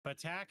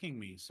attacking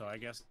me, so I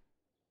guess...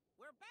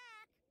 We're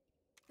back!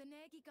 The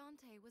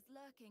Nergigante was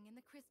lurking in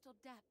the crystal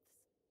depths.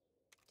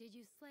 Did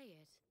you slay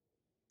it?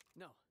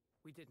 No,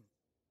 we didn't.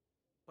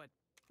 But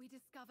We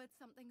discovered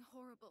something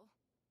horrible.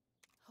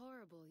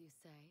 Horrible, you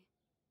say?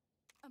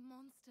 A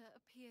monster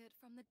appeared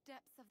from the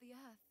depths of the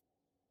earth.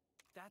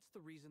 that's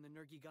the reason the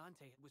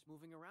Nergigante was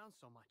moving around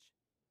so much.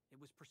 It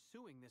was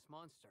pursuing this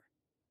monster.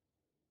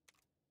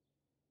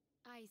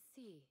 I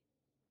see.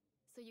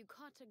 So you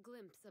caught a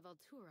glimpse of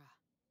Altura.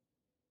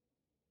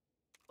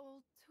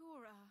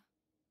 Altura.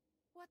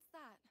 What's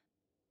that?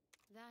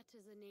 That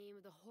is the name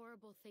of the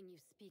horrible thing you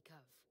speak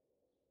of.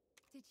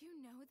 Did you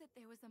know that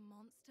there was a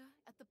monster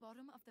at the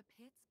bottom of the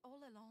pits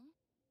all along?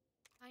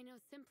 I know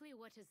simply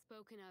what is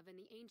spoken of in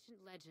the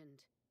ancient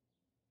legend.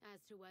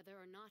 As to whether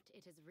or not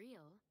it is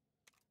real...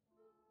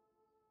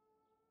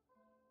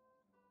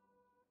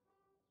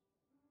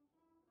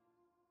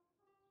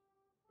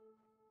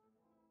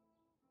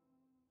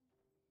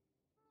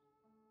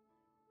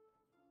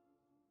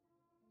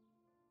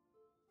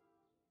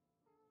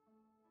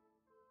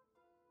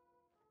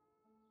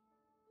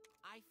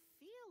 I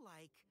feel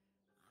like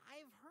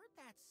I've heard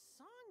that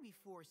song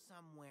before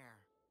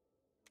somewhere.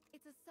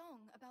 It's a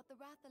song about the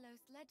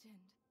Rathalos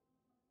legend.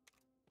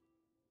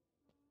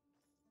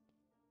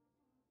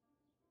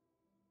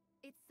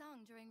 It's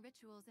sung during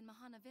rituals in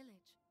Mahana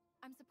village.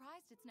 I'm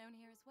surprised it's known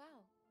here as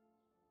well.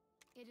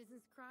 It is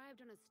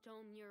inscribed on a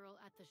stone mural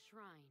at the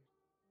shrine.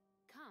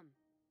 Come,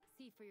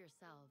 see for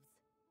yourselves.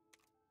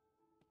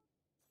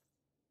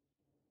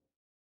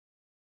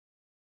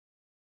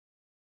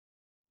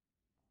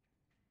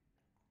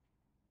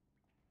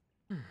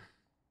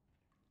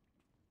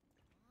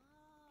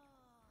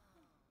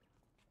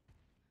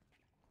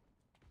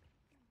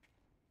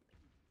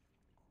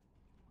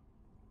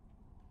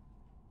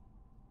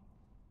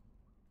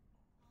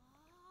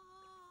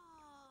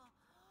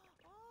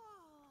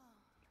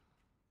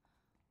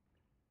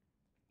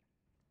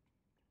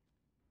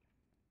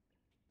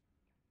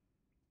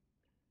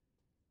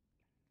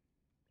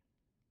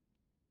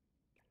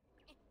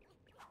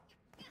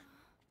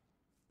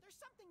 There's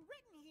something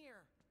written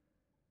here.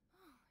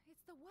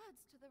 It's the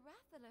words to the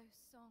Rathalos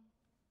song.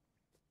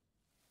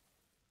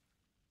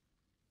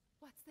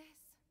 What's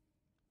this?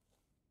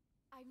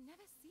 I've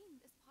never seen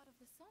this part of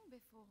the song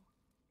before.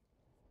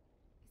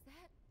 Is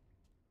there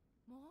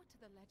more to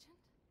the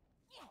legend?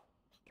 Yeah.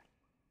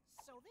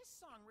 So this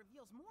song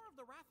reveals more of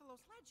the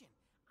Rathalos legend.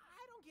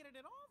 I don't get it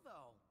at all,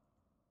 though.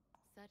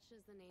 Such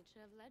is the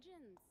nature of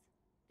legends.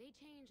 They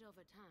change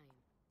over time,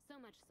 so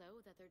much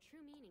so that their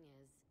true meaning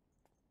is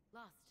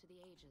lost to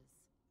the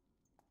ages.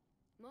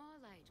 More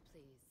light,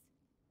 please.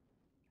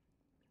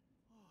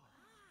 Wow.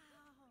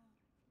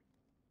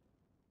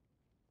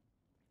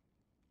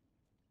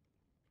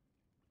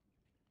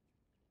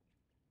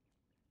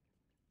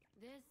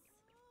 This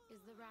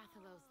is the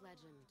Rathalos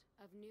legend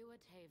of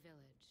Nuate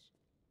village.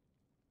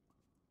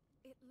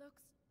 It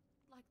looks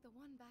like the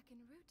one back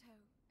in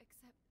Ruto,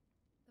 except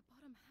the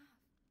bottom half.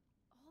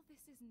 All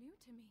this is new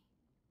to me.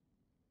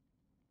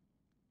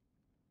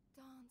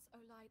 Dance, O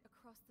light,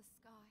 across the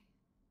sky,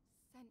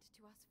 sent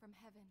to us from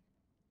heaven.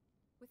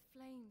 With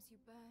flames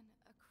you burn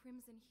a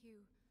crimson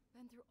hue,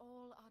 burn through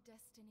all our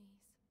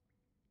destinies.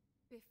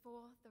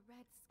 Before the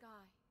red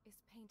sky is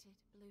painted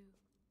blue.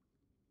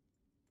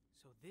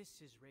 So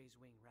this is Ray's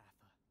Wing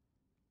Ratha.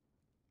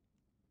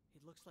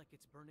 It looks like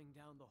it's burning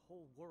down the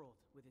whole world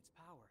with its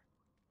power.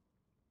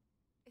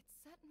 It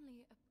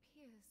certainly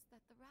appears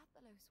that the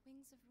Rathalos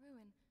Wings of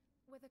Ruin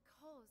were the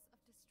cause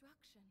of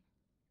destruction.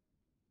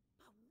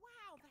 But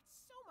wow, that's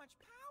so much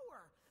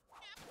power!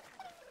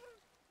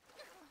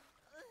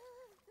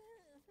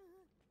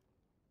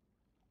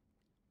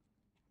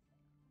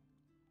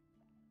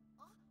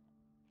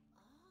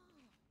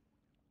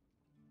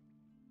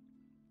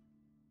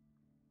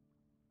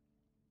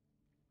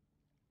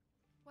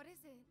 What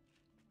is it?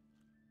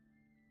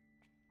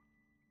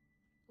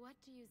 What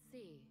do you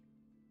see?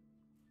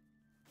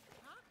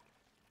 Huh?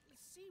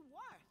 See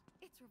what?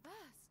 It's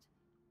reversed.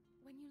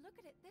 When you look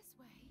at it this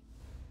way,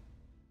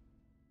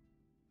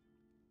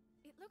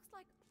 it looks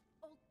like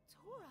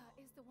Altura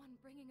is the one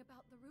bringing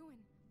about the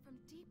ruin from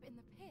deep in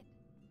the pit.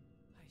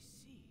 I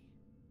see.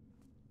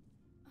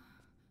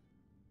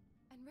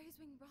 And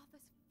Raisewing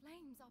Ratha's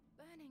flames are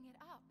burning it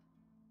up.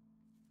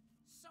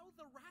 So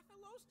the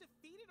Rathalos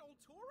defeated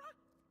Altura?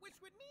 Which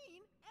would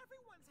mean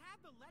everyone's had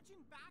the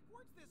legend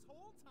backwards this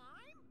whole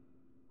time?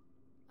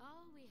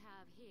 All we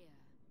have here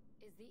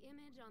is the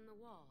image on the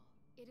wall.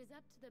 It is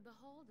up to the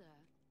beholder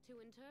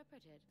to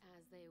interpret it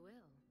as they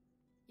will.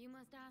 You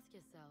must ask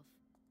yourself,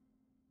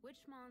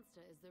 which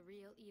monster is the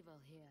real evil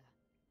here?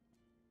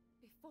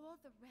 Before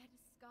the red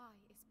sky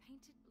is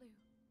painted blue,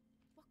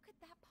 what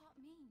could that part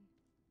mean?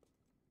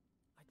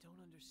 I don't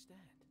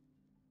understand.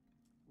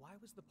 Why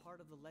was the part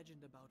of the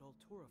legend about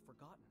Altura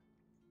forgotten?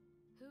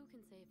 Who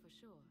can say for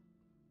sure?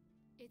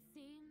 It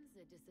seems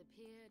it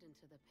disappeared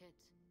into the pit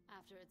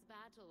after its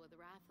battle with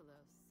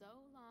Rathalos so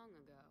long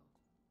ago.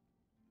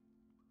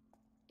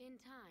 In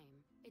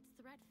time, its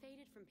threat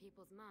faded from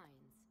people's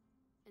minds,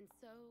 And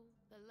so,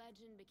 the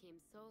legend became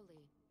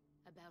solely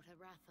about a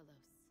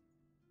Rathalos.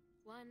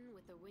 One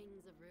with the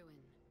wings of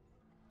ruin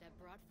that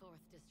brought forth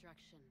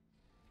destruction.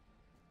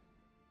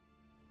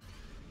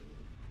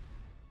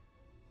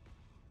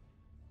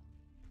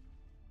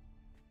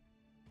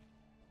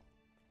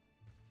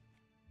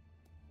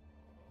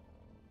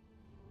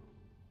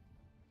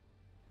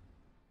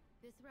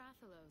 This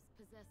Rathalos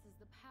possesses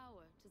the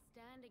power to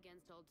stand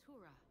against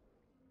Altura.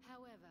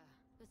 However,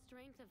 the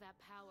strength of that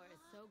power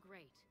is so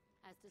great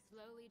as to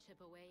slowly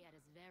chip away at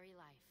his very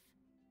life.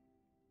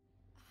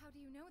 How do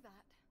you know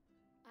that?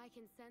 I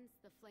can sense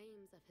the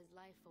flames of his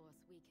life force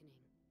weakening.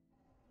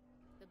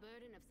 The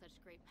burden of such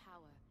great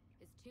power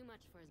is too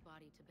much for his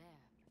body to bear.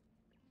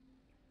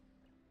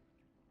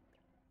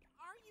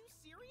 Are you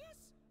serious?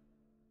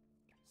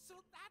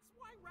 So that's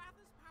why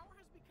Ratha's power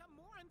has become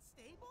more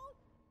unstable?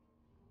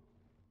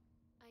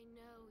 I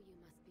know you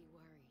must be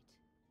worried,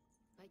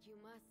 but you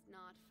must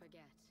not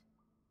forget.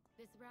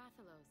 This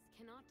Rathalos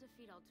cannot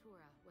defeat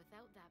Altura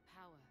without that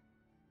power.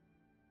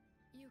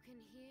 You can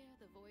hear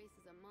the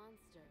voices of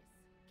monsters,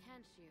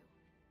 can't you?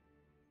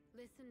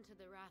 Listen to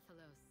the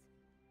Rathalos,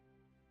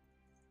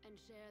 and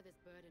share this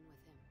burden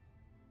with him.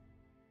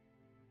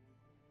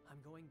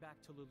 I'm going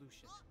back to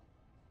Lelouch's.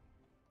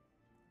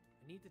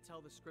 I need to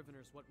tell the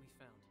Scriveners what we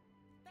found.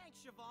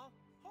 Thanks, Cheval.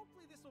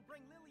 Hopefully this will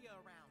bring Lilia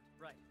around.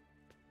 Right.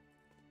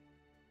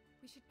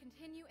 We should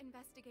continue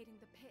investigating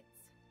the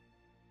pits.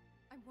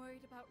 I'm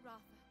worried about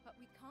Ratha, but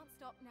we can't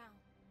stop now.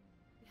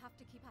 We have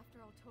to keep after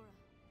Altura.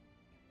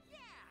 Yeah!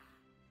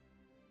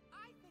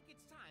 I think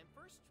it's time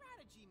for a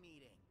strategy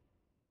meeting.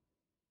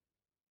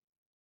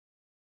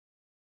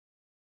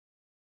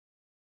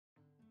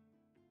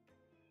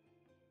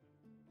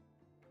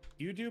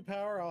 You do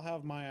power, I'll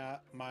have my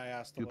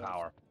ass to Do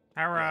power.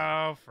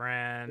 Hello,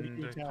 friend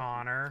Thank you,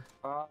 Connor.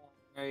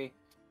 Hey,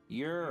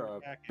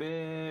 you're a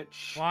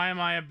bitch. Why am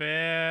I a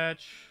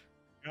bitch?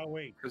 Oh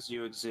wait, Because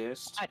you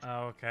exist.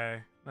 Oh,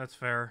 okay, that's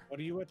fair. what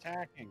are you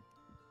attacking?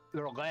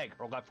 Roll leg.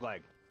 Roll left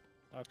leg.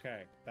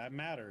 Okay, that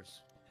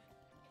matters.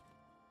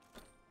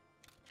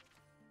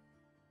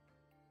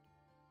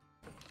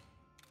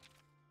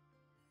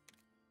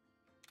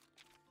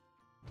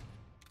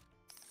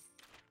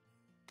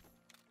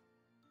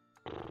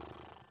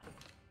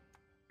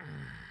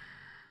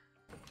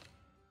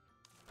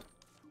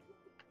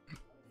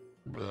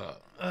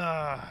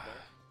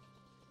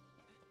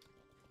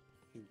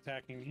 Keep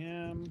attacking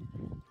him.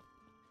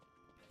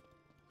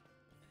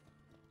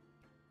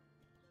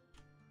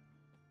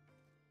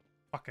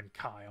 Fucking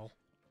Kyle.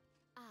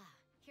 Ah,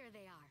 here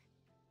they are.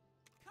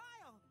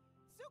 Kyle!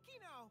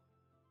 Tsukino!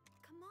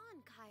 Come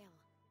on, Kyle.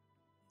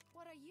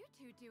 What are you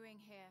two doing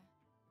here?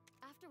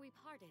 After we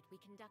parted, we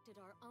conducted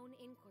our own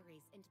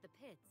inquiries into the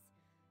pits.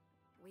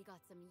 We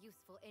got some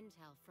useful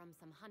intel from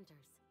some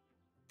hunters.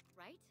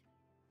 Right?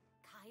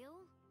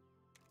 Kyle?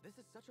 This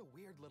is such a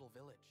weird little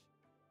village.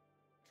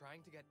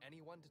 Trying to get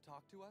anyone to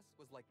talk to us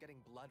was like getting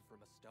blood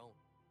from a stone.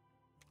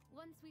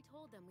 Once we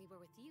told them we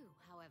were with you,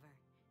 however,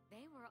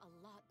 they were a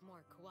lot more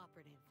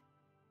cooperative.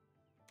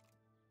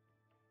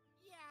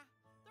 Yeah,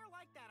 they're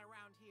like that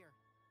around here.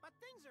 But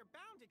things are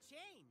bound to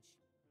change.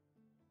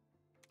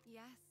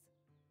 Yes,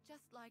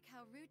 just like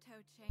how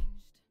Ruto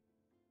changed.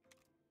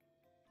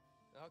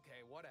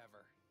 Okay,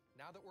 whatever.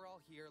 Now that we're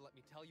all here, let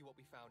me tell you what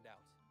we found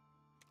out.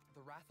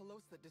 The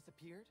Rathalos that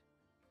disappeared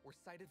were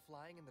sighted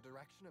flying in the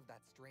direction of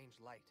that strange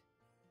light.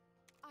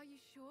 Are you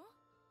sure?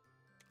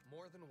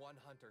 More than one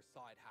hunter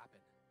saw it happen.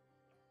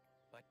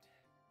 But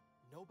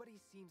nobody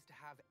seems to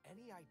have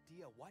any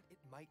idea what it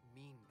might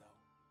mean,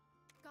 though.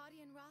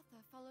 Guardian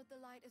Ratha followed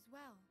the light as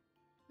well.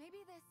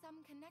 Maybe there's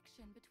some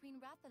connection between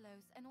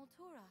Rathalos and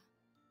Altura.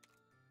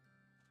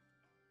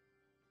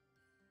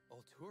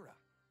 Altura?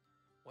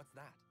 What's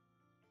that?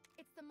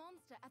 It's the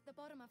monster at the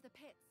bottom of the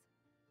pits.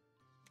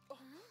 Oh.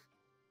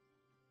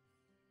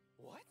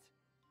 What?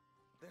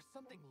 There's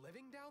something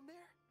living down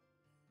there?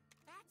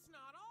 That's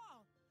not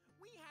all.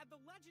 We had the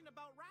legend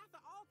about Ratha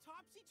all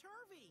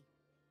topsy-turvy.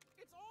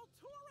 It's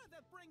Altura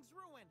that brings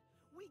ruin.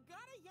 We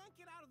gotta yank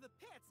it out of the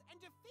pits and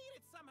defeat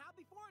it somehow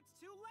before it's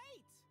too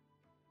late.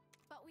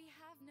 But we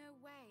have no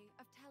way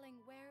of telling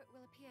where it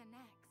will appear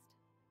next.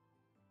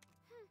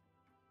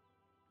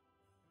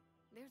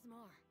 There's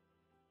more.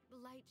 The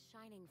light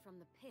shining from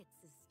the pits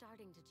is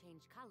starting to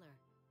change color.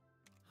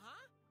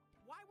 Huh?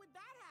 Why would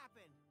that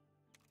happen?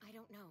 I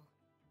don't know.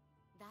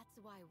 That's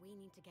why we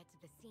need to get to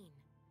the scene.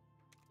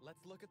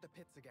 Let's look at the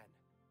pits again.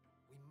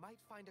 We might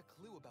find a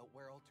clue about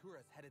where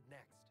Altura's headed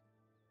next.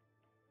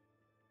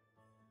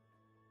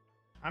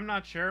 I'm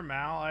not sure,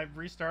 Mal. I've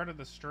restarted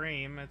the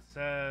stream. It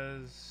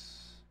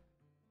says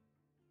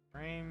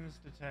frames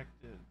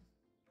detected.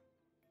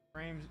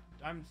 Frames.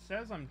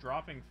 Says I'm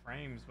dropping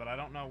frames, but I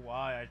don't know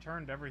why. I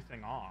turned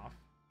everything off.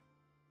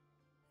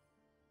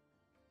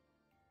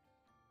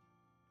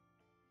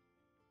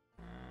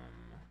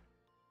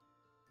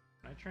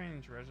 Can I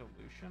change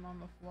resolution on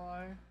the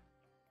fly?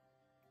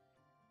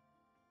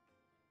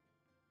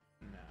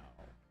 No.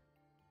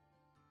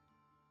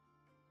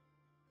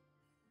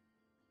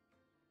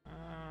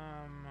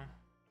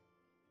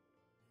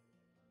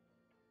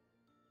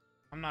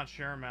 I'm not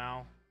sure,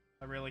 Mal.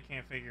 I really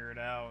can't figure it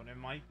out. It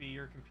might be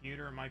your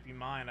computer, it might be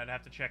mine. I'd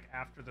have to check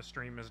after the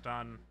stream is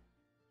done.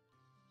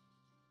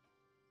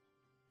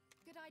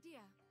 Good idea.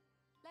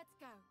 Let's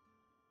go.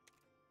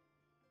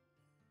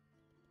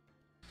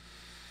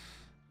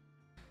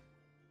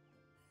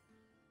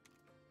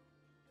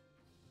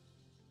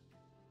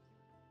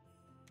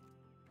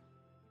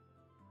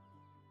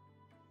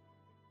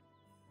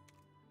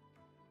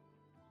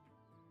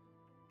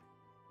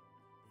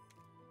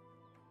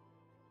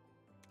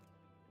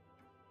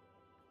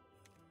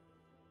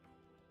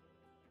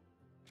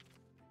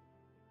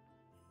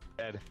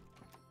 Dead.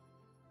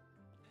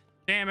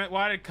 Damn it,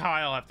 why did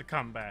Kyle have to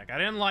come back? I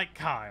didn't like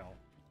Kyle.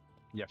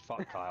 Yeah,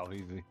 fuck Kyle.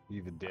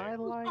 He's a dick. I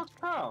like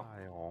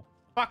Kyle.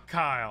 Fuck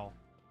Kyle.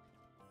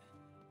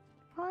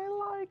 I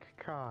like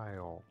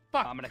Kyle.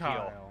 Fuck I'm gonna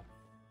Kyle.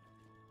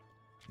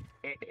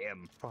 Hit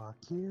him. Fuck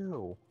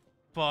you.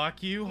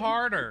 Fuck you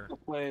harder.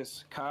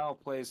 Kyle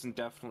plays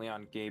indefinitely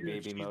on gay Dude,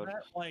 baby she's mode.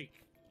 at like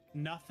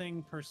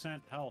nothing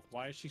 % health.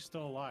 Why is she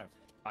still alive?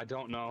 I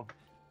don't know.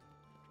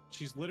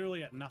 She's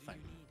literally at nothing. What do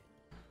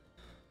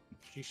you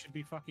need? She should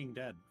be fucking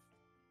dead.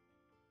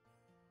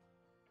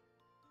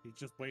 He's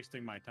just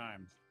wasting my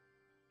time.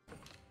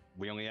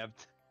 We only have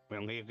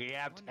 10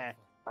 Wonderful.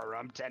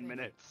 around 10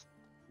 minutes.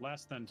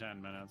 Less than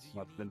 10 minutes.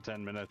 Less than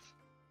 10 minutes.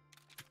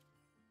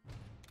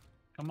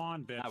 Come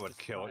on, bitch. I would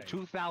kill it.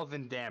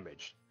 2,000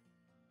 damage.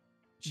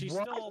 She's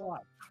What? still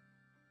alive.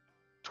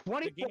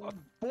 24, game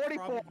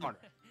 4,400.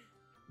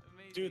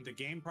 Amazing. Dude, the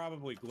game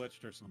probably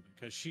glitched or something,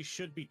 because she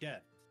should be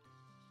dead.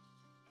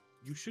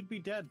 You should be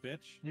dead,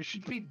 bitch. You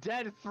should be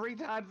dead 3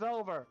 times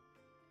over.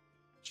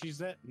 She's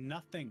at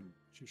nothing.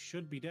 She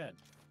should be dead.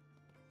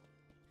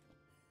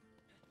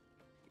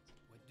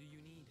 What do you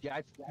need? Yeah,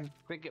 I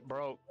think it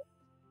broke.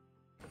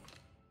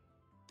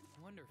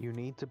 Wonderful. You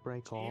need to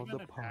break She all even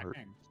the parts.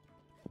 attacking.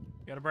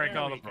 Gotta break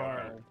There all the we go.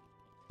 parts.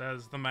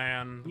 Says the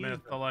man, the Jesus myth,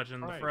 the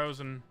legend, the Christ.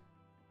 frozen.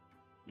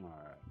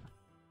 Alright.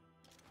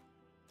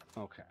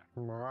 Okay.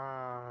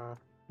 Mwah.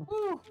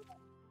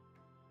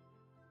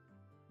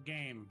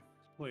 Game,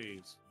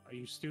 please. Are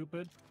you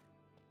stupid?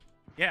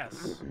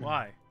 Yes.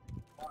 Why?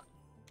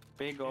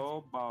 Big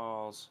old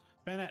balls.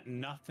 Been at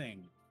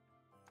nothing.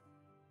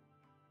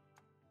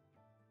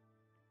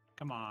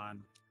 Come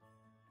on.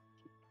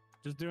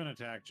 Just do an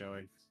attack,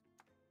 Joey.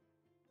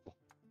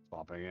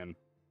 Popping in.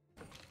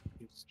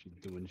 She's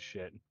doing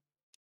shit.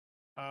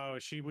 Oh,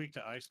 is she weak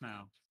to ice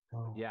now?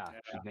 Oh. Yeah, Yeah.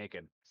 she's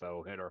naked.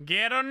 So hit her.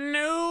 Get a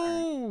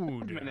nude!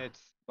 5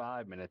 minutes.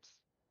 5 minutes.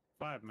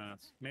 5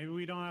 minutes. Maybe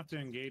we don't have to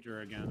engage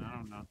her again. I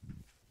don't know.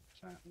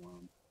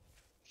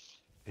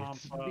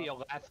 It's the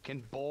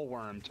Alaskan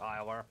bullworm,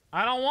 Tyler.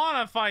 I don't want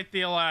to fight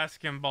the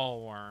Alaskan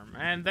bullworm.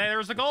 And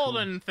there's a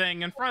golden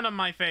thing in front of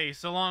my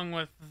face along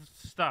with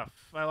stuff.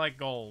 I like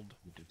gold.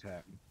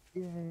 Attack.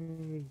 Yay.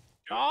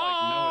 Like,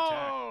 no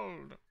attack.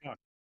 Gold! Fuck.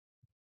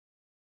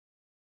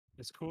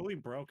 It's coolly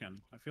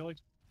broken. I feel like.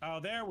 Oh,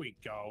 there we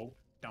go.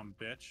 Dumb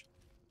bitch.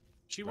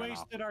 She Run off.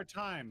 wasted our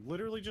time.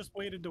 Literally just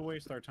waited to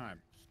waste our time.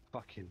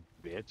 Fucking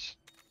bitch.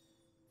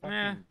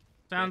 Eh, Fucking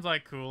sounds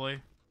like Cooley.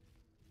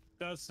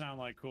 does sound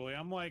like Cooley.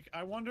 I'm like,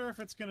 I wonder if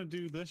it's gonna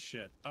do this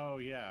shit. Oh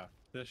yeah,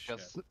 this shit.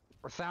 Just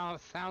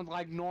sounds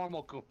like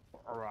normal.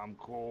 Or I'm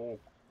cool.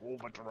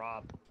 Over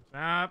drop.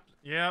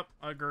 Yep,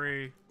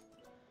 agree.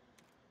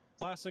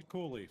 Classic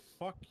Cooley.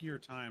 Fuck your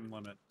time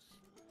limit.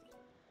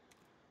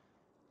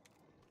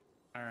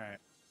 Alright.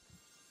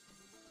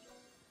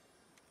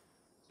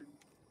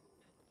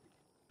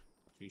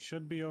 She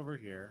should be over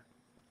here.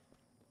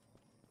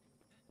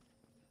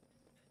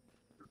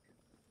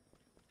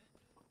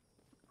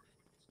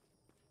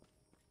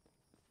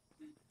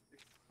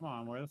 Come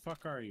on, where the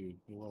fuck are you,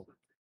 you little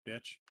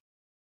bitch?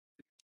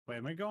 Wait,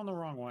 am I going the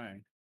wrong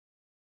way?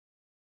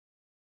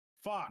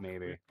 Fuck!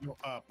 Maybe. Go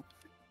up.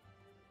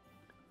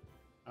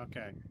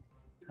 Okay.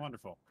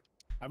 Wonderful.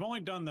 I've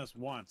only done this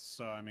once,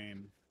 so I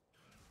mean,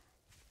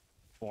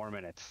 4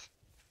 minutes.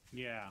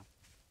 yeah.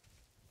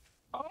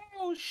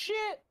 Oh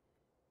shit!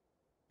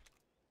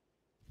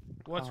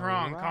 What's All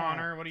wrong, right.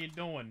 Connor? What are you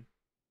doing?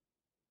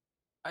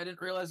 I didn't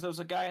realize there was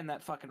a guy in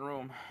that fucking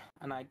room,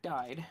 and I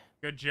died.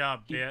 Good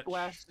job, He bitch.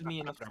 blasted me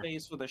in the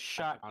face with a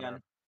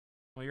shotgun.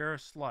 Well, you're a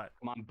slut.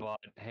 Come on, bud.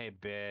 Hey,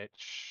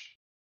 bitch.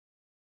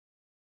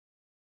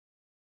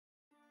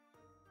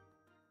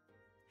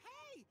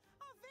 Hey,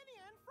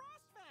 Avinia and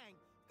Frostfang!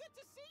 Good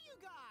to see you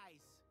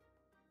guys!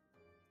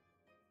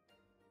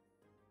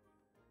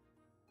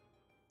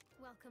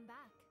 Welcome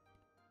back.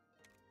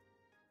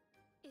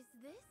 Is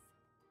this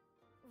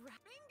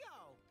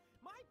Bingo!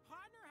 My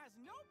partner has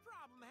no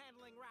problem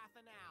handling Ratha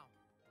now.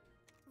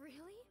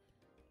 really?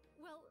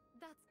 Well,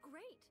 that's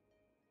great.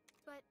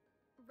 But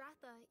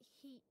Ratha,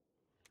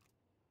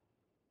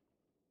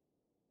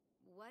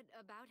 what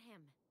about him?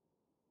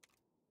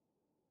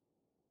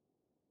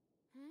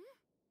 Hmm?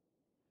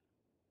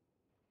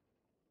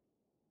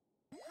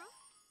 Huh?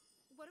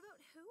 What about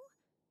who?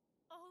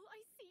 All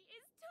I see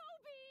is toe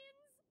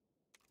beans!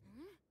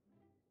 Hmm?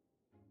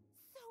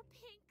 So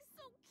pink,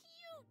 so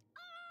cute!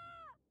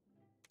 Ah!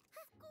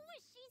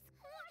 Squishy,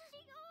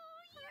 squashy!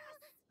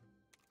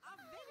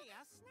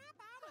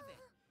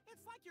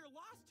 It's like you're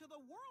lost to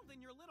the world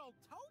in your little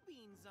toe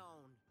bean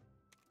zone.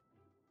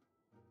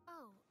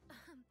 Oh,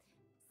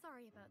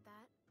 sorry about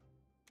that.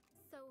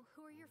 So,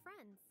 who are your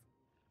friends?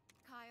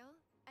 Kyle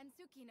and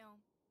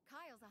Tsukino.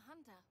 Kyle's a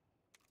hunter.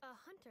 A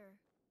hunter.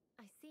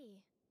 I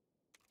see.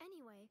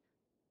 Anyway,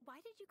 why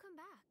did you come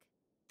back?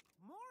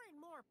 More and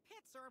more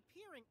pits are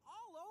appearing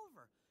all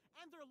over,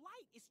 and their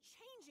light is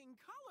changing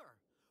color.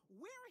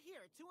 We're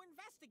here to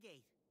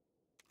investigate.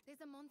 There's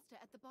a monster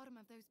at the bottom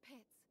of those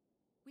pits.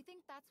 We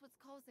think that's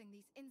what's causing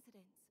these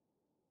incidents.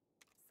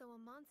 So a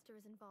monster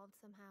is involved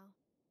somehow.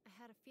 I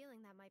had a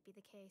feeling that might be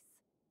the case.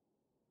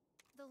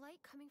 The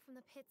light coming from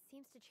the pits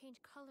seems to change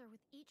color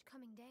with each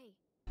coming day.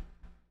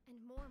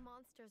 And more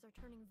monsters are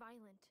turning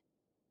violent.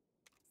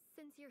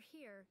 Since you're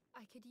here,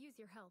 I could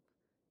use your help.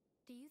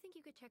 Do you think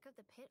you could check out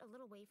the pit a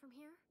little way from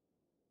here?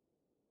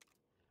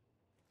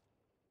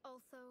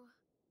 Also,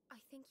 I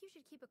think you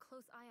should keep a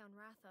close eye on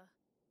Ratha.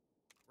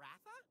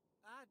 Ratha?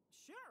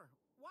 Sure.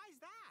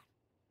 Why's that?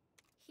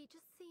 He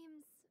just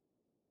seems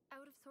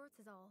out of sorts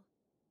is all.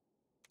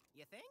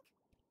 You think?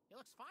 He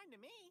looks fine to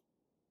me.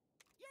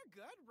 You're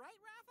good, right,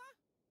 Ratha?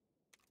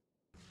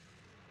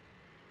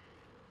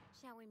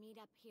 Shall we meet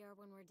up here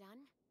when we're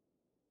done?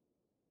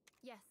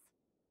 Yes,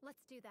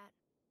 let's do that.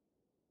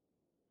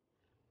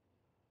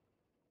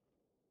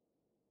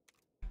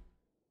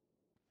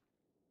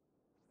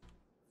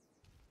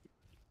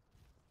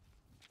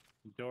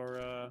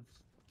 Dora.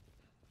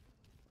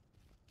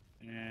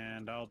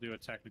 And I'll do a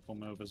technical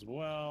move as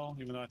well,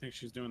 even though I think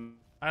she's doing...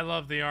 I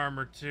love the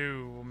armor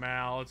too,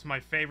 Mal. It's my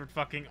favorite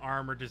fucking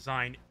armor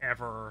design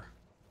ever.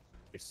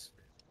 Nice.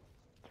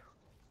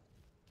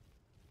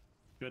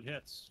 Good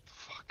hits.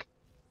 Fuck.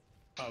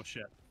 Oh,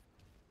 shit.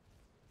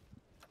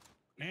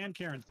 And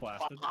Karen's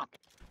blasted.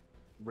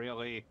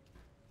 Really?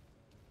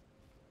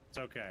 It's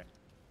okay.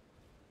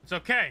 It's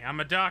okay, I'm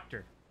a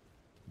doctor.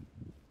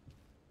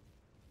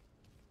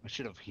 I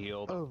should have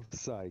healed. Of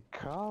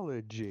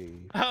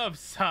psychology. Of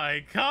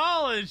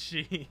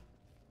psychology!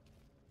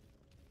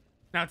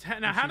 Now,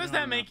 how does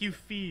that make you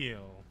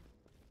feel?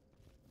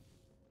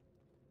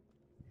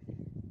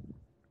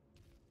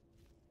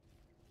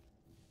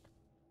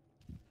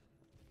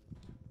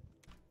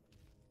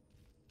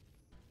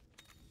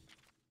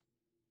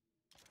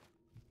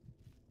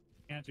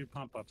 Can't do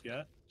pump up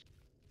yet.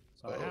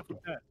 So I have to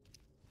bet.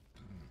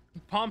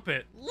 Pump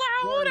it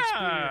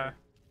louder!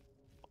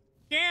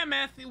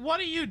 Gameth, what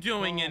are you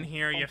doing in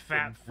here, you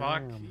fat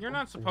fuck? You're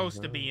not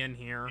supposed to be in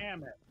here.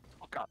 Damn it.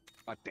 Oh, God.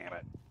 God damn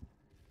it.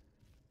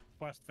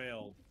 Quest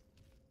failed.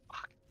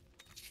 Fuck.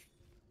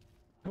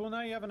 Well,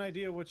 now you have an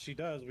idea what she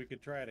does. We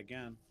could try it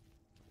again.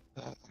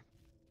 That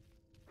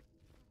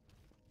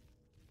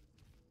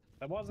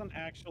wasn't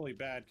actually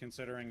bad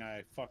considering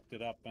I fucked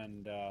it up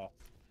and,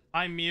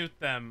 I mute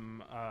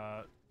them,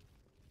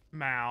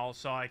 Mal,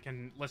 so I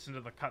can listen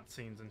to the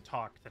cutscenes and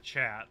talk to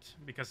chat,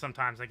 because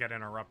sometimes I get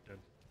interrupted.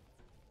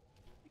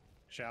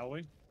 Shall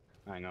we?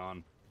 Hang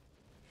on.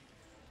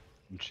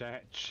 I'm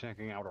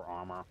checking out her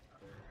armor.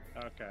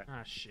 Okay.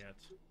 Ah, shit.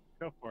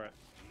 Go for it.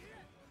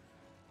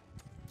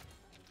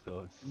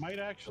 So Might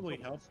actually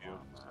help you,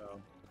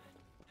 so...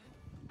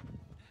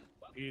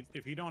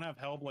 If you don't have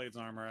Hellblade's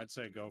armor, I'd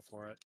say go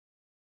for it.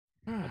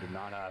 I do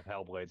not have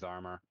Hellblade's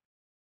armor.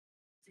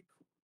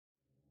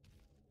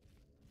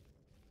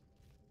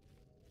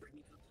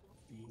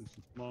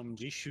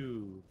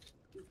 Jishu.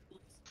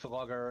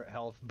 Slugger,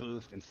 health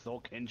boost, and soul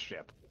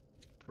kinship.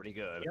 Pretty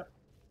good. Yep.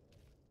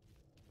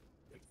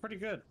 Pretty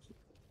good.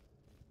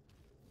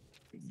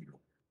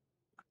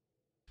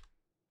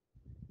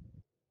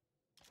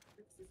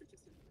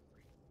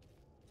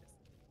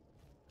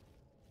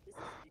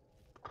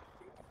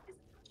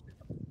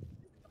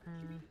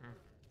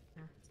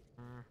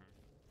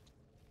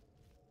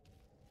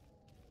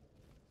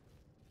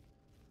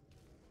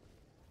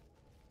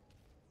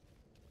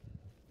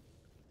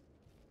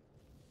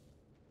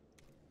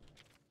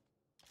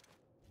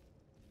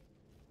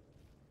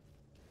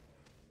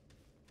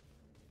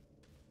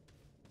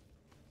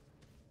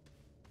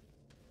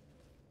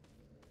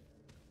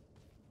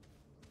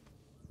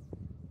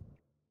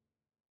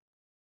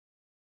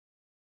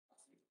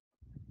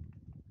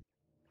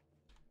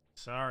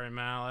 Sorry,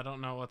 Mal, I don't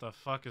know what the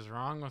fuck is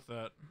wrong with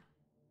it.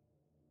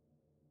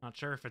 Not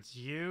sure if it's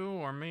you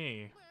or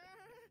me.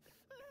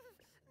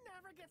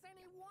 Never gets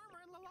any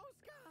warmer in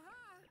Laloska,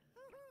 huh?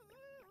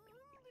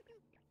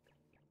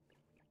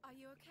 Are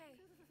you okay?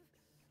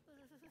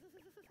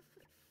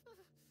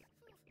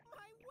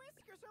 My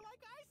whiskers are like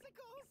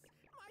icicles!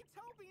 My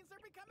toe beans are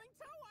becoming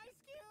toe ice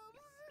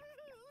cubes!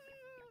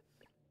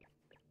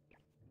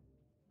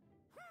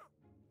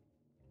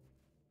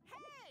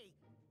 Hey!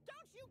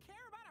 Don't you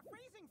care about a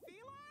freezing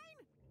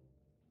feline?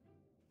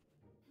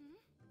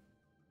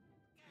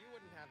 You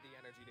wouldn't have the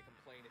energy to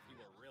complain if you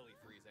were really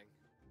freezing.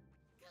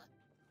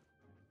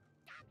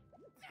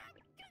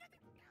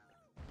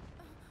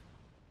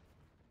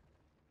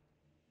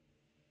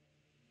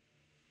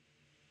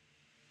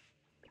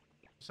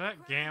 Is that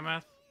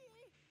Gameth?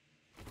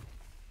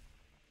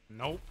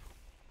 Nope.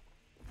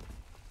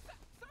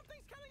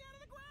 Something's coming out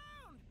of the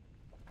ground!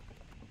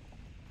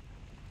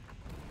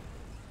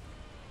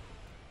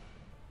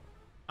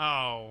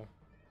 Oh.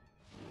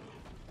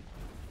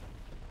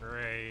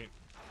 Great.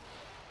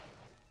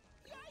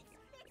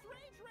 Yikes! It's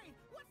Rage Rain!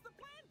 What's the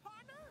plan,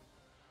 partner?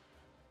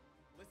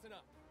 Listen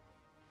up.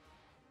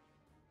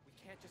 We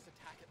can't just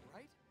attack it,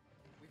 right?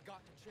 We've got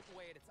to chip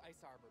away at its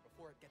ice armor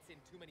before it gets in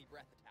too many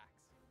breath attacks.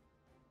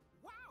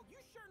 Wow, you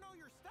sure know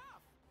your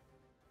stuff!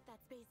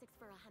 That's basics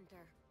for a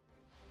hunter.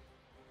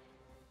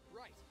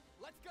 Right,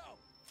 let's go!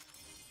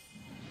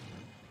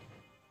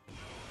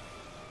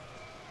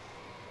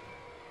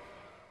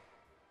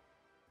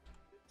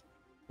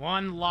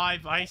 One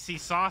live icy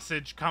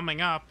sausage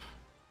coming up.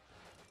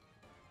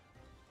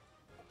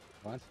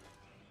 What?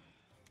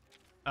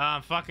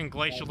 Fucking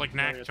Glacial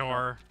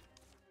Ignactor.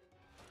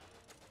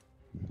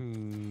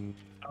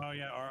 Oh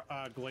yeah,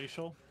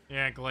 Glacial.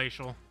 Yeah,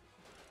 Glacial.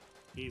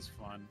 He's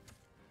fun.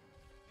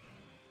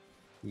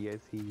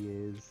 Yes, he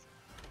is.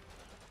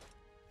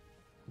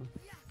 I'll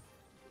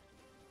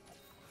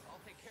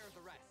take care of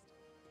the rest.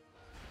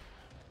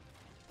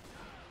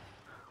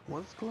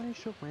 What's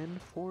Glacial in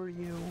for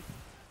you?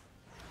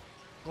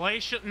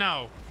 Glacial?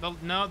 No.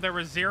 No, there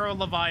were 0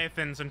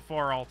 Leviathans in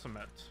 4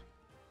 Ultimate.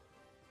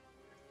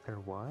 There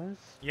was?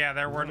 Yeah,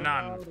 there were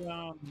none.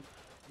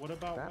 What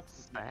about...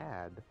 That's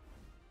sad.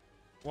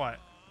 What?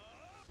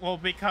 Well,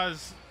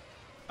 because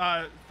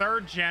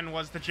 3rd gen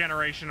was the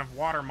generation of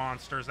water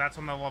monsters. That's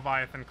when the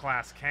Leviathan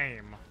class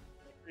came.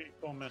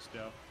 Cool miss,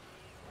 Joe.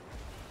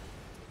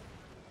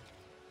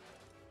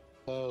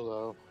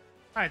 Hello.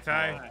 Hi,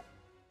 Ty. Hi.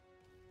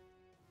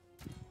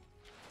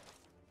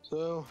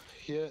 So,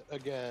 yet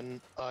again,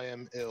 I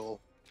am ill.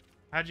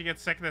 How'd you get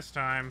sick this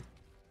time?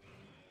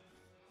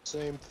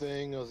 Same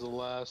thing as the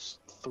last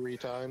 3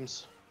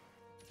 times.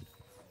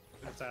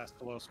 Let's ask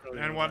the low score.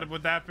 And what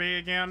would that be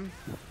again?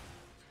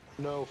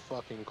 No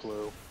fucking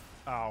clue.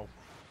 Oh.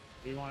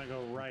 You want to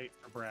go right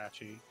for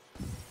Brachy.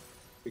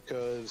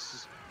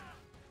 Because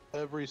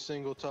every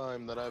single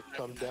time that I've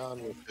come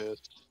down with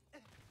this,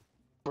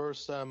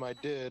 first time I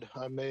did,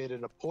 I made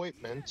an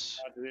appointment.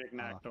 To the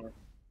Ignactor.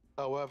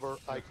 However,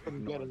 I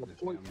couldn't get an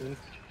appointment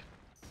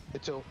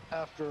until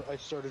after I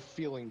started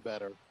feeling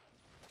better.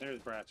 There's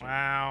Brachy.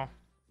 Wow.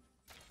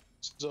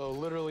 So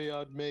literally,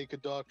 I'd make a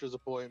doctor's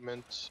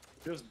appointment,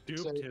 Just say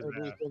duped his ass.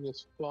 everything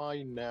is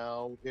fine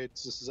now.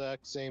 It's the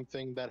exact same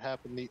thing that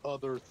happened the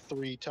other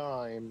 3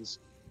 times.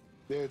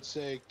 They'd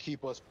say,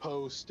 keep us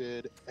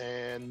posted,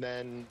 and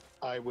then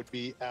I would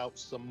be out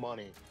some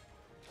money.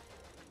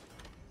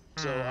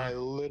 So I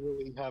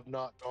literally have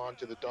not gone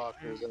to the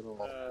doctors at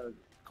all.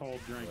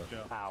 Cold drink,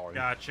 Joe. Power.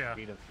 Gotcha.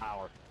 Speed of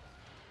power.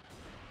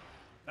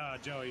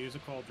 Joey, use a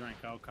cold drink.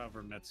 I'll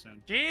cover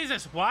Mitsun.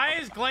 Jesus, why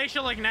is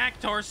Glacial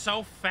Ignactor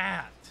so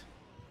fat?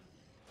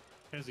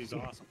 Because he's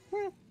awesome.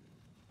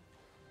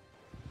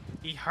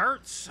 He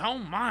hurts so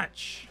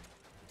much.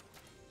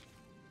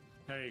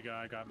 There you go.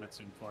 I got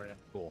Mitsun for you.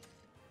 Cool.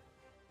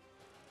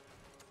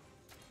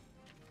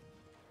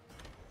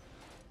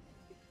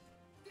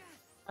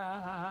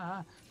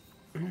 I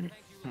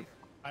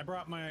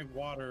brought my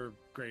water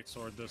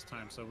greatsword this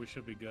time, so we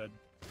should be good.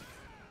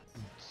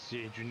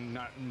 Did you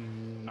not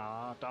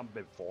done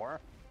before?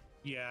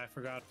 Yeah, I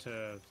forgot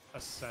to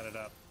set it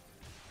up.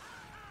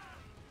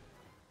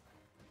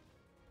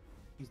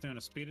 He's doing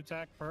a speed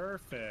attack.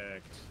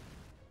 Perfect.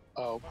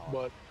 Oh,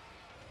 but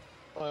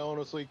I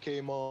honestly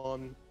came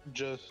on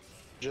just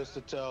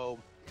to tell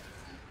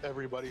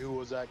everybody who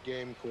was at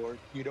Game Court,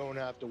 you don't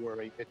have to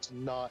worry. It's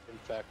not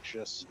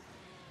infectious.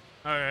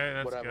 Okay,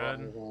 that's Whatever.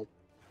 good.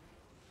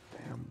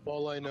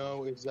 All I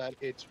know is that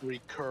it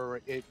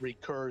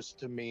recurs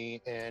to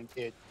me, and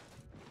it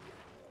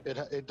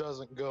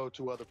doesn't go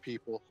to other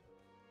people.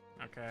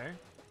 Okay.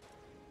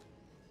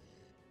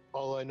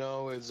 All I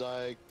know is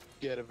I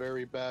get a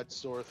very bad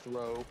sore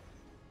throat.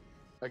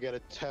 I get a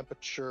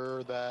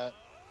temperature that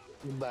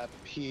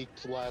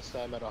peaked last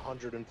time at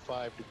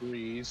 105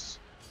 degrees.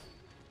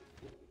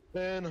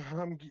 And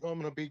I'm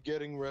gonna be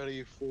getting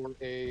ready for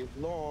a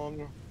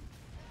long,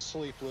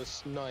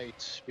 sleepless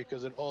night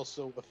because it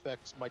also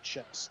affects my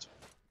chest.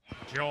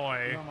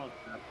 Joy.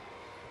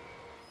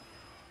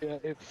 Yeah,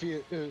 it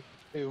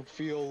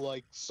feel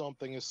like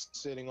something is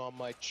sitting on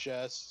my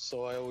chest,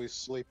 so I always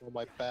sleep on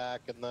my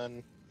back, and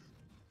then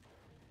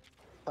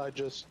I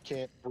just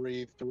can't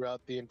breathe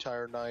throughout the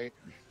entire night.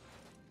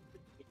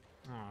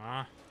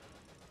 Aw.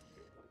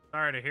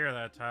 Sorry to hear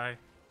that, Ty.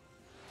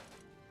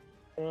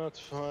 That's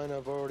fine.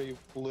 I've already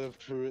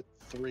lived through it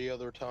 3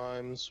 other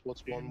times.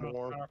 What's one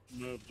more?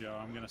 Move, Joe.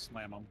 I'm gonna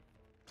slam him.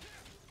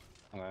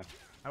 Okay.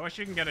 I wish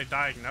you can get a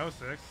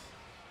diagnosis.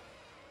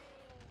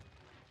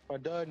 My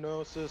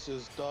diagnosis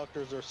is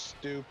doctors are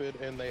stupid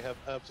and they have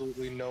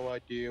absolutely no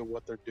idea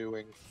what they're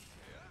doing.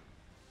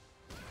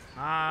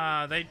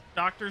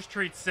 Doctors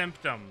treat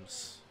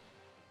symptoms.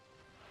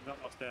 He's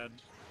almost dead.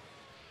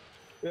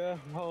 Yeah,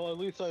 well, at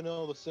least I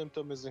know the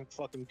symptom isn't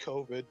fucking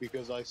COVID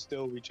because I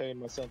still retain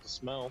my sense of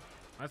smell.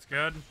 That's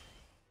good.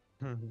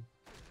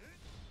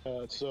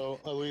 So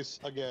at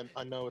least, again,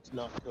 I know it's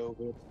not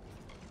COVID.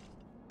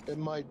 It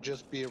might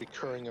just be a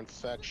recurring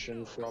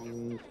infection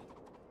from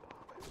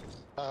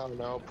I don't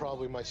know,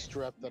 probably my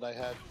strep that I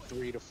had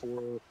 3 to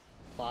 4,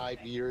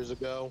 5 years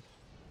ago.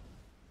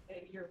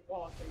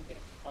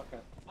 Okay.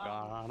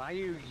 God, I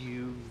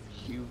used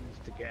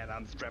to get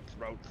on strep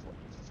throat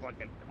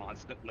fucking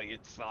constantly.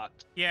 It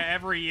sucked. Yeah,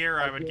 every year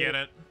I would get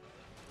it.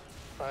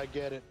 I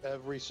get it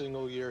every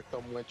single year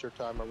come winter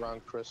time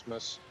around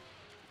Christmas.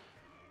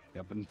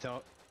 Up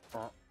until,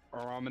 or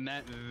I'm in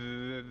that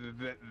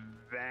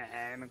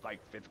then like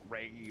 5th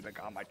grade, I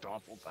got my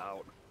tonsils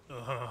out.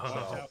 Watch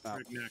out So,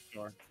 for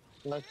Ignactor.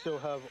 I still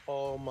have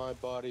all my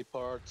body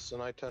parts,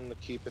 and I tend to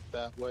keep it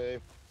that way.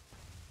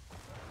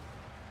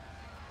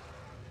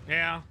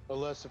 Yeah.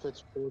 Unless if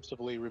it's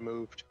forcibly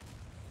removed.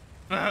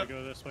 I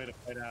go this way to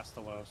fight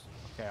Astalos.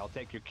 Okay, I'll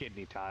take your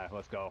kidney, Ty.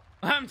 Let's go.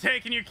 I'm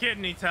taking your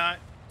kidney, Ty.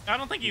 I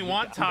don't think you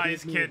want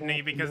Ty's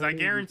kidney because I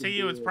guarantee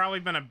you it's probably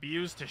been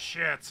abused to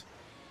shit.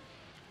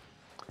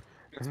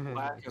 It's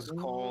black as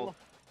coal.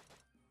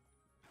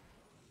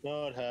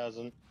 No, it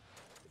hasn't.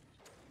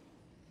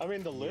 I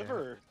mean, the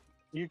liver,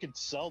 you could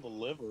sell the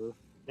liver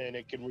and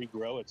it can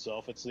regrow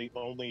itself. It's the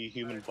only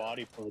human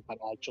body part that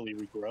actually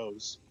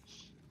regrows.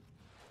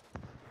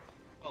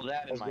 Well,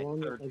 that in As my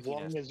long, third as long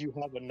penis. as you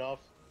have enough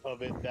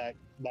of it that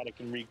it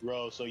can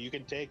regrow, so you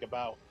can take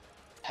about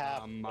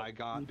half. I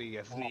got the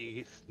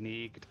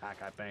sneak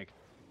attack, I think.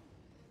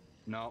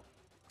 No.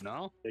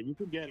 No? Yeah, you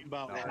can get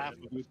about No, half it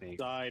of isn't each sneak.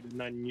 side, and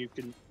then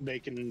they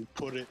can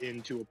put it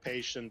into a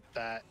patient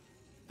that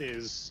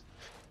is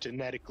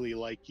genetically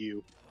like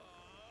you.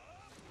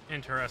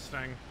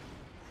 Interesting.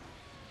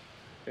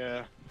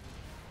 Yeah.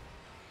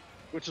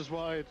 Which is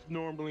why it's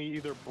normally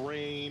either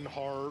brain,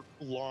 heart,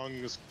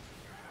 lungs,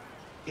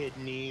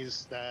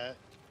 kidneys that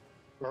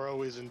are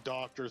always in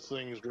doctor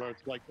things where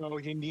it's like, oh,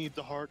 he needs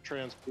a heart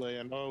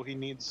transplant, oh, he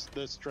needs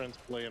this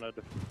transplanted.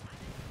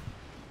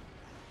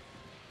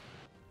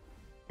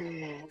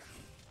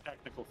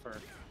 Technical fur.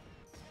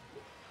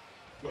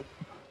 But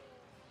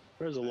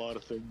there's a lot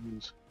of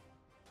things.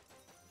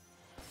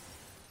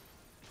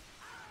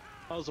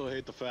 I also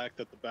hate the fact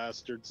that the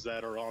bastards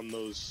that are on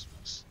those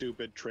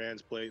stupid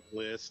transplant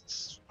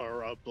lists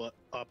are up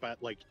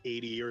at like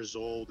 80 years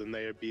old, and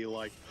they'd be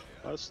like,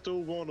 I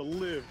still want to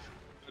live.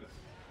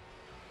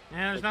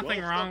 Yeah, there's Like,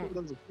 nothing well, wrong.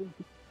 there's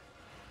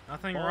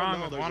Nothing Oh, wrong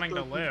no, with there's wanting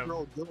to a live.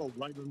 13-year-old girl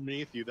right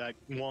underneath you that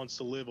wants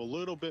to live a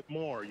little bit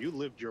more. You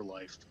lived your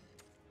life.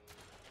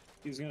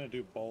 He's gonna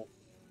do both.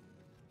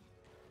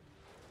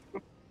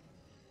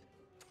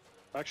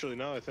 Actually,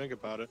 now I think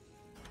about it,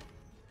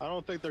 I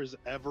don't think there's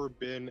ever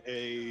been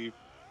a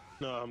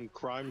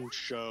crime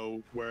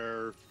show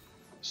where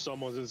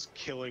someone is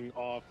killing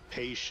off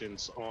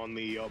patients on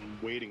the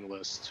waiting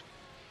list.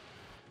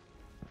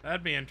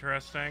 That'd be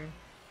interesting.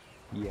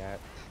 Yeah.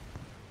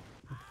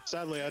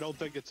 Sadly, I don't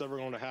think it's ever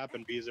going to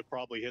happen because it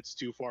probably hits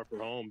too far from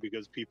home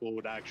because people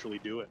would actually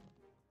do it.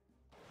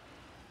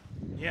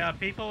 Yeah,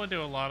 people would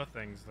do a lot of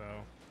things,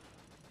 though.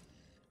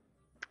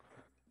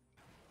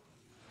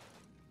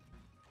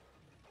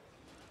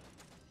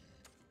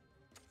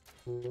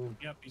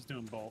 Yep, he's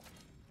doing both.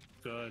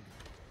 Good.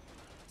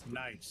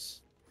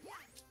 Nice.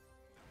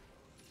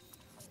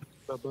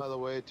 But by the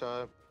way,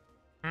 Ty,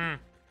 Hmm.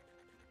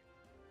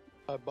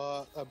 I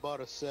bought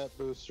a set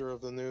booster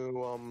of the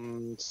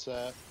new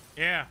set.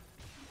 Yeah.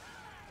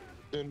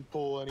 Didn't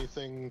pull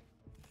anything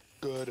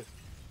good.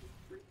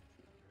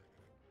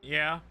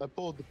 Yeah. I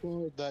pulled the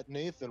card that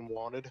Nathan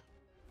wanted.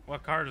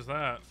 What card is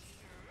that?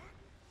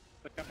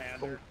 The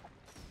commander.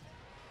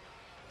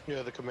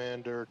 Yeah, the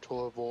commander,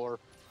 Torvor.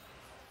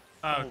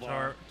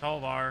 Oh,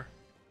 Tolvar.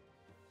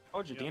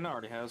 Oh, Jadina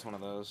already has one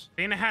of those.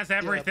 Dina has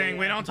everything.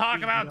 We don't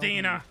talk about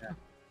Dina.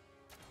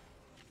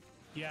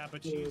 Yeah,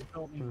 but she's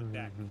built me the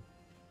deck.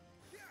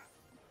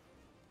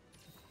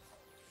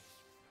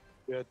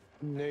 Yeah,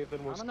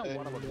 Nathan was. I don't know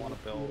what I would want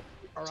to build.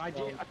 Or I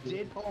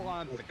did pull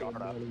on the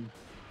guard up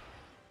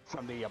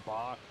from the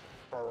box,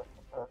 or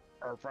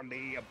from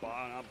the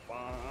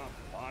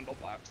bundle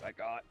box I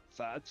got.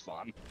 So that's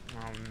fun.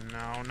 Oh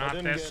no,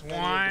 not this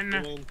one.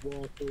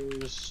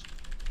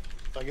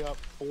 I got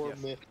 4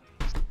 myths.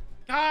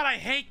 God, I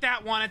hate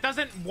that one. It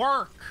doesn't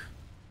work.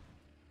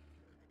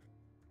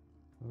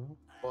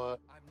 What?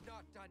 I'm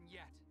not done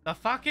yet. The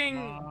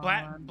fucking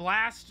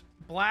blast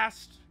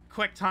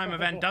quick time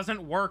event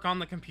doesn't work on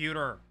the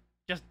computer.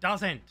 Just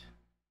doesn't.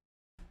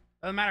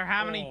 Doesn't matter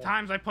how many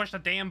times I push the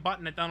damn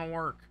button, it doesn't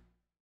work.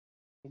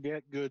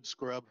 Get good,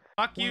 scrub.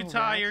 Fuck you,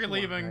 Ty, you're that's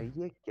leaving.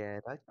 why you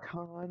get a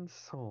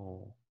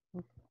console.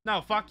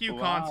 No, fuck you,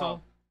 Wow.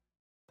 console.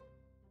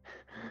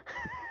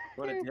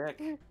 What a dick.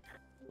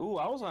 Ooh,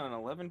 I was on an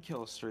 11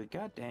 kill streak.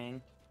 God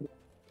dang.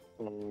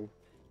 Oh.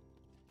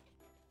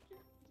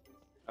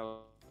 Oh.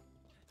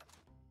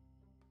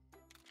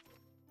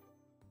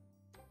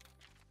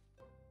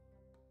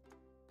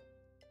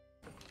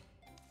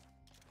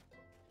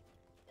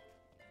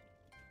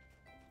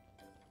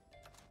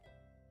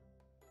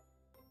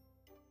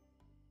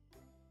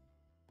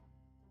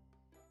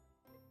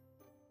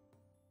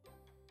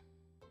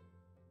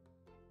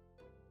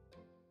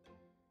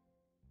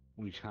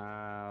 We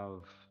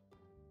have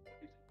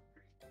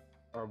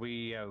Or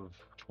we have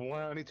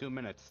 22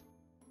 minutes.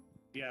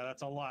 Yeah,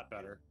 that's a lot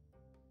better.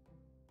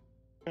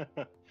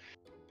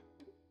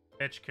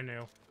 Bitch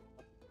canoe.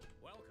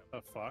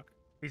 The fuck?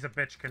 He's a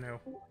bitch canoe.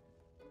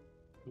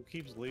 Who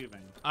keeps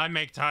leaving? I'm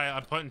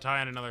putting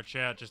Ty in another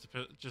chat just to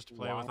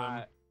play with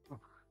him.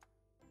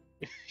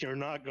 You're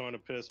not going to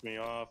piss me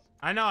off.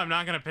 I know I'm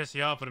not gonna piss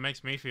you off, but it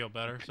makes me feel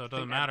better, so it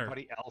doesn't matter.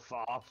 Everybody else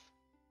off.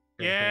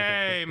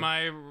 Yay!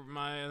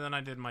 Then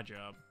I did my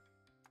job.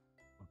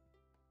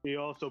 He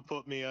also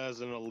put me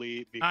as an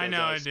elite. Because I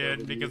know I did,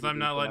 server because muted I'm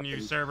not letting you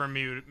weapons. server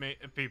mute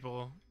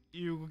people.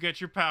 You get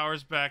your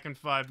powers back in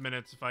 5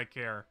 minutes if I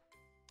care.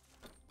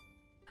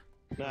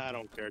 Nah, I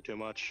don't care too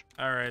much.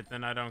 Alright,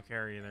 then I don't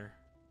care either.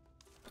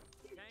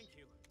 Thank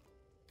you.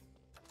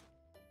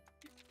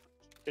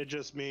 It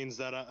just means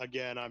that,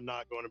 again, I'm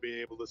not going to be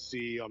able to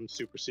see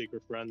super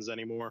secret friends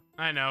anymore.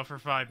 I know, for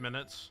 5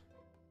 minutes.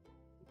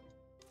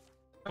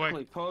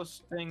 Quickly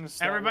post things.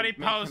 That Everybody would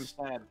make him post.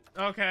 sad.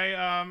 Okay,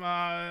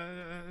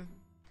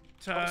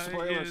 Ty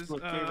spoilers is, to a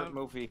favorite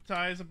movie.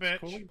 Ty is a bitch.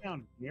 Cooling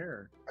down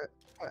here.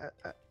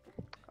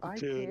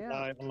 Dude,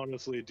 I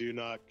honestly do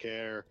not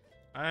care.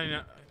 I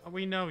know.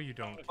 We know you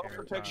don't Post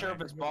care. a picture Ty. of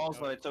his balls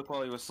that I took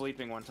while he was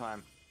sleeping one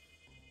time.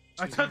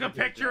 I took a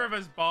picture of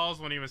his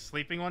balls when he was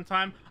sleeping one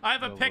time. I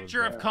have a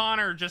picture of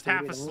Connor just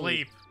half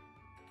asleep.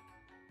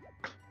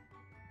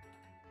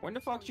 When the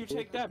fuck did you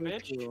take that,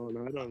 bitch?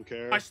 I don't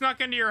care. I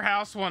snuck into your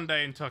house one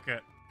day and took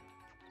it.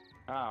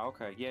 Ah,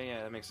 okay.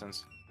 Yeah, that makes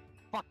sense.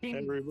 Fucking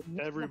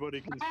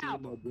Everybody can see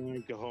my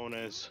blind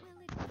cojones.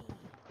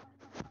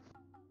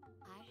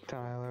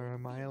 Tyler,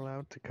 am I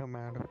allowed to come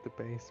out of the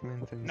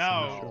basement and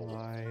No.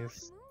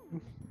 socialize?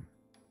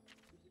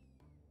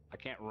 I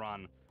can't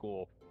run.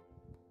 Cool.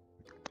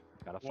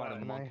 Gotta fight a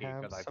Can I monkey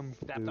have because I some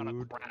stepped on a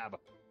food? crab.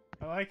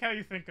 I like how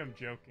you think I'm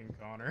joking,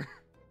 Connor.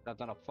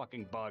 Stepped on a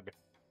fucking bug.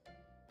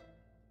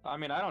 I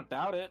mean, I don't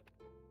doubt it.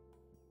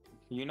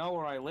 You know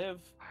where I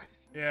live.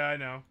 Yeah, I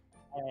know.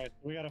 Alright,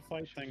 we gotta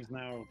fight things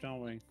now,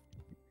 don't we?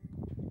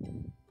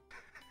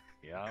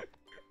 Yep.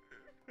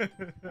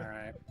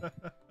 Alright.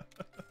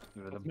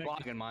 There's a make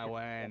bug it- in my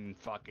way and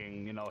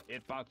fucking,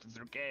 hitboxes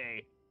are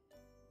gay.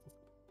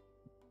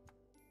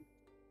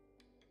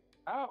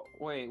 Oh,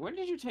 wait. When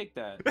did you take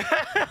that?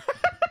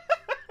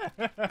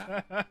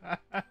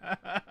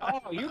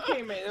 Oh, you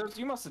came in.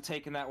 You must have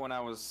taken that when I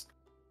was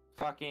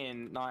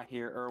fucking not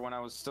here, or when I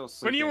was still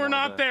sleeping. When you were one of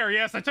not the- there,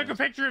 yes. I took a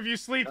picture of you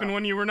sleeping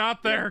when you were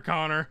not there,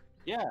 Connor.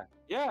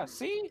 Yeah,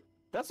 see?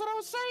 That's what I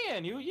was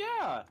saying.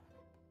 Yeah.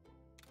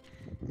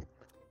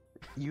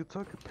 You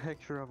took a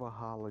picture of a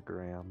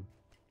hologram.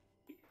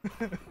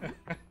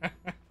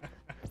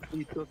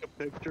 He took a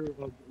picture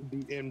of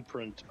the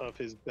imprint of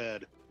his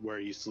bed where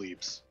he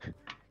sleeps.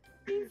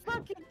 He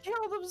fucking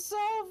killed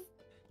himself.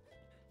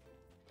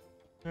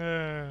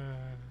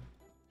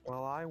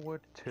 Well, I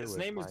would too His if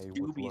name is I was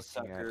Doobie looking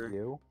Sucker. at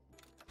you.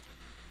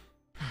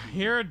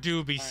 You're a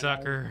doobie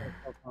sucker.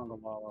 Only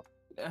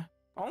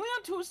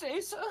on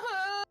Tuesdays.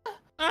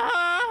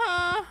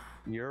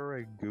 You're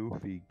a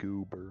goofy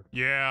goober.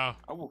 Yeah.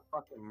 I will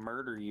fucking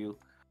murder you.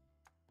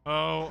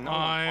 Oh, No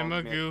one I'm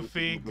a calls me a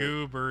goofy goofy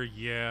goober,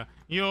 yeah.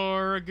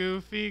 You're a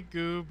goofy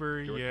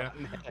goober, You're yeah.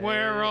 cutting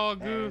We're all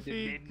head,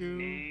 goofy goo.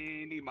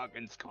 Nitty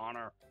muggins,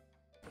 Connor.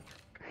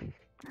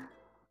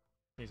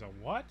 He's a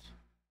what?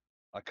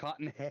 A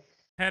cotton head.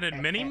 Headed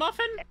mini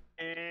muffin?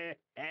 Yeah.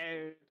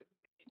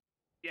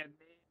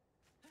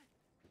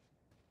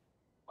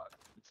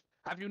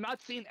 Have you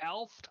not seen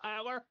Elf,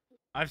 Tyler?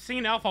 I've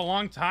seen Elf a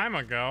long time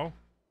ago.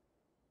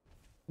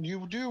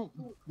 You do,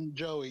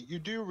 Joey, you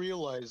do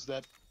realize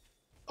that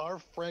our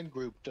friend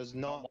group does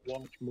not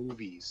watch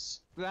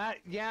movies.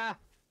 Yeah.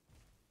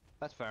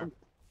 That's fair.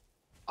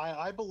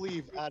 I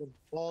believe out of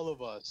all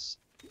of us,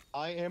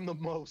 I am the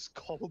most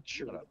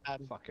cultured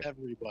out of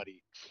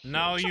everybody.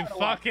 No, you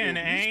fucking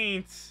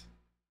ain't.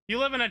 You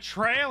live in a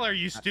trailer,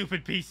 you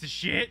stupid piece of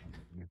shit.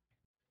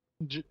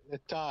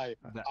 Ty,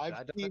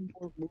 I've seen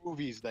more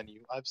movies than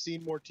you. I've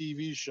seen more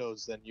TV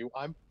shows than you.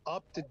 I'm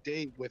up to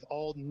date with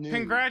all news.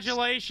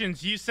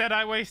 Congratulations, you said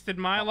I wasted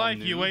my life,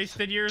 you news.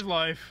 wasted your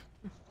life.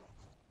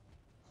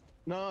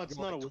 No, it's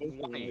not a waste.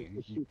 I'm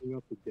just keeping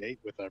up to date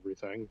with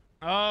everything.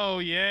 Oh,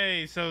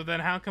 yay. So then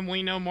how come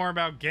we know more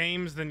about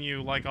games than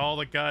you, like all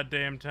the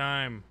goddamn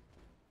time?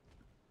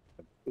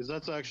 Because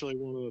that's actually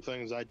one of the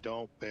things I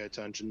don't pay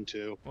attention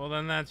to. Well,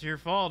 then that's your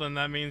fault, and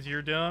that means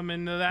you're dumb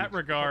in that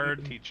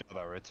regard. Each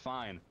other, it's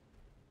fine.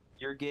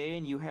 You're gay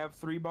and you have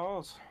 3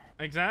 balls.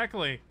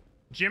 Exactly.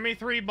 Jimmy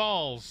 3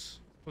 Balls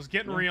was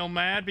getting real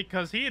mad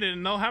because he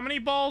didn't know how many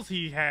balls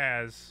he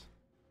has.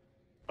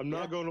 I'm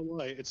not going to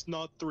lie, it's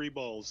not 3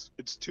 balls.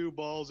 It's 2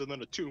 balls and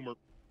then a tumor.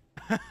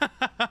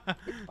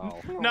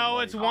 No,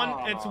 it's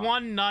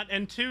one nut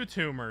and 2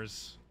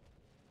 tumors.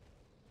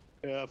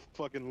 Yeah,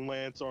 fucking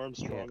Lance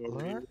Armstrong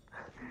over here.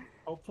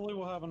 Hopefully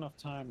we'll have enough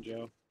time,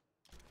 Joe.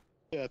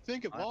 Yeah,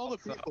 think of all the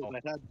people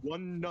that had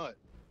 1 nut.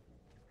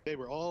 They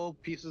were all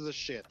pieces of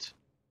shit.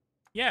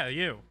 Yeah,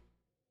 you.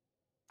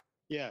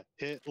 Yeah,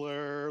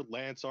 Hitler,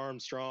 Lance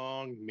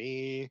Armstrong,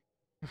 me.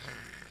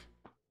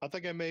 I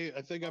think I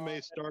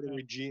may start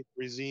a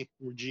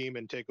regime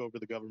and take over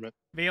the government.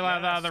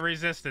 Vila the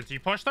resistance. You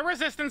pushed the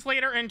resistance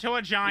leader into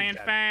a giant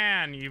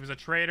fan. He was a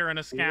traitor and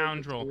a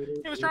scoundrel.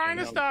 He was trying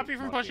to stop you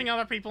from pushing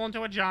other people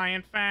into a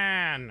giant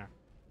fan.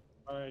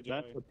 Alright,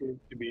 That appears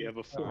to be of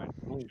a form.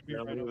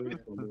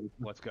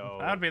 Let's go.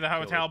 That would be the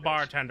hotel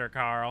bartender,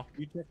 Carl.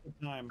 You take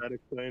the time. That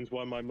explains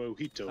why my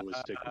mojito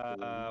is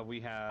taking. We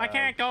have. I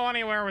can't go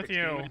anywhere with 16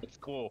 you. minutes.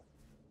 Cool.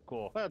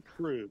 Cool. That's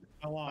rude.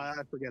 How long?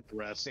 I forget the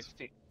rest.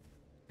 16.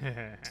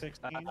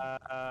 16?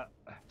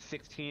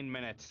 16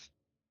 minutes.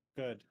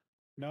 Good.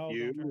 No,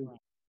 You- don't turn around.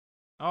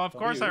 Oh, of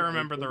course I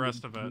remember the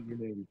rest of it.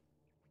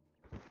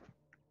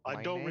 I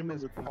My don't name remember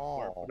is the part,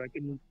 Paul. but I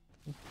can.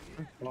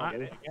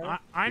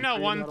 I know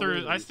 1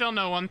 through. I still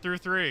know 1 through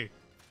 3.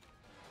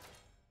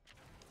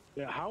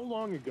 Yeah, how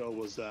long ago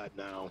was that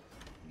now?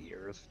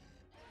 Years.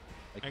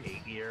 Like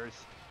 8 years.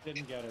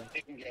 Didn't get it. I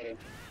think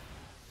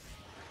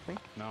it's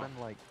No. been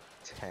like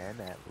 10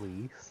 at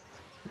least.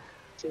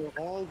 So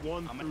all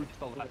 1 I'm through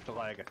gonna the left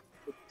leg.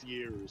 6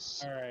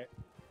 years. Alright.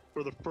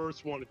 For the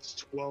first one, it's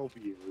 12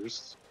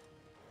 years.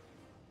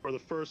 For the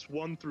first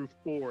 1 through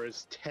 4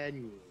 is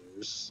 10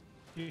 years.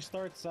 He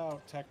starts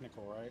out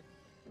technical, right?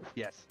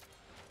 Yes.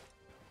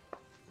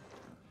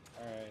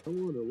 Alright. I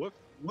wonder what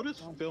is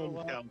Don't film go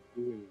up. count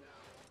doing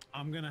now?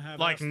 I'm gonna have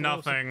Like Astalos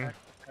nothing.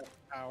 attack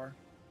power.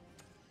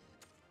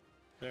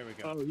 There we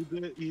go. Oh,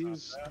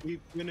 he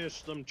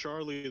finished some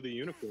Charlie the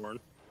Unicorn.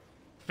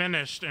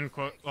 Finished in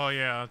quote. Oh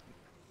yeah.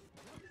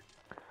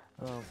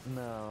 Oh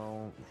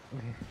no.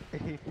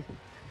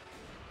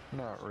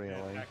 Not Yeah,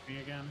 really. attack me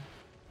again.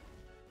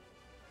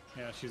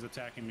 Yeah, she's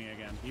attacking me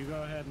again. You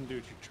go ahead and do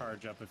your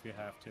charge up if you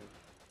have to.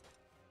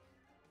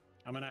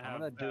 I'm gonna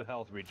have. I'm gonna do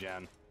health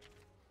regen.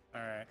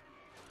 Alright.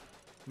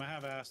 I'm gonna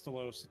have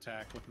Astalos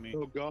attack with me.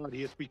 Oh god,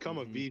 he has become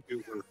a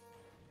VTuber.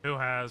 Who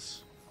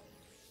has?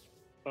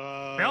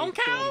 Film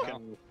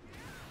Cow?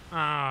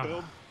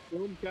 Ah,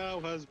 Film Cow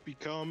has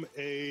become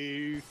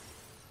a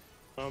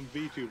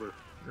VTuber.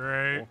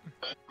 great.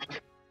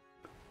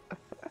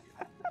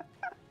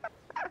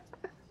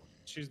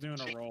 She's doing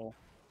a roll.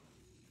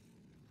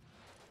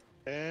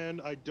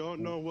 And I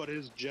don't know what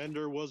his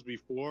gender was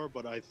before,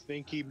 but I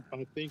think it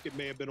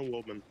may have been a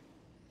woman.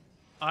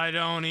 I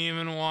don't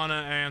even want to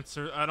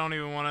answer. I don't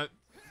even want to.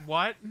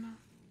 What?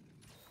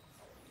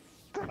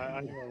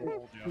 I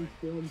think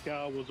Film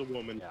Cow was a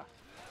woman. Yeah.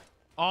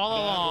 All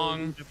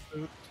along.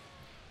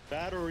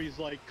 That or he's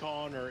like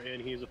Connor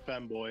and he's a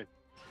femboy.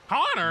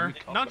 Connor?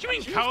 Don't you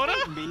mean Coda?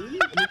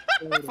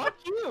 Fuck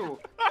you!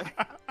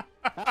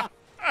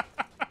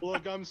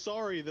 Look, I'm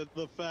sorry that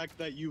the fact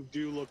that you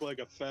do look like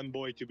a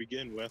femboy to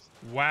begin with.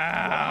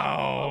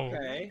 Wow.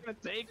 Okay. I'm gonna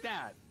take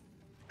that,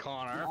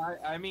 Connor.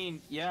 I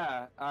mean,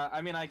 yeah.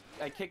 I mean, I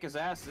kick his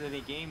ass at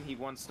any game he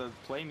wants to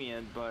play me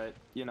in, but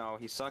you know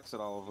he sucks at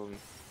all of them.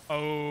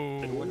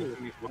 Oh. It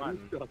wouldn't be fun.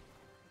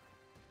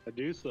 I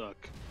do suck.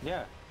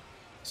 Yeah.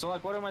 So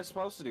like, what am I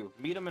supposed to do?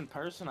 Meet him in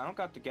person? I don't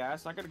got the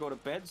gas. I gotta go to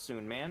bed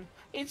soon, man.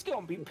 It's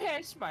gonna be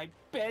past my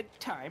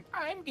bedtime.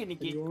 I'm gonna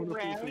get You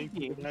honestly think you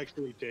grounded. could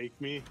actually take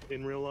me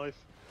in real life?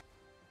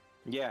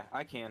 Yeah,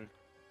 I can.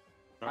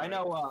 All I right.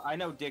 know. I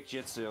know Dick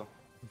Jitsu.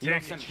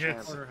 Dick stand a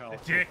chance. Jitsu.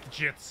 Dick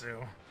Jitsu.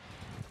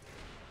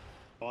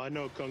 Oh, I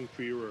know Kung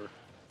Fuhrer.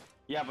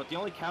 Yeah, but the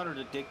only counter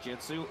to Dick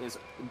Jitsu is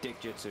Dick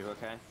Jitsu.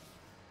 Okay.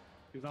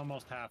 He's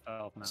almost half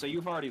health now. So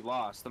you've already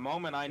lost. The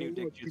moment I knew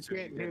Dick Look, you Jitsu,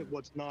 can't hit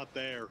what's not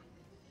there.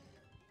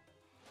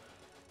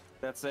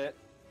 that's it.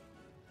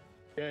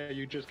 Yeah,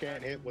 you just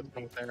can't hit what's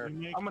not there.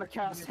 I'm gonna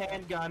cast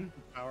handgun.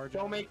 Power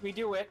Don't make me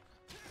do it.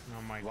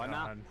 Oh my Why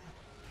not? god.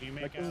 You I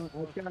make can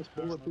cast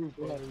bulletproof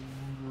vest.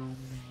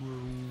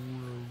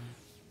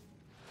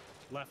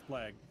 left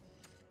leg.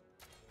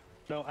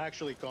 No,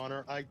 actually,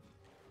 Connor,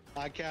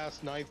 I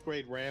cast 9th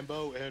grade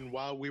Rambo, and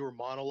while we were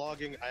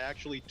monologuing, I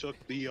actually took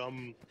the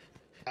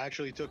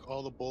took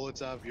all the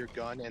bullets out of your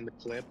gun and the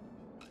clip.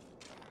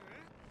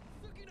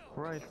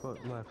 Right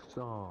foot, left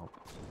stomp.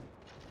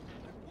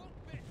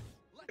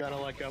 Kind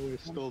of like I was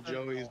still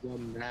Joey's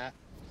done that.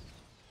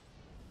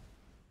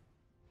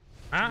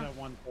 Huh? That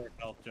 1/4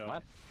 health, Joe.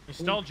 What? You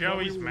stole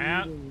Joey's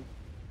mat?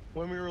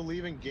 When we were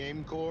leaving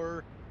Game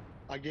Core,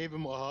 I gave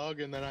him a hug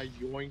and then I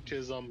yoinked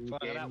his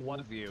Fuck, game that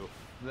was you.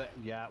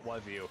 Yeah, it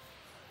was you.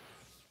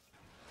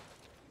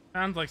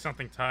 Sounds like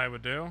something Ty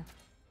would do.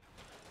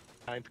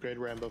 9th grade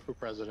Rambo for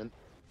president.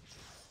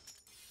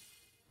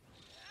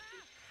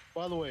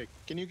 By the way,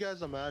 can you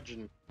guys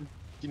imagine?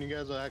 Can you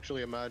guys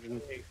actually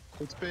imagine?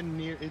 It's been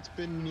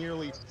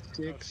nearly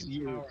 6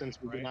 years since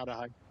we've been out of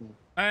high school.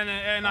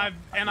 And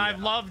I've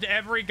loved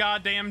every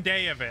goddamn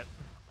day of it.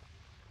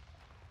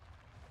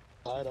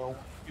 I don't.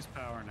 Use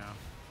power now.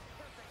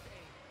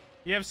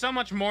 You have so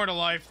much more to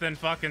life than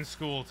fucking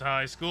school,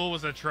 Ty. School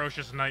was an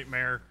atrocious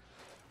nightmare.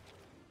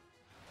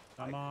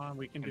 Come on,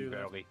 we can I do can this.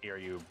 barely hear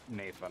you,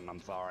 Nathan.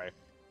 I'm sorry.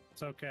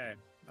 It's okay.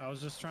 I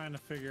was just trying to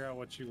figure out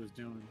what she was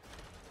doing.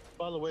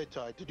 By the way,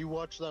 Ty, did you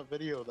watch that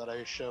video that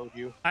I showed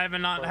you? I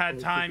haven't not had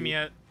time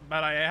yet,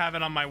 but I have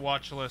it on my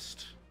watch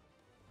list.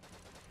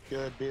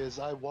 Good, because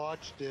I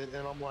watched it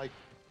and I'm like,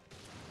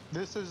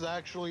 This is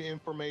actually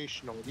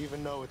informational,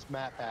 even though it's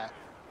Matt Pat.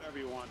 Whatever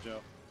you want, Joe.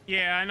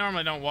 Yeah, I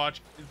normally don't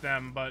watch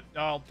them, but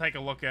I'll take a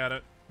look at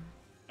it.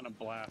 I'm gonna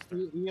blast her.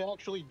 He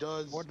actually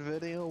does. What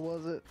video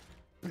was it?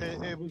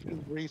 It was the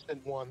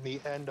recent one,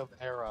 the end of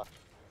era.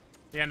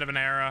 The end of an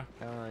era.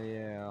 Oh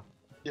yeah.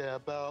 Yeah,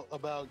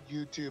 about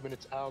YouTube and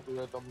its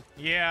algorithm.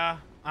 Yeah,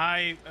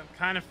 I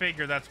kind of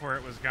figured that's where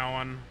it was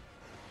going.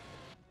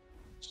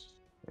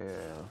 Yeah.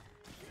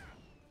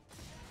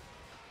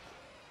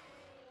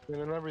 And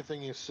then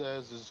everything he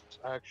says is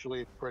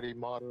actually pretty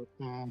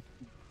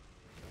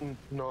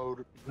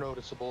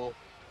noticeable.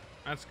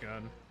 That's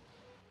good.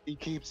 He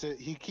keeps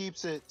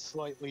it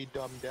slightly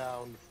dumbed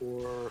down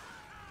for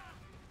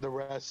the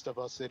rest of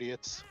us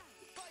idiots.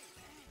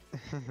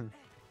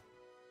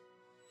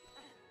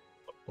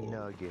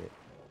 Nugget.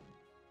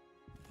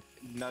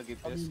 Nugget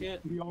I mean,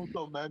 biscuit. he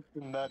also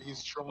mentioned that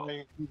he's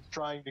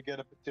trying to get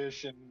a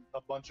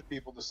bunch of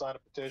people to sign a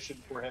petition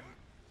for him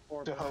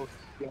to host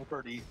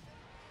Jeopardy.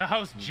 To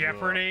host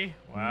Jeopardy?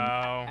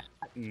 Wow.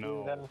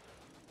 No.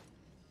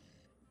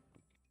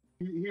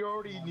 He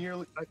already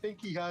nearly. I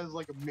think he has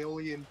like 1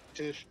 million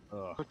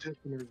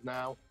petitioners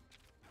now.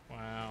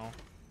 Wow.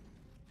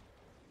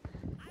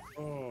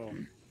 Oh.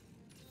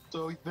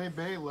 So they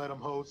may let him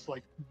host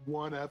like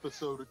 1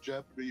 episode of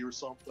Jeopardy or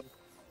something.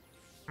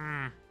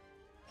 10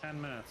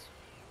 minutes.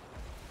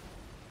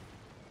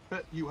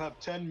 You have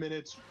 10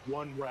 minutes,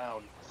 1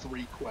 round,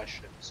 3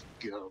 questions.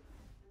 Go.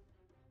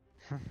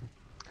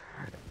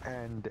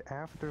 And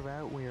after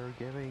that, we are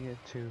giving it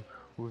to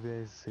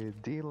this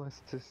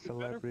D-list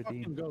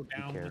celebrity. Go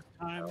down this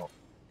time.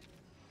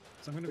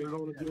 So I'm We're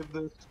going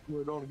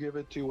to give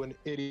it to an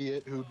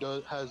idiot who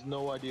has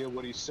no idea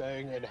what he's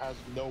saying and has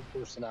no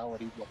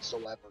personality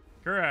whatsoever.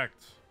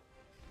 Correct.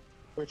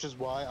 Which is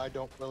why I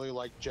don't really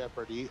like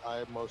Jeopardy.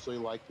 I mostly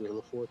like Wheel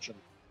of Fortune.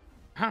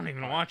 I don't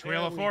even watch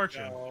Wheel of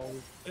Fortune.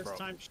 This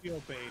time she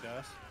obeyed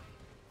us.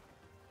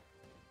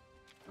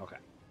 Okay.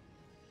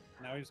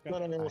 Now he's got.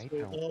 I don't watch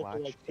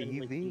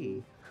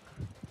TV.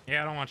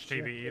 Yeah, I don't watch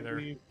TV either.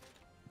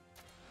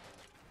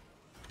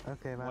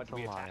 Okay, What, that's a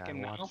we lie. attack I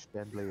him now? watched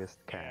Deadliest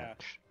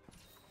Catch.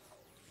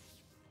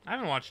 I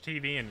haven't watched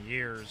TV in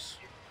years.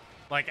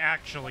 Like,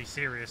 actually,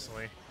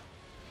 seriously.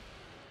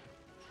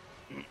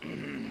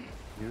 You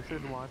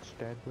should watch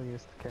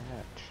Deadliest Catch.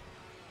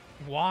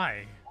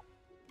 Why?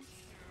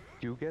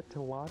 You get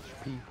to watch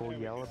people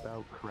yell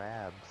about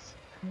crabs.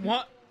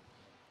 What?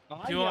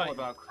 I Do yell I-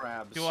 about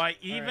crabs. Do I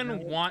even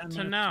want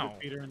to know?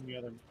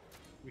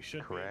 We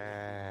should.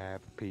 Crab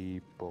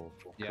people.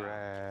 Yeah.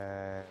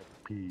 Crab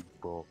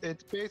people.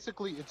 It's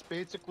basically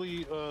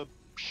a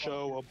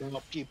show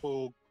about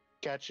people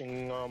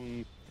catching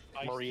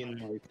marine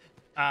life.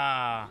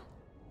 Ah.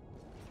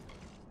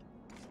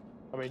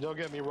 I mean, don't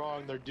get me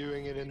wrong, they're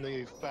doing it in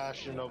the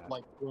fashion of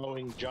like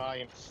throwing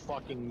giant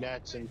fucking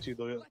nets into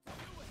the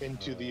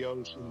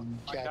ocean,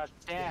 I got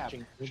stabbed.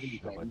 catching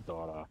everything.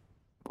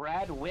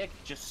 Brad Wick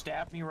just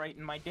stabbed me right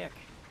in my dick.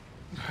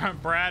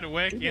 Brad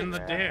Wick in the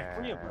dick.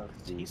 3 of us.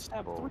 He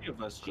stabbed 3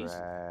 of us. Jesus.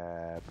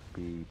 Crab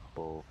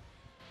people.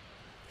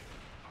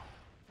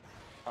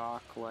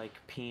 Talk like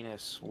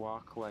penis,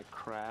 walk like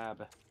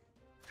crab.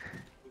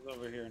 He's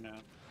over here now.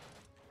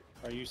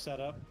 Are you set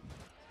up?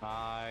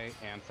 I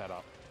am set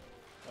up.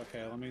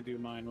 Okay, let me do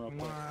mine real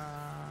quick.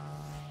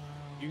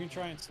 You can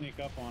try and sneak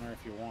up on her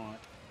if you want.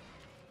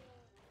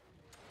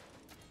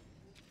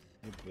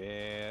 You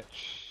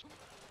bitch.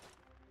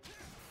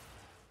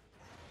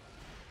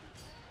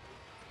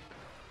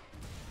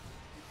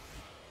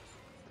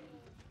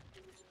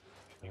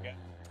 You got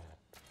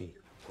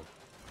People.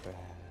 Crab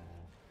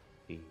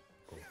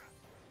people.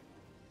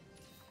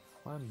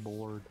 I'm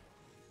bored.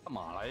 Come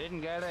on, I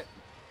didn't get it.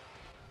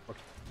 Or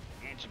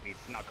can she be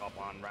snuck up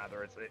on,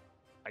 rather? Is it?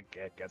 I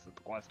guess it's the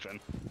question.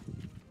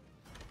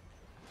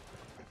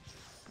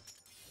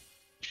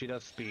 She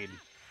does speed.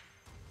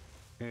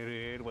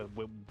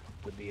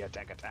 With the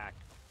attack.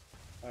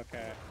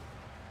 Okay.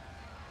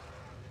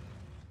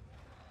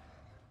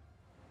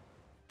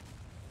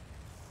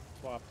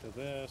 Swap to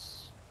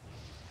this.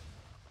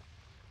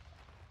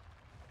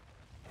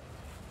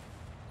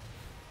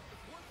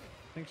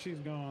 I think she's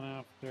going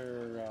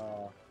after,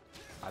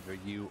 Either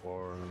you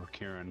or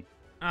Kieran.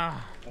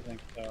 Ah. I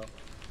think so.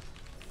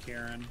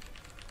 Kieran.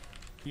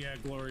 Yeah,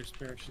 Glory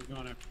Spirit. She's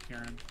going after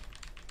Kieran.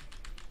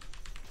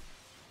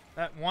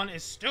 That one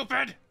is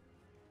stupid!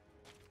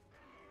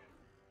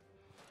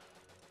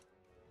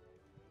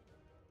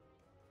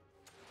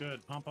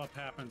 Good. Pump up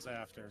happens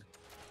after.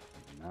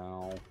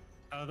 No.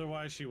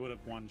 Otherwise, she would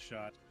have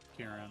one-shot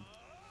Kieran.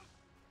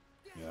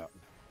 Yeah.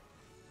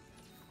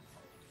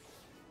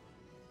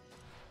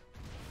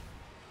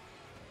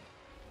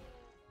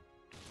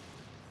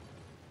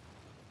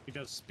 He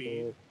does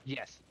speed.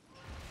 Yes.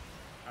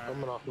 I'm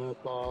gonna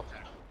hook off.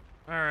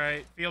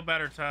 Alright, feel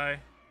better, Ty.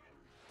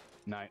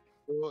 Night.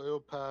 It'll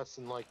pass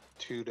in like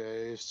 2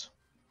 days.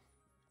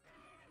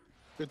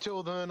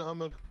 Until then,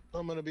 I'm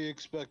gonna be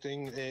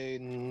expecting a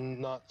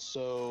not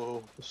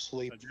so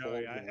sleep.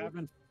 Joey, I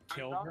haven't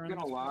killed her. I'm not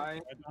gonna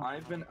lie.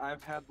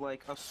 I've had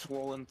like a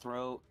swollen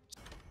throat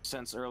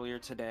since earlier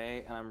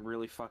today, and I'm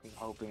really fucking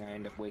hoping I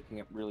end up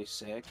waking up really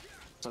sick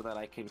so that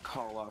I can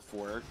call off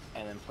work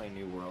and then play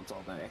New Worlds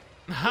all day.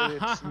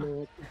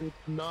 It's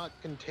not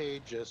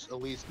contagious,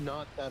 at least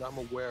not that I'm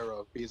aware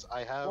of, because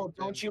I have. Well,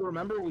 don't you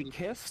remember we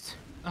kissed?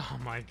 Oh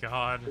my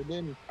god. I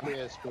didn't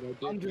kiss, but I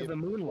did Under give, the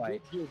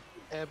moonlight. I did give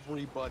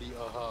everybody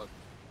a hug.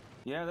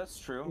 Yeah, that's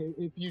true.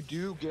 If you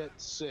do get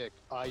sick,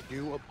 I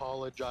do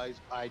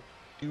apologize. I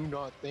do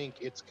not think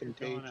it's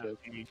contagious.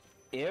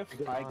 If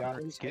I got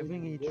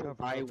giving each other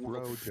I a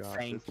will blowjob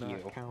thank does not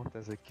you count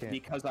as a kiss.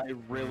 because I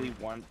really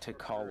want to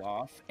call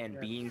off, and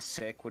being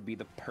sick would be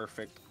the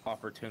perfect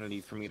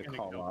opportunity for me to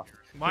call off.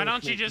 Why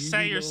don't you just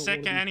say you're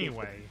sick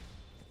anyway?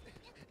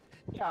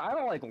 Yeah, I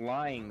don't like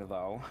lying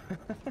though.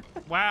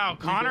 Wow,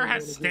 Connor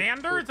has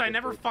standards? I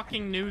never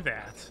fucking knew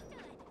that.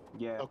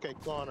 Yeah. Okay,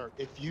 Connor,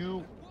 if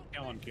you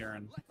Kill him,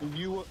 Kieran.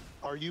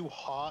 are you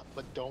hot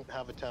but don't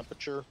have a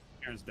temperature?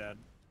 Kieran's dead.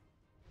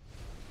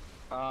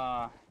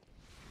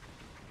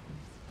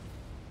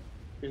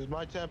 Because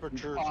my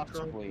temperature is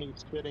Possibly. currently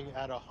sitting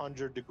at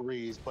 100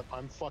 degrees, but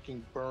I'm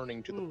fucking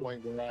burning to the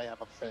point where I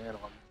have a fan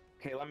on.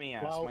 Okay, let me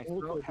ask. While My also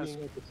throat has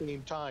being at the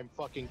same time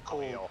fucking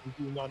cold and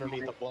being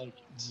underneath the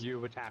blankets.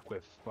 You attack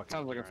with fucking.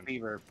 sounds like a Kieran.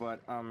 fever, but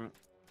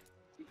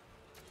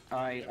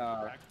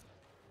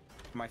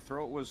my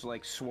throat was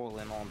like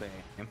swollen all day,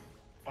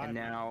 and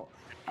now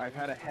I've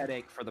had a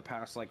headache for the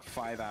past like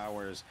 5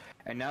 hours,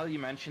 and now that you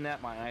mention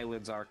that, my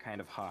eyelids are kind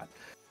of hot.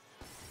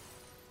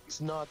 It's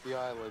not the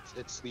eyelids,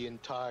 it's the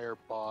entire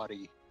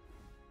body.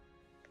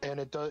 And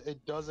it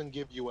doesn't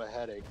give you a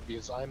headache,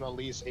 because I'm at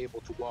least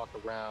able to walk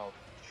around.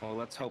 Well,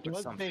 let's hope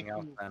it's something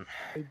else then.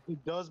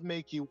 It does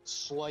make you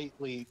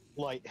slightly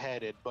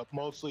lightheaded, but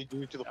mostly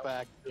due to the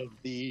fact of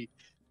the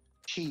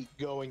heat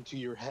going to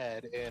your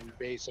head and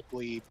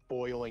basically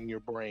boiling your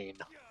brain.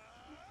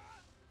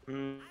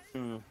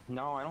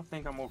 No, I don't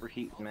think I'm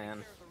overheating,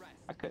 man.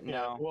 I couldn't.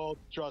 Yeah, No. well,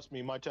 trust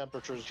me, my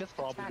temperature is Just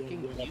probably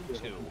attacking going you up to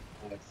two.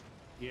 105.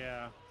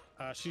 Yeah.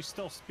 She's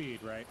still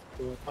speed, right?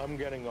 I'm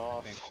getting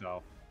off. I think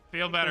so.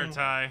 Feel better,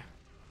 Ty.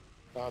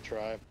 I'll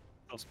try.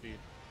 Still speed.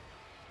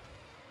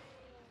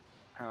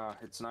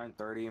 It's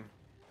 9:30.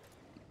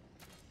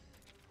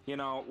 You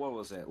know, what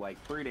was it? Like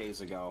 3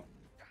 days ago,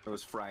 it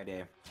was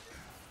Friday.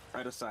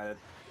 I decided,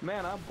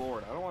 man, I'm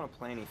bored. I don't want to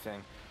play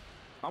anything.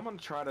 I'm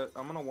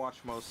gonna watch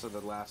most of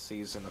the last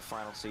season, the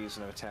final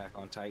season of Attack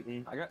on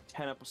Titan. I got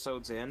 10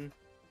 episodes in,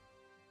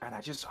 and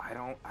I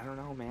don't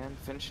know, man.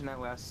 Finishing that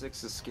last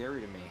 6 is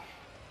scary to me.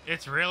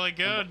 It's really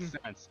good.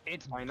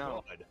 It's I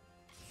know. good.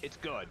 It's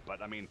good,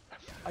 but I mean,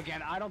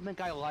 again, I don't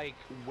think I like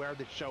where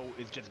the show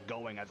is just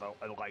going as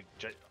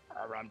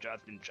around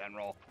just in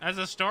general. As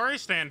a story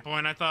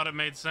standpoint, I thought it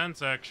made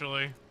sense,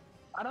 actually.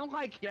 I don't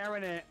like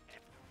Aaron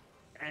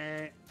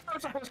I'm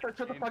supposed to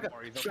shut the fuck up.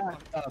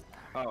 Shut up.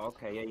 Oh,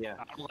 okay, yeah.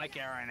 I don't like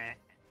Aaron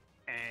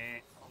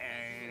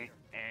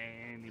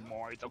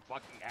anymore. He's a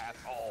fucking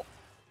asshole.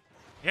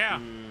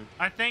 Yeah,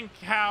 I think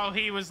how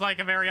he was like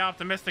a very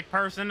optimistic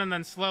person and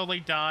then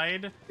slowly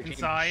died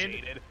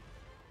inside.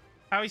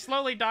 How he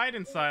slowly died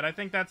inside. I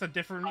think that's a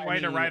different way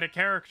to write a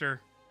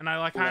character, and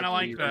I kind of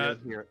like that.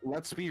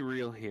 Let's be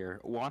real here.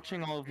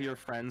 Watching all of your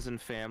friends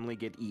and family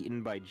get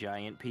eaten by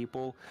giant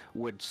people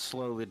would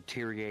slowly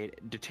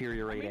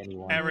deteriorate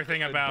anyone.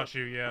 Everything about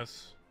you,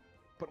 yes.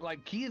 But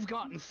like, he's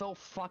gotten so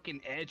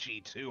fucking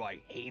edgy too. I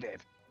hate it.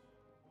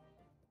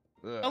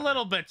 A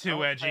little bit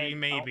too edgy,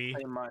 maybe.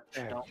 Don't say much.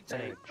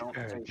 Don't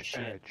say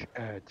shit.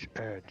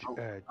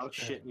 I'll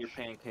shit in your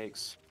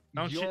pancakes.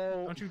 Don't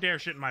you dare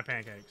shit in my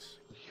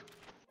pancakes.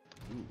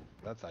 Ooh,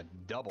 that's a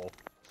double.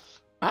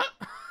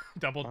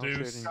 Double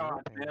deuce.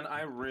 God, man,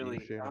 I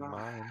really.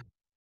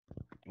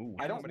 Ooh,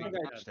 I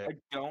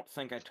don't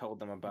think I told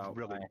them about.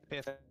 Really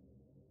pissed.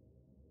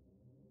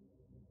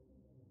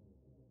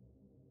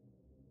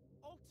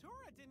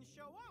 Ultura didn't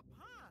show up,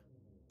 huh?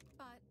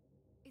 But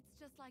it's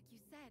just like you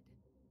said.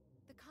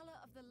 The color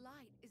of the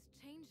light is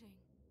changing.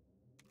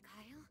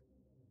 Kyle?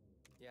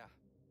 Yeah,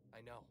 I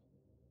know.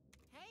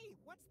 Hey,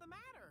 what's the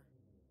matter?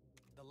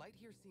 The light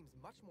here seems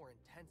much more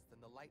intense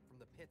than the light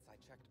from the pits I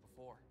checked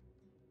before.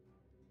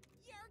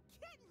 You're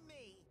kidding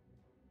me!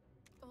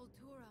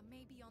 Ultura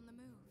may be on the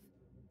move.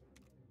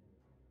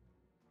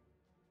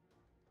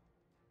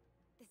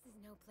 This is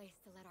no place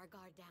to let our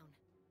guard down.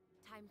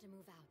 Time to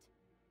move out.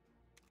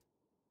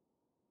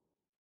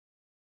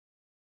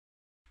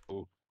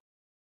 Ooh.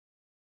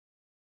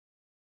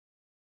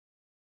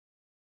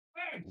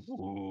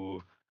 Ooh.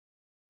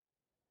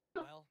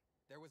 Well,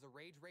 there was a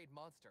rage raid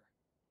monster,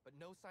 but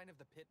no sign of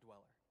the pit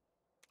dweller.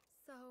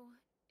 So,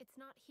 it's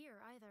not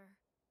here either.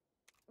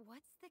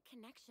 What's the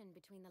connection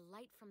between the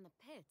light from the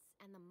pits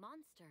and the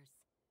monsters?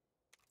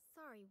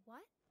 Sorry,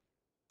 what?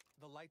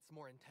 The light's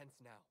more intense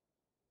now.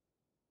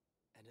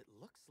 And it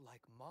looks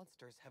like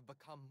monsters have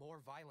become more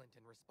violent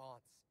in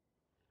response.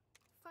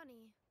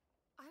 Funny.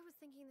 I was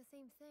thinking the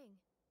same thing.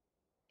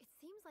 It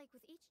seems like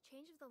with each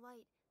change of the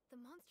light,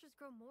 the monsters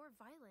grow more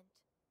violent.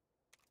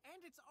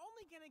 And it's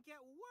only gonna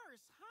get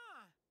worse,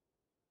 huh?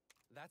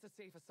 That's a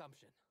safe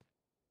assumption.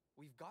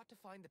 We've got to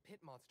find the pit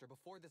monster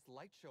before this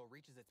light show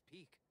reaches its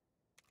peak.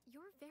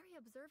 You're very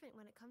observant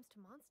when it comes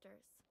to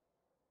monsters.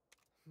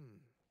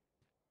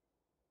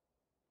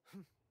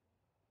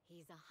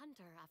 He's a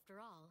hunter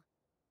after all.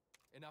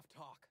 Enough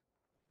talk.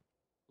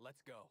 Let's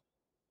go.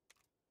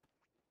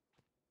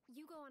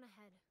 You go on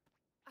ahead.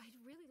 I'd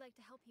really like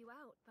to help you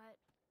out,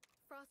 but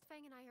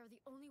Frostfang and I are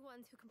the only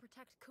ones who can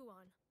protect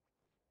Kuon.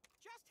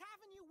 Just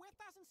having you with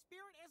us in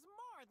spirit is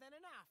more than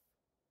enough.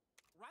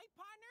 Right,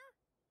 partner?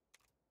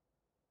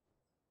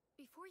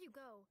 Before you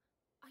go,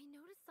 I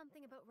noticed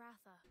something about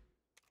Ratha.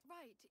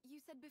 Right, you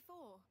said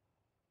before.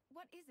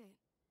 What is it?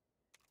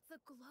 The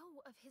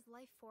glow of his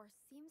life force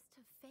seems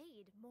to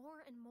fade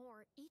more and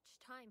more each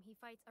time he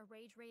fights a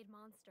Rage Raid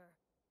monster.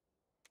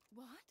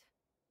 What?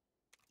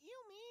 You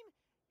mean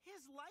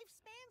his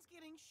lifespan's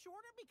getting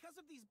shorter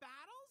because of these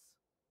battles?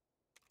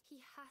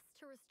 He has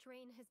to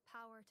restrain his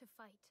power to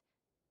fight,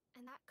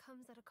 and that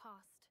comes at a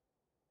cost.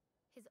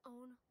 His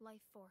own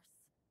life force.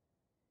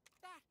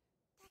 That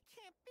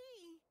can't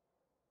be.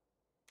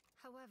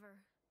 However,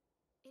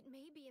 it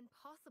may be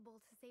impossible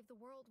to save the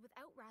world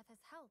without Ratha's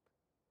help.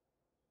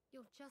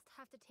 You'll just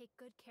have to take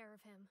good care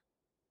of him.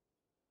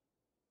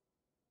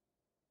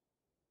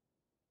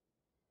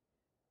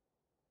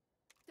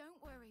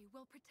 Don't worry,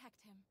 we'll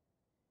protect him.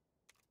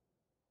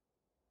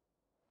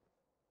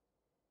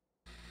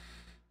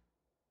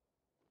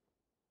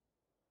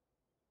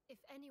 If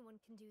anyone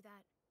can do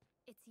that,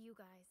 it's you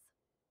guys.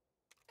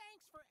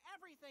 Thanks for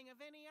everything,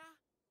 Avinia.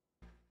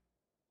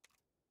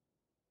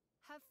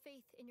 Have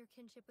faith in your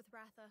kinship with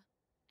Ratha,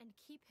 and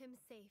keep him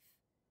safe.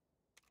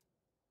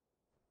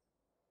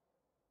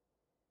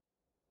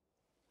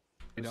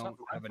 You It's don't not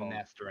my have a fault.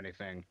 nest or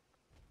anything.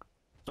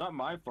 It's not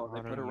my fault.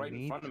 They put it right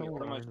in front of me.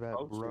 What am I You need to learn that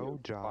supposed to bro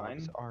do? Fine?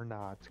 jobs are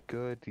not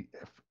good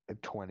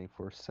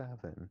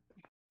 24/7.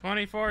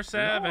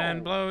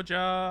 24/7 No.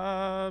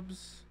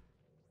 blowjobs.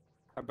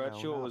 I bet No,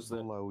 you it not was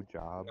the. blow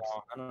jobs.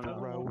 No, I don't know.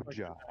 Bro if I could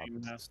jobs.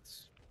 name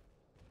nests.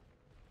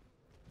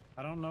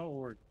 I don't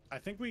know. I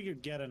think we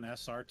could get an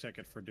SR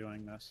ticket for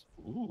doing this.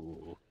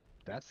 Ooh,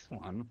 that's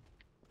fun.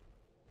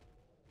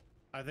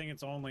 I think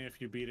it's only if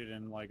you beat it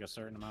in like a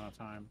certain amount of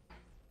time.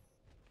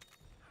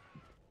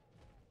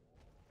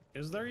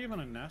 Is there even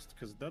a nest?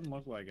 Because it doesn't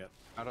look like it.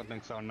 I don't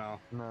think so,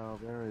 no. No,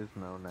 there is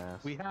no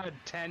nest. We had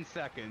 10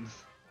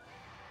 seconds.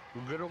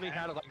 We literally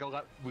had like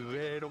 11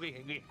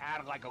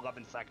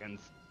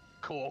 seconds.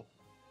 Cool.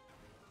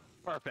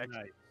 Perfect.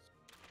 Nice.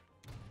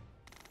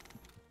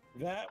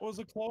 That was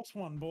a close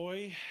one,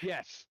 boy.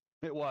 Yes,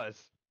 it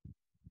was.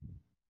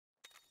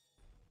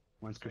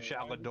 Once So,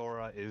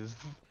 Kushaladora is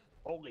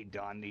fully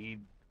done,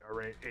 he'd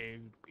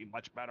be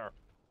much better.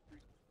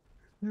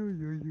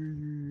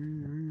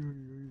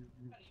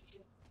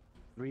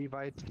 3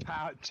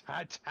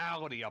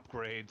 vitality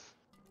upgrades.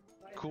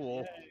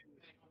 Cool.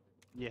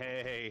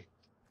 Yay.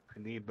 I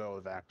need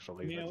those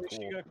actually. Yeah,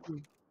 That's cool.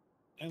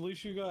 at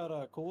least you got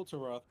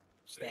Kultara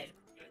stuff.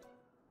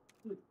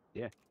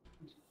 Yeah.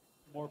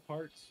 More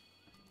parts.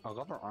 I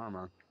love her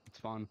armor. It's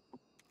fun.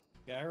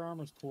 Yeah, her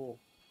armor's cool.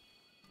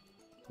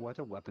 What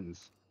are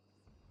weapons?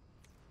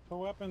 Her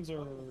weapons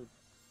are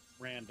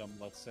random,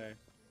 let's say.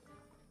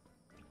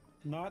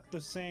 Not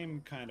the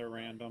same kind of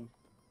random.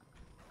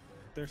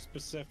 They're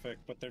specific,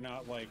 but they're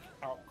not like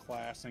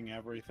outclassing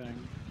everything,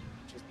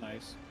 which is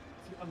nice.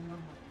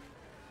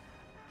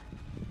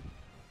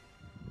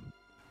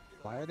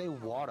 Why are they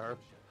water?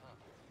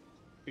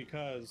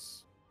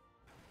 Because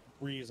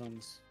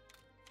reasons.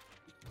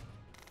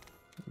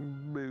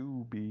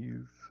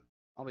 Boobies.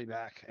 I'll be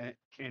back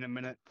in a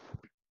minute.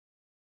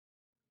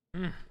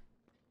 You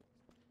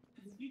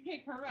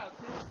kick her out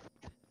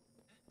too.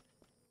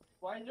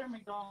 Why is there a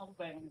McDonald's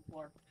bag on the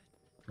floor?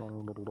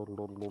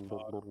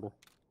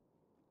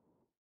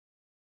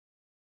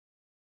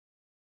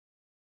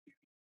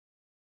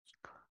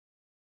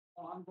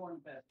 Oh, I'm going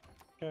to bed.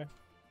 Okay.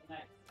 Good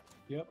night.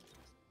 Yep.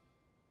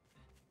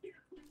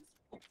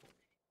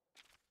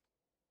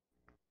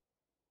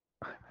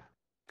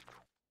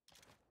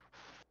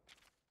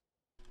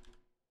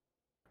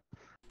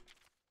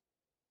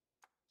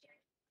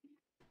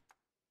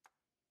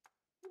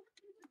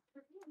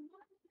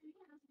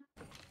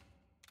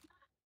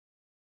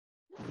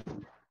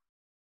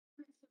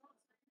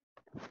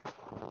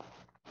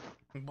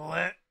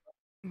 Blit.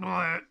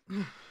 Blit.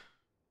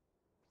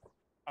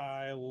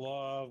 I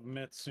love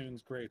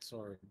Mitsun's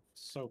greatsword.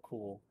 So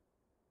cool.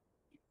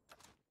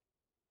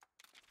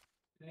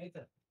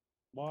 Nathan.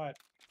 What?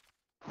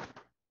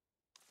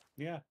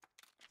 Yeah.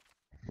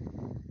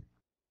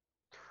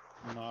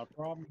 Not a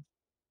problem.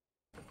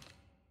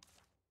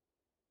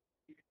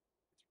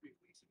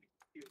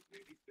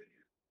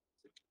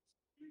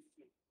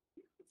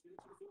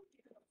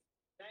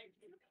 Thank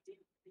you.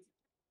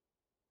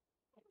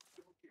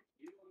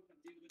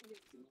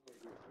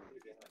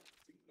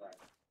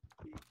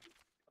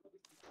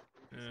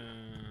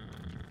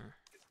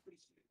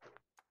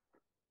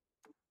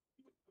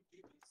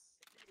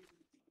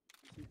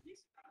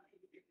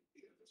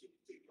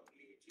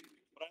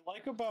 What I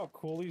like about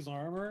Cooley's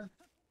armor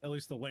at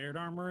least the layered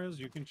armor is,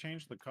 you can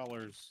change the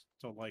colors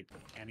to like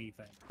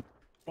anything.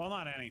 Well,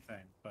 not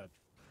anything, but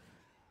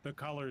the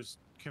colors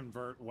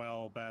convert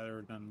well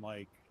better than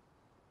like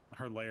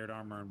her layered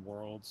armor in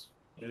Worlds.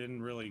 It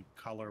didn't really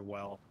color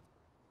well.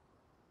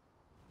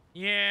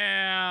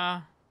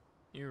 Yeah,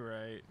 you're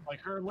right. Like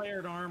her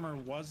layered armor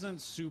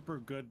wasn't super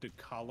good to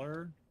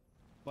color.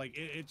 Like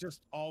it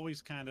just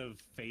always kind of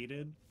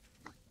faded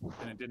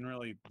and it didn't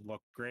really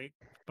look great.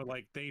 But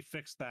like they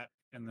fixed that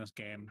in this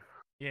game.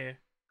 Yeah.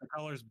 The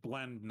colors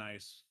blend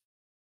nice.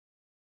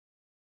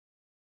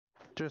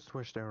 Just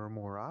wish there were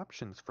more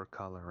options for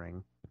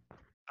coloring.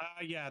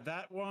 Yeah,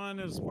 that one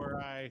is where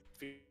I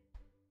feel.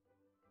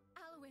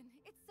 Alwyn,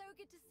 it's so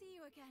good to see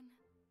you again.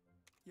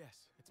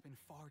 Yes, it's been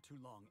far too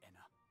long,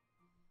 Enna.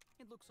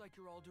 It looks like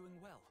you're all doing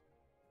well.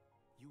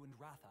 You and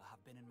Ratha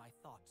have been in my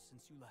thoughts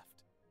since you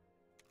left.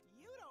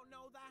 You don't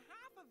know the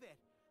half of it.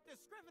 The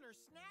Scrivener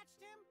snatched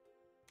him,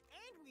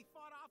 and we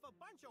fought off a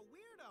bunch of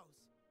weirdos.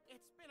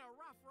 It's been a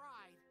rough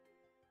ride.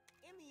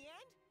 In the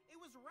end, it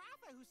was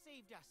Ratha who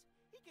saved us.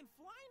 He can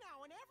fly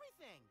now and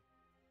everything.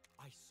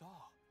 I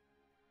saw.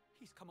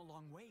 He's come a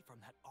long way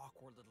from that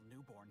awkward little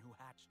newborn who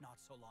hatched not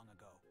so long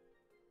ago.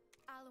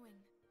 Alwyn,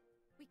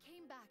 we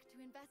came back to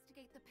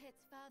investigate the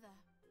pits further.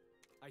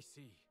 I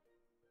see.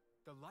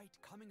 The light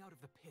coming out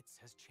of the pits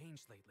has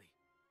changed lately.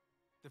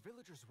 The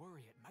villagers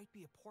worry it might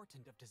be a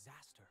portent of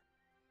disaster.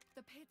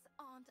 The pits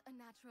aren't a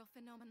natural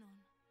phenomenon.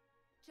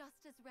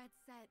 Just as Red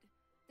said,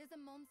 there's a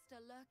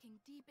monster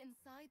lurking deep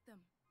inside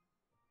them.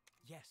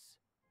 Yes,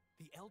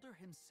 the Elder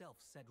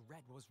himself said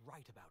Red was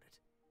right about it.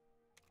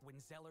 When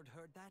Zellard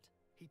heard that,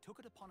 he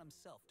took it upon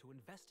himself to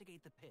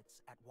investigate the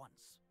pits at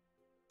once.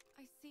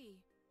 I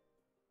see.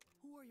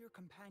 Who are your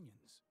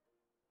companions?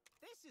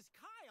 This is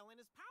Kyle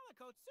and his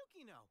palacoat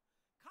Tsukino.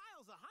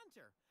 Kyle's a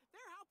hunter.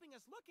 They're helping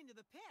us look into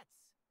the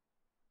pits.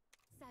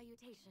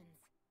 Salutations.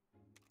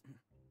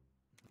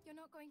 You're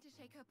not going to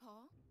shake her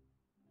paw?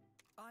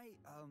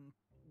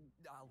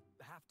 I'll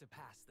have to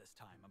pass this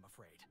time, I'm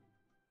afraid.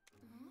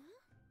 Huh?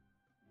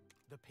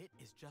 The pit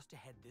is just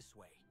ahead this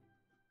way.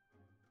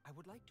 I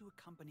would like to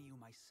accompany you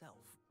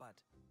myself, but...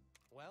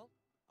 Well,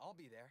 I'll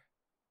be there.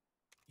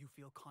 You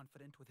feel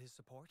confident with his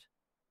support?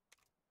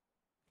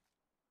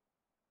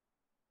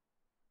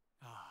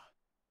 Ah,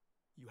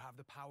 you have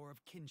the power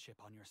of kinship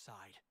on your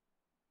side.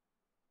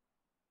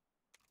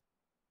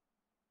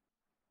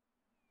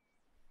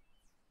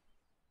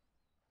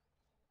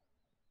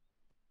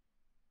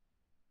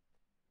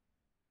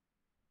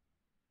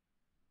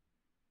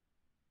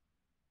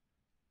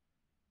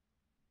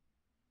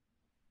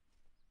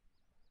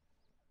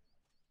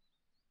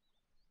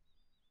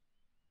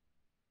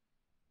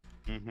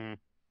 Mm-hmm.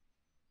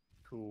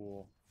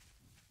 Cool.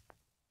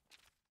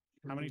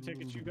 How many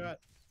tickets you got?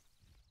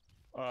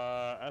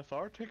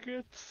 SR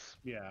tickets?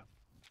 Yeah.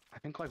 I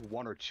think like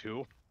 1 or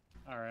 2.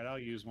 All right, I'll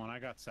use one. I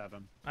got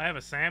 7. I have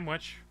a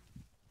sandwich.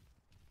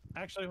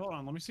 Actually, hold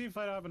on. Let me see if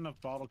I have enough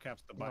bottle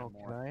caps to buy No,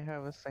 more. can I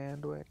have a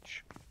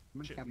sandwich?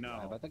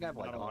 No, I think I have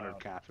like not 100 allowed.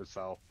 caps or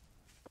so.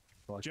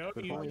 Like, Joe,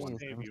 good you for just one.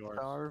 save I'm yours.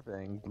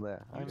 starving.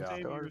 I'm save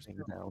yours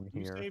starving for- down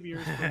You here. save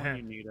yours for when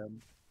you need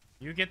them.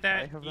 You get I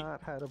that? have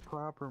not had a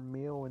proper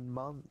meal in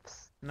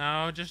months.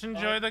 No, just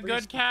enjoy the please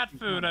good stop cat eating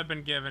food money. I've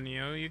been giving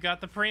you. You got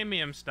the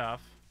premium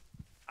stuff.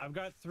 I've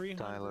got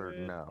Tyler,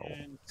 no.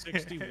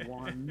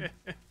 361.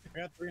 I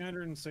got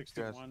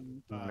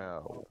 361 no.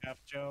 bottle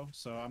caps, Joe.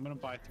 So I'm gonna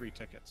buy 3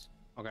 tickets.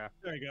 Okay.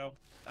 There you go.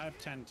 I have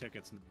 10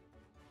 tickets now.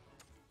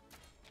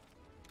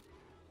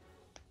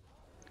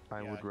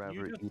 I Yeah, would rather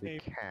you just eat a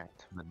save-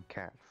 cat than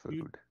cat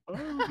You-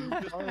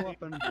 food. Fire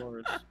weapon.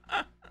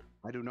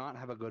 I do not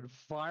have a good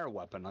fire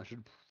weapon. I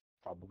should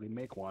probably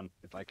make one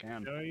if I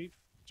can.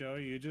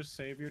 Joey, you just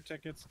save your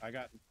tickets. I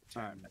got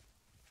 10.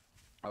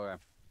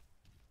 Okay.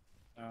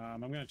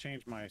 I'm gonna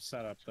change my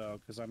setup though,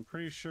 because I'm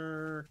pretty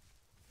sure.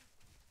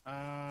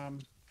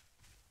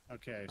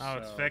 Okay. Oh,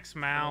 it's so- fixed,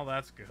 Mal.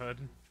 That's good.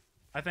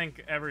 I think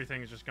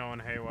everything's just going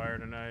haywire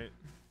tonight.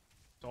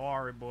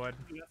 Sorry, bud.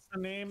 That's the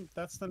name.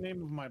 That's the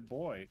name of my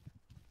boy.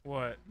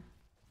 What?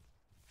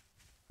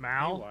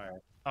 Mal?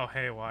 Haywire. Oh,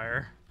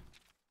 haywire.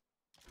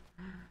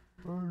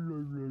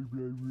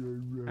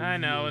 I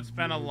know, it's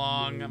been a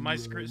long... My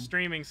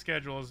streaming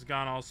schedule has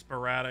gone all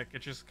sporadic.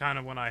 It's just kind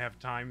of when I have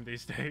time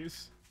these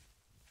days.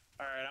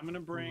 All right, I'm gonna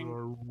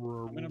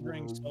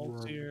bring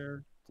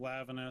Soltier,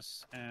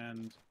 Glavinus,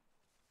 and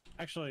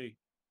actually,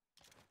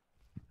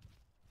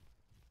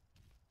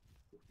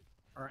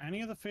 are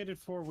any of the Fated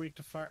 4 weak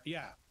to fire?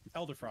 Yeah,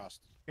 Elderfrost.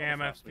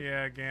 Gammoth,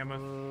 yeah,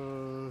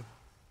 Gammoth.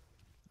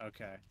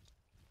 Okay.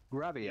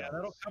 Gravios. Yeah,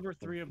 that'll cover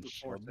 3 of the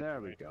 4.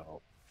 There we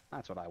go.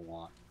 That's what I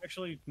want.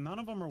 Actually, none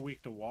of them are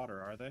weak to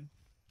water, are they?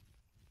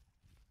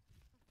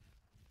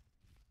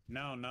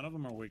 No, none of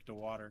them are weak to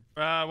water.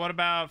 What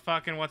about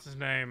fucking what's his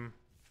name?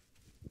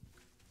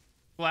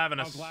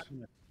 Glavinus. Oh,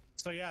 Glavinus.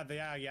 So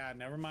yeah,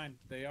 never mind.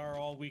 They are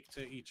all weak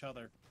to each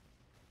other.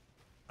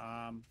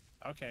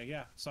 Okay,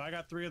 yeah. So I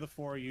got 3 of the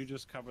 4. You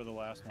just cover the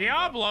last one.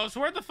 Diablos,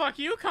 where'd the fuck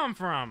you come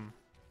from?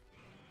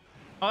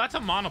 Oh, that's a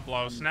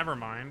Monoblos. Never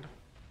mind.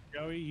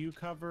 Joey, you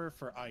cover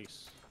for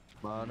ice.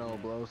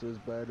 Monoblos is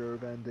better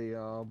than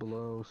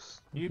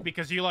Diablos.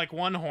 Because you like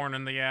one horn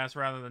in the ass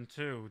rather than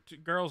two.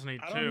 Girls need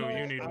I two. don't know,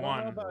 You need I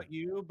one. don't know about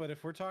you, but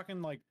if we're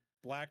talking like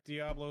black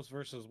Diablos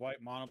versus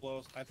white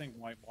Monoblos, I think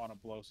white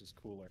Monoblos is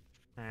cooler.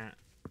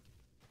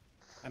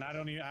 And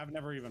I've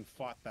never even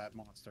fought that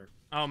monster.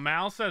 Oh,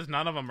 Mal says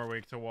none of them are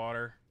weak to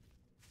water.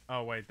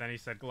 Oh wait, then he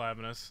said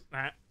Glavenus.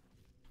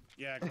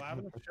 Yeah,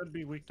 Glavenus should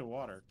be weak to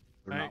water.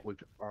 They're not weak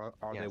to, are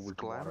Yes, they weak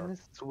to water?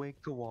 Glavenus is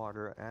weak to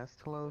water,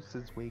 Astalos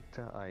is weak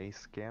to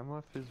ice,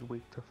 Gammuth is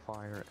weak to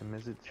fire, and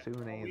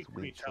Mizitsune is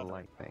weak to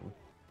lightning.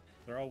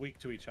 They're all weak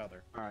to each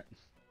other. Alright.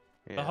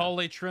 Yeah. The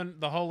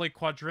holy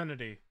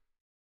quadrinity.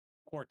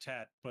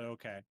 Quartet, but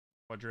okay.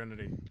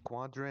 Quadrinity.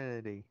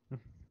 Quadrinity.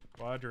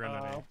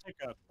 Quadrinity. I'll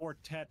take a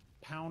quartet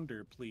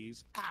pounder,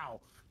 please.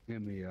 Ow!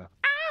 Give me a...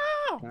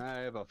 Ow! I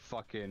have a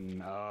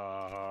fucking,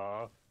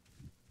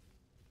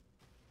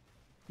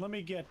 Let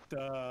me get,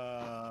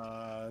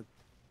 Let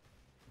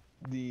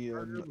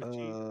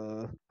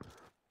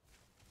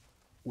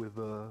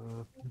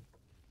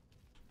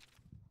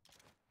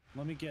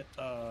me get,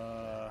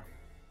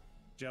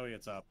 Joey,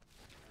 it's up.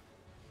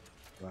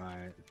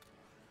 Right.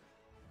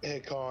 Hey,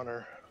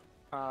 Connor.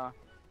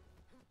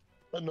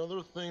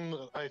 Another thing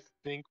that I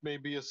think may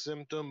be a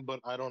symptom, but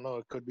I don't know,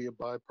 it could be a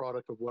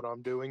byproduct of what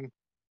I'm doing.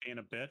 Being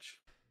a bitch?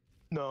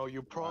 No,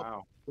 you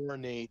probably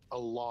urinate a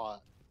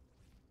lot.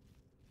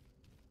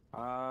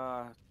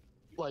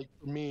 Like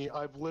me,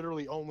 I've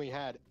literally only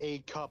had a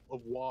cup of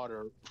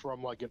water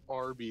from like an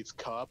Arby's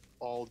cup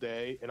all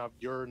day, and I've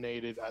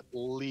urinated at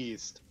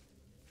least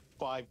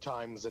 5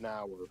 times an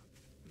hour.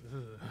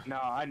 No,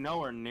 I'm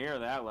nowhere near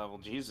that level.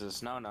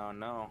 Jesus,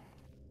 no.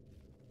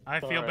 I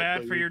feel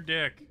bad for your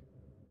dick.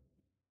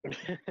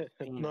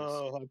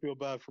 No, I feel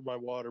bad for my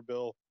water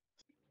bill.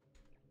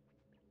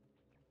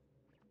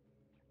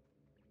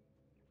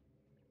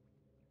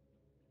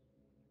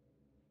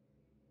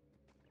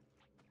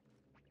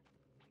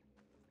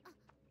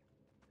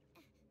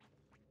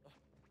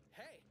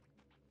 Hey!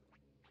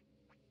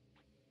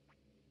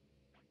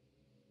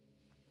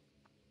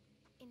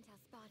 Intel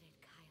spotted,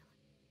 Kyle.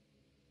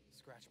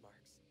 Scratch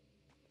marks.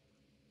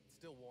 It's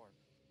still warm.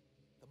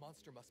 The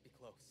monster must be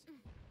close.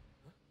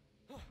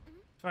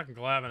 Fucking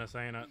Glavenus,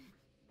 ain't it?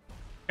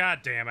 God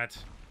damn it.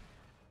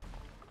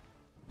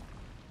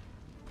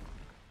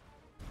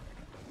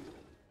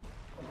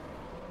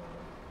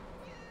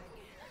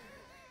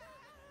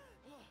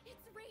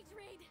 It's Rage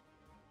Raid!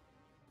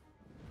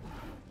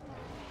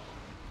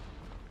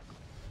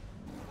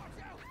 Watch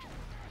out!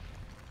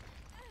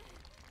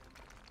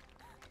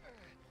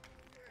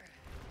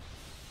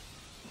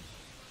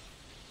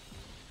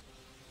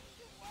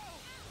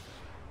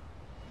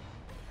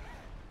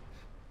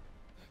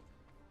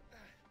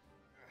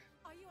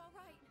 Are you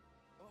alright?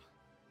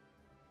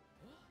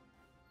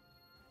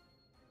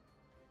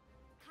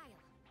 Kyle,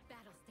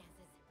 battle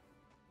stances.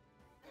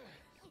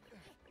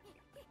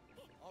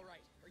 All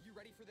right, are you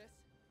ready for this?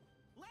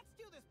 Let's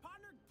do this,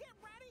 partner. Get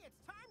ready. It's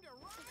time to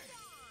ride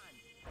on.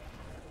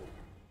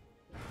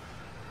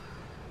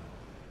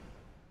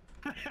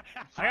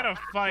 I gotta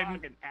fight.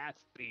 Fucking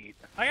ass beat.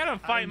 I gotta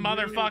fight I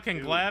motherfucking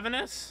really do.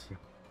 Glavenus.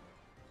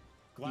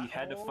 He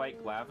had to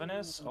fight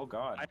Glavenus? Oh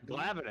god.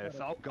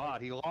 Glavenus, oh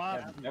god, he lost.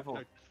 Yeah, devil.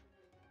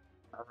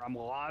 I'm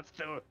lost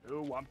to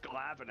who? I'm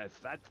Glavenus.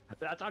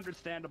 That's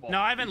understandable.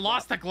 No, I haven't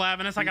lost to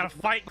Glavenus. I gotta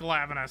fight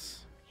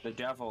Glavenus. The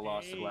devil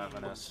lost to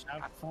Glavenus.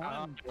 Have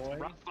fun, boy.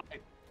 Rough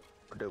fight.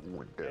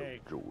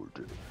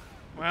 Georgia.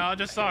 Well, I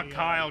just saw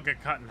Kyle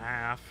get cut in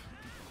half.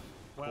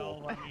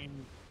 Well, I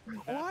mean...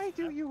 Why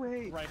do you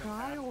hate right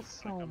Kyle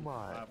past so like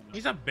much?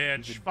 He's a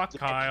bitch. Fuck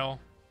Kyle.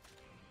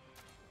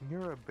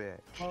 You're a bitch.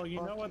 Well, you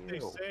know Fuck what they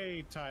you.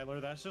 say,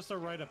 Tyler. That's just a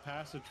rite of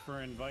passage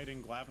for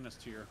inviting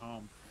Glavenus to your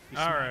home. He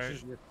All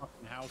smashes right. your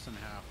fucking house in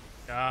half.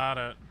 Got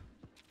it.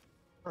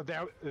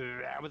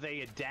 That was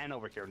a den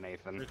over here,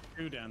 Nathan. There's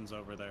 2 dens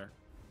over there.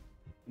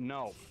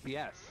 No.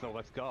 Yes. So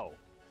let's go.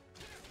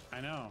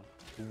 I know.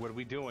 What are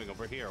we doing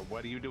over here?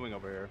 What are you doing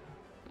over here?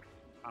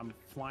 I'm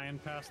flying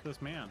past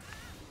this man.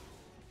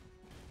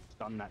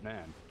 Stun that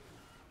man.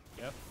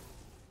 Yep.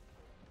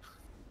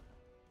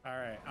 All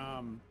right.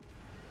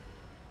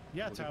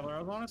 Yeah, Tyler, I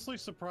was honestly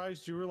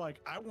surprised you were like,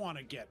 I want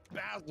to get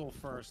Basil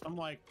first. I'm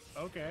like,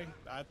 okay,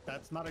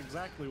 that's not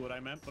exactly what I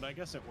meant, but I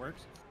guess it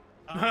works.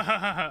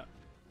 I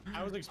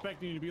was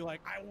expecting you to be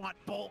like, I want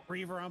Bolt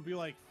Reaver. I'll be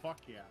like, fuck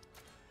yeah.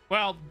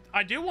 Well,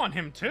 I do want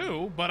him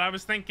too, but I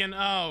was thinking,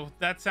 oh,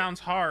 that sounds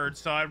hard,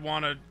 so I'd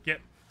want to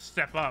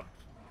step up.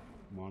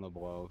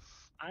 Monoblos.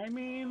 I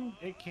mean,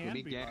 it can Give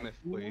me be. Gammoth,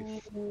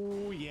 please.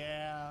 Ooh,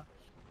 yeah.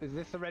 Is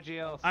this the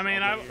Regiel? I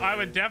mean, I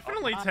would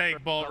definitely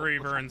take Bolt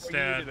Reaver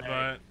instead,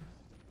 but...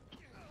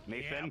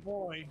 Nathan? Yeah,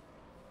 boy.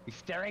 He's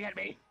staring at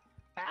me.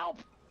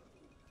 Help!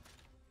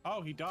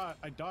 Oh, he dodged.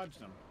 I dodged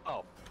him.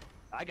 Oh,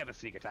 I got a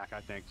sneak attack, I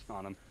think,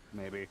 on him.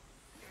 Maybe.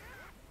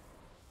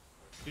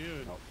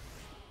 Dude,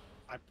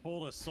 I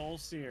pulled a Soul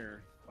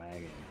Seer.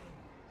 Wagon.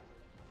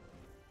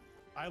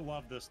 I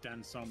love this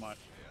den so much.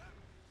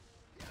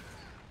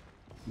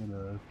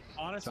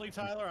 Honestly,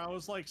 Tyler, I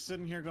was like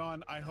sitting here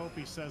going, I hope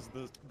he says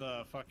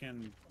the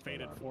fucking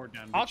Fated 4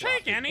 den. I'll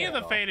take any of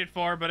the Fated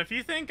 4, but if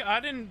you think I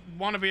didn't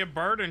want to be a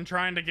burden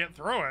trying to get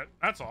through it,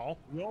 that's all.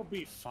 You'll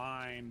be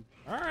fine.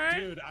 All right.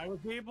 Dude, I was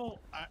able,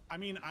 I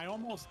mean, I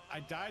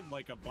died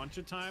like a bunch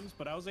of times,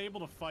 but I was able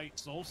to fight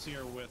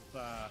Soulseer with,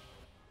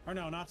 or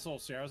no, not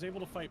Soulseer. I was able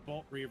to fight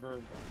Bolt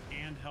Reaver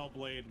and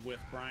Hellblade with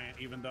Bryant,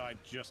 even though I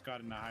just got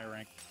into high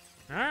rank.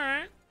 All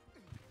right.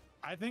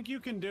 I think you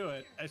can do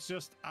it. It's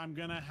just, I'm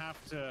gonna have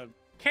to...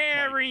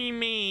 Carry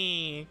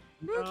me!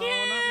 No,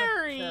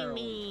 Carry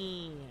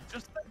me!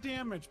 Just the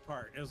damage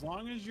part. As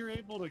long as you're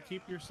able to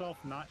keep yourself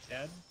not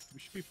dead,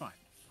 we should be fine.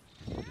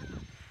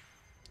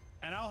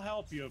 And I'll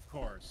help you, of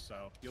course,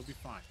 so you'll be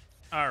fine.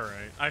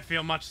 Alright, I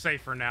feel much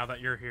safer now that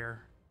you're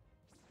here.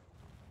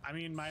 I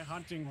mean, my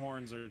hunting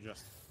horns are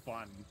just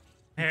fun.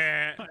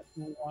 Yeah. I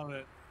love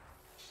it.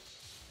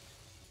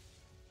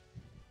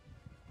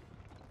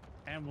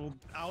 And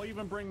I'll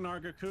even bring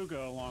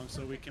Nargacuga along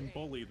so we can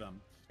bully them.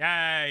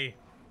 Yay!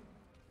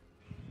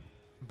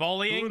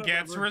 Bullying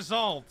gets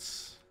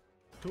results.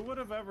 Who would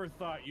have ever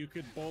thought you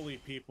could bully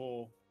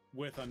people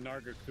with a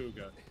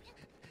Nargacuga?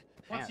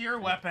 What's your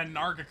weapon,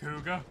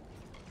 Nargacuga?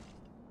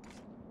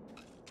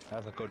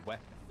 That's a good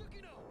weapon.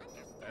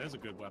 That is a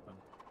good weapon.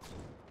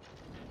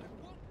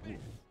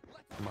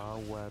 My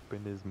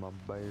weapon is my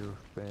bare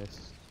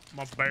fist.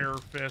 My bare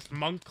fist.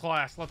 Monk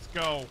class, let's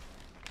go.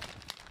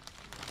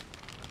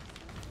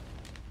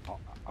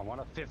 I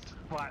want a fifth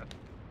item.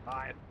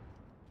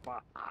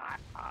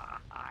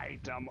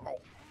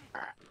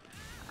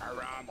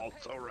 I'm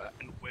also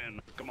and win.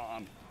 Come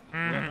on.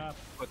 I'm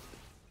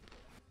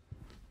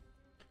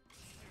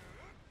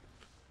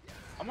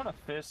gonna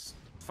fist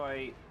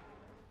fight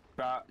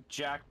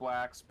Jack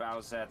Black's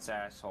Bowsette's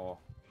asshole.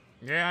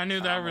 Yeah, I knew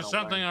there was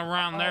something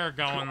around there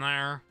going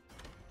there.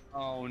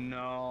 Oh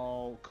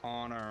no,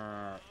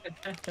 Connor.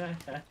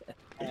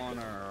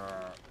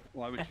 Connor.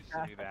 Why would you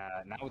say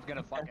that? Now it's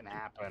gonna fucking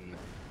happen.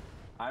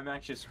 I'm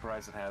actually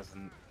surprised it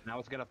hasn't. Now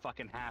it's gonna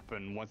fucking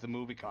happen once the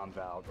movie comes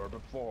out or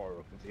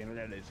before. Because the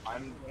internet is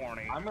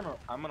warning. I'm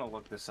gonna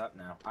look this up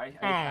now. It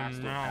has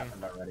to have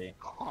happened already.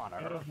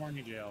 Connor. Go to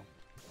horny jail.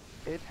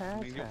 It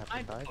has happened.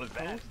 I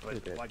posted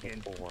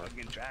it before.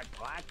 Fucking Jack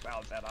Black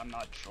Bowsette, I'm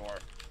not sure.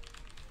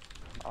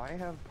 I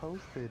have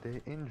posted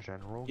it in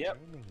general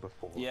gaming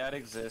before. Yeah, it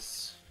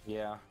exists.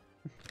 Yeah.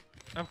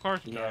 Of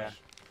course it does.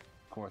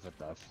 Of course it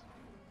does.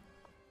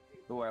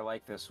 Ooh, I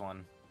like this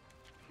one.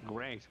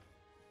 Great.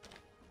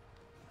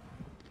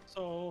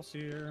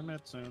 Soulseer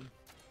Mitsune.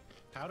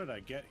 How did I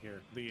get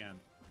here? The end.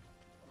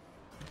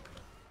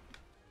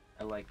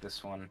 I like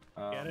this one.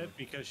 Get it?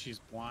 Because she's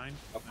blind?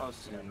 I'll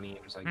post it in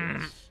memes, I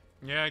guess.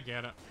 Yeah, I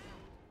get it.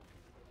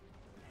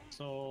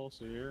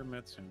 Soulseer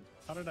Mitsune.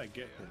 How did I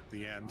get here?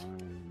 The end.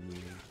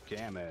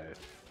 Damn it.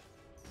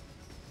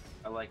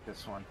 I like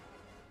this one.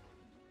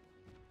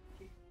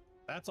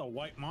 That's a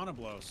white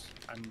monoblos.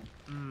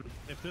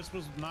 If this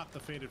was not the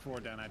Fated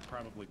 4 den, I'd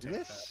probably take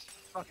that. This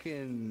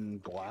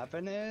fucking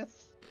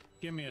Glaveneth?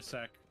 Give me a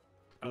sec.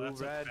 Oh, Blue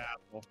that's red. a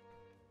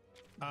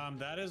battle.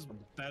 That is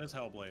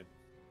Hellblade.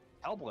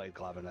 Hellblade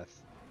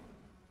Glaveneth.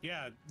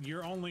 Yeah,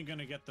 you're only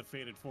gonna get the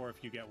Fated 4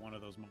 if you get one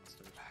of those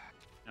monsters.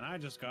 And I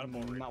just got a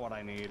Bolt Reaver. Not what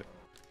I need.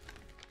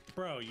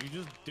 Bro, you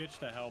just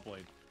ditched a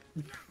Hellblade.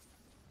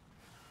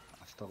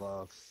 I still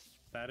love.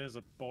 That is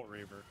a Bolt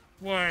Reaver.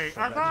 Wait,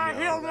 I thought I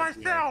healed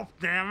myself,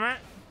 damn it!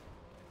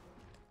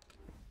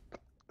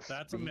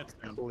 That's a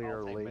Mitsune.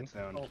 Clearly.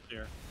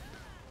 Soulseer.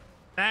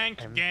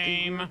 Thanks,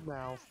 game.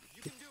 Mouth.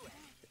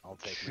 I'll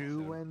take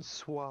Chew and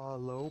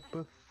swallow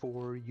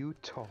before you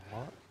talk.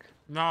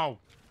 No.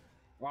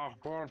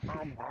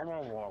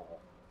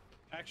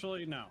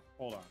 Actually, no.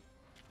 Hold on.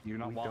 You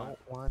don't want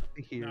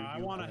to hear. No, I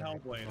you want a bang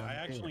Hellblade. on I it.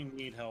 actually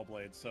need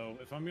Hellblade, so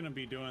if I'm gonna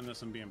be doing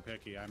this and being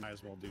picky, I might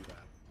as well do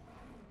that.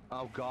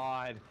 Oh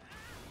god.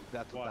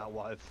 That's what that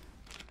was.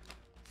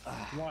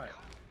 What?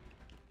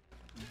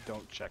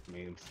 Don't check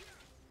memes.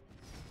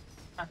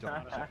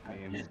 Don't check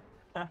memes.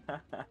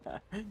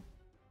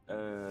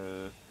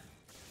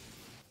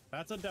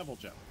 That's a Devil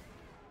Gem.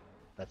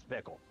 That's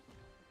pickle.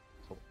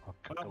 So, Well,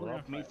 we're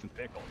love gonna me fight. some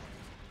pickles.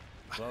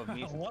 Love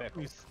me some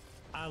pickles.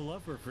 I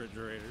love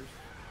refrigerators.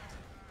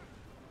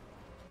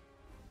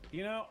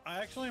 You know, I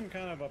actually am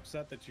kind of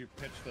upset that you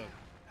pitched the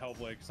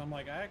Hellblade, because I'm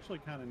like, I actually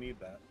kind of need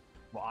that.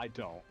 Well, I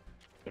don't.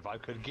 If I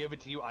could give it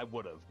to you, I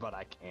would have, but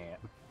I can't.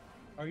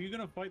 Are you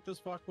gonna fight this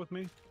fuck with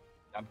me?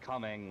 I'm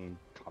coming.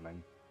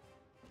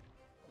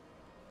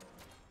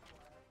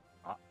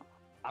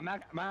 I'm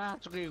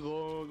actually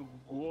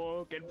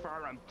looking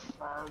for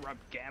a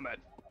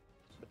gamut,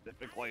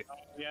 specifically.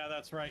 Yeah,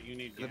 that's right. You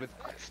need The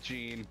ice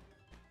gene.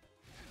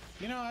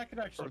 You know, I could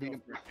actually Or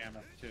go for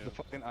Gamma too. The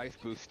fucking ice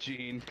boost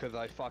gene, because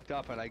I fucked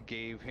up and I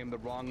gave him the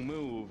wrong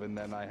move, and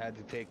then I had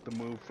to take the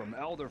move from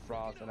Elder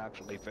Frost and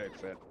actually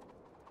fix it.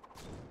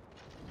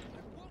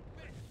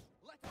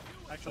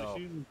 Actually,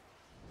 So-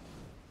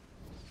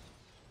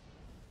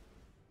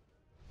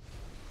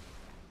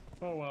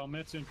 Oh well,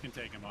 Mitsune can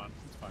take him on.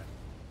 It's fine.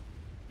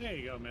 There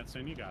you go,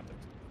 Mitsune. You got it.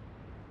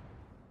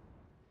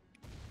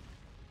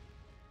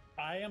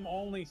 I am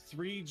only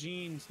 2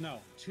 genes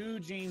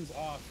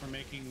off from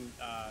making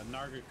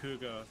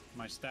Nargacuga,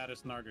 my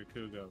status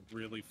Nargacuga,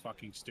 really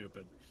fucking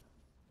stupid.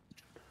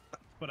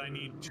 But I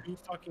need 2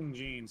 fucking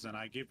genes, and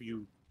I give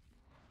you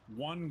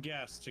 1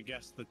 guess to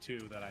guess the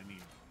 2 that I need.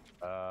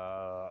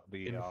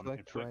 The Inflict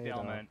inflict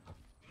element.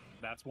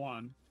 That's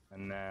 1.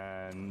 And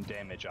then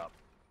damage up.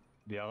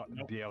 The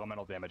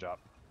elemental damage up.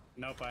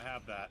 Nope, I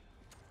have that.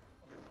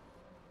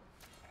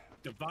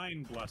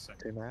 Divine Blessing.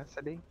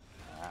 Tenacity?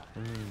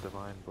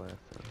 Divine Blessing.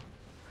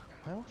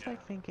 Why was I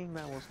thinking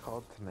that was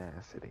called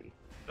Tenacity?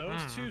 Those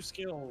 2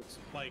 skills,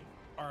 like,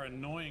 are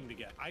annoying to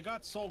get. I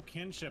got Soul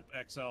Kinship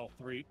XL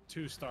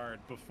 2-starred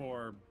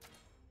before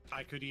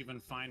I could even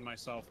find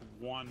myself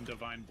 1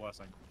 Divine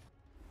Blessing.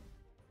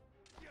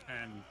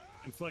 And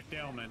Inflict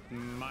Ailment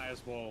might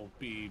as well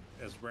be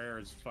as rare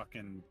as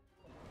fucking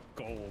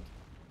gold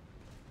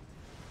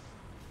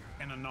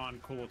in a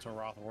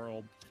non-Kulataroth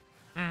world.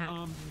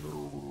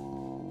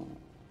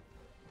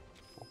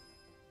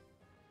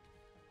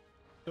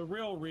 The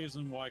real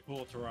reason why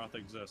Kulataroth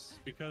exists is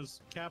because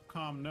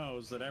Capcom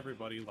knows that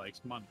everybody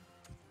likes money.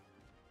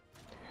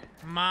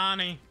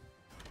 Money.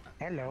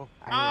 Hello.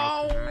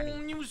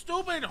 You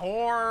stupid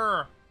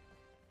whore!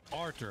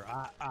 Archer,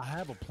 I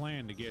have a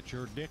plan to get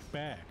your dick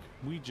back.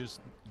 We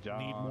just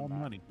need more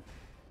money.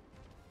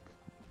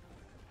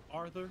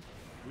 Arthur,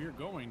 we're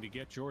going to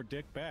get your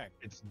dick back.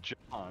 It's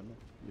John.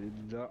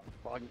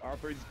 Fucking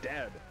Arthur's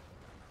dead.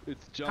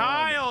 It's John.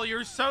 Kyle,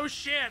 you're so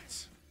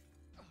shit!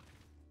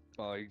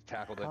 Oh, he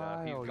tackled it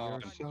out. He's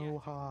gone. You're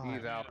so high.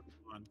 He's out.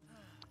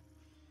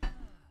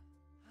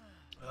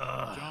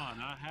 John,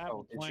 I have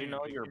a plan. Did you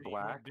know you're to get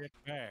black? your dick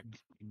back.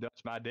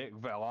 That's my dick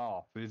fell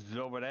off. It's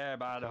over there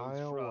by those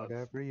Kyle, shrubs.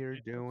 whatever you're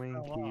doing,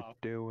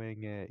 keep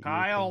doing it. You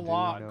Kyle can do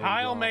lost. no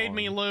Kyle made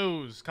me wrong.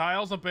 lose.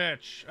 Kyle's a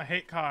bitch. I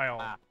hate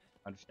Kyle.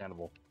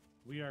 Understandable.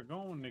 We are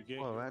going to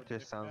get. Well, your that just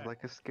dick sounds back.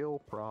 like a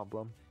skill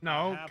problem.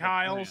 No, have a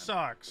Kyle plan.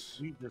 sucks.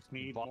 We just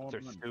need more Bots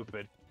are money.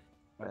 stupid.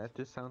 That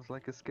just sounds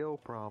like a skill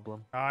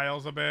problem.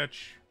 Kyle's a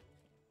bitch.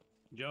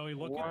 Joey,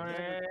 look Wow,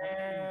 at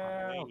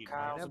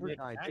Kyle's never a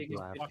died big, to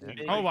laugh.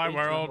 biggest Whole wide bitch in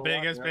world, the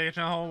biggest world. bitch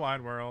in the whole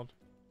wide world.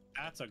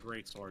 That's a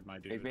great sword, my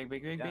dude. Big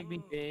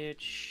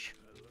bitch.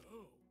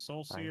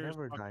 Soul I Seer is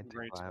never fucking died to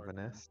great sword.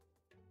 Clavinus.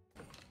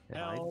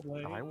 And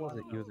Hellblade. I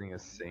wasn't using a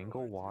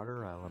single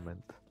water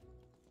element.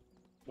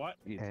 What?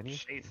 He's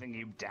chasing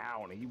you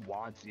down. He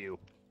wants you.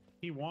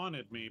 He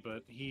wanted me,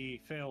 but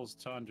he fails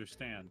to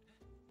understand.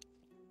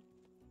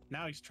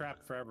 Now he's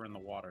trapped forever in the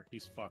water.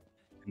 He's fucked.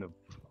 In the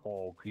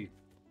hole.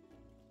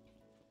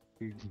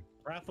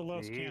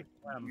 Rathalos can't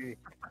swim.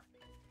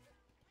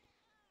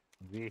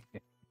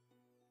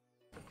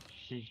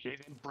 She's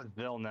in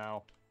Brazil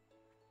now.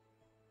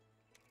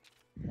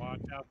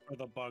 Watch out for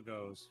the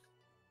buggos.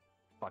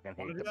 Fucking Want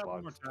hate to do the that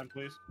one more bugs. time,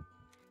 please?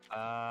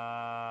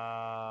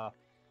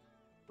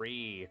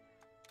 3.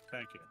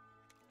 Thank you.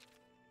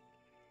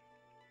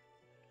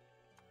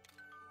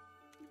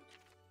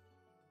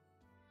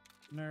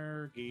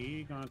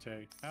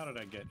 Nergigante. How did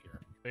I get here?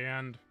 The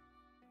end.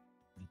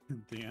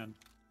 The end.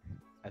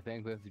 I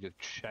think this is just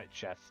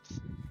chests.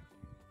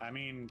 I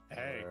mean,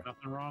 hey,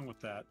 nothing wrong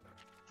with that.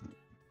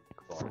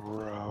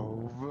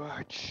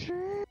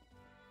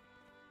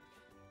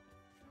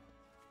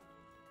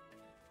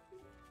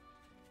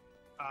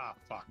 Ah,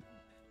 fuck.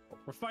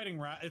 We're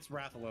fighting it's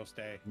Rathalos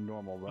Day.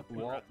 Normal.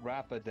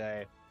 Rappa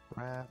day.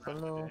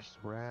 Rathalos.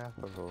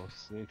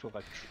 Mutual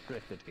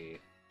electricity.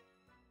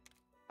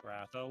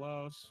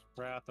 Rathalos.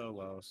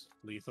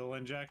 Lethal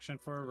injection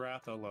for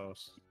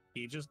Rathalos.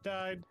 He just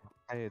died.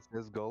 Hey, it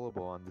says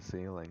gullible on the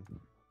ceiling.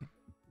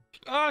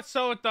 Ah,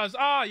 so it does.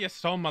 Ah, you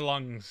stole my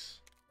lungs.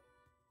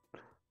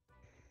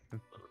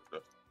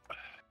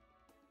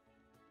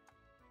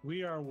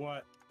 We are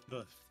what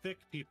the thick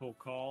people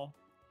call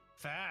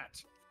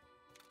fat.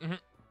 Mhm.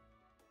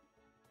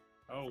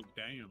 Oh,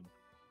 damn.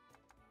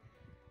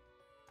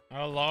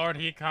 Oh Lord,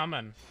 he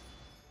coming.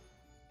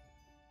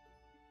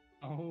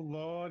 Oh,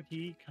 Lord,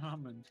 he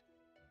coming.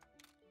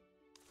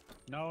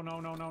 No.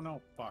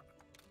 Fuck.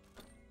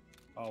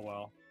 Oh,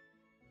 well.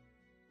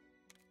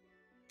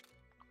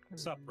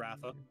 What's up,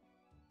 Ratha?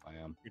 I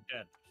am. You're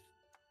dead.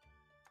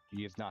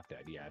 He is not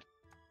dead yet.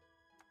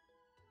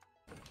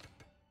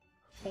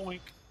 Boink.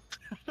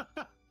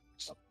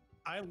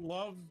 I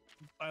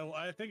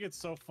think it's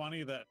so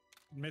funny that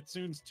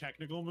Mitsun's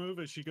technical move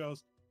is she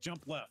goes,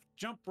 jump left,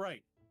 jump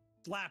right,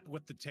 slap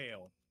with the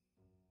tail,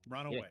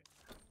 run away.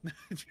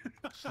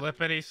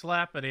 Slippity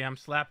slappity, I'm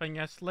slapping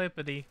ya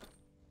slippity.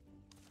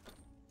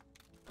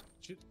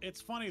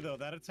 It's funny though,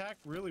 that attack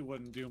really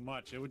wouldn't do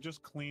much. It would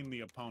just clean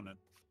the opponent.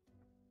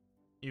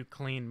 You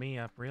clean me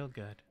up real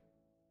good.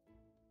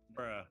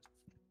 Bruh.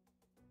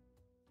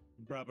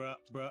 Bruh.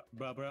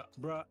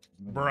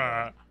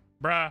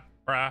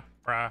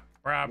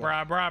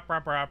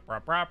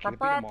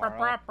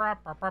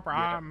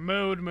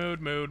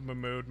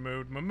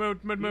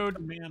 Mood.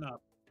 Man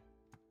up.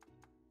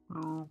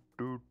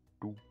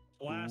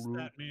 Blast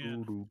that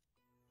man.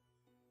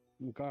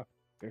 Okay.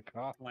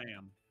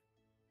 Slam.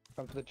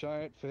 Come to the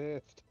giant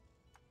fist.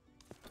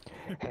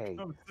 Hey,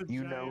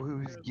 you know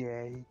who's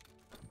gay?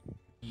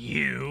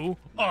 You?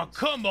 Oh,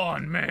 come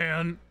on,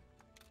 man.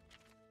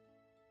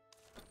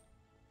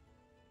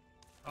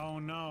 Oh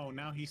no,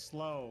 now he's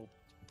slow.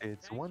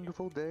 It's a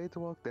wonderful day to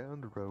walk down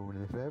the road,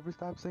 and if I ever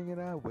stop singing,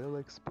 I will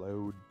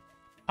explode.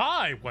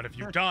 Hi, what have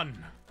you done?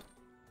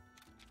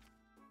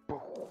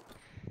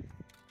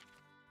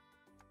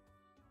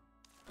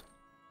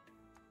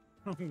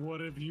 What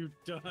have you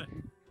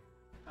done?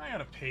 I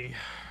gotta pee.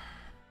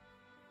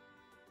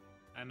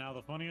 And now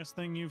the funniest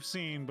thing you've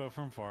seen, but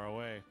from far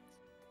away.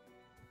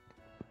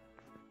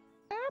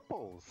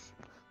 Apples!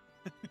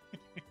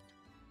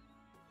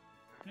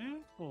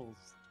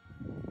 Apples.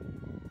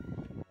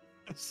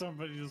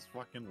 Somebody just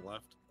fucking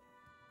left.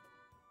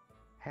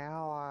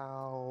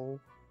 Hello.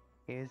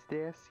 Is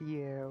this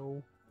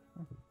you?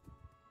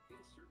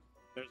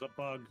 There's a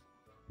bug.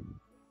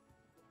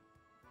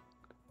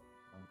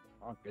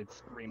 It's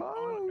scream.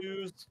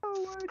 Conchus.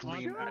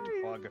 Scream at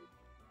bug.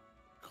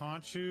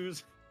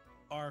 Conchus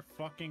are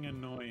fucking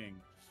annoying.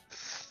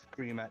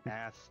 Scream at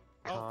ass.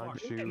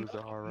 Conchus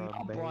are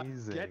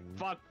amazing. Get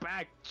fucked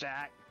back,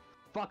 Jack.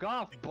 Fuck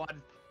off,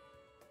 bud.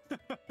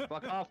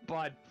 Fuck off,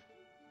 bud.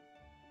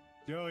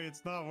 Joey,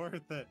 it's not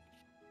worth it.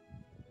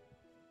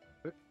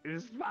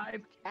 It's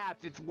 5 caps.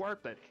 It's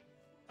worth it.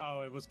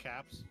 Oh, it was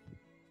caps.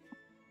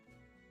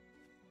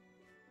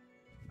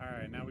 All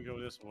right, now we go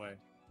this way.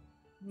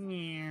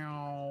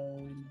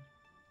 Meow.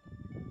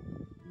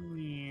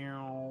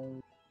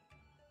 Meow.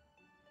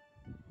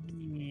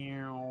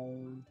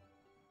 Meow.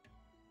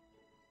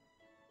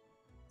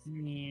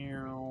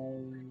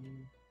 Meow.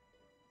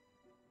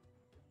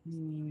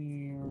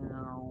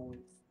 Meow.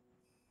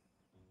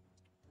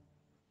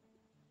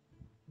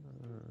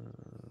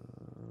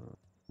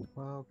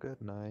 Well,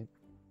 good night.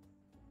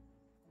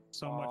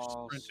 So much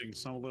sprinting,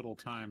 so little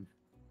time.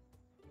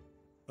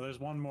 Well, there's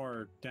one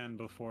more den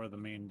before the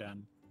main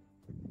den.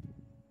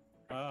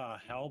 Ah,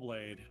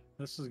 Hellblade.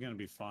 This is gonna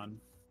be fun.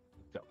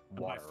 And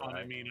by fun,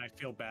 I mean I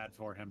feel bad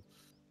for him.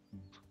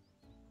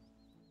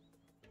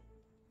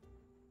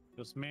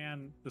 This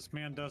man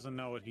doesn't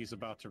know what he's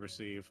about to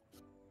receive.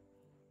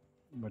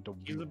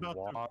 He's about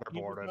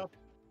to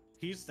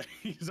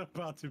he's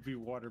about to be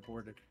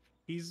waterboarded.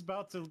 He's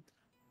about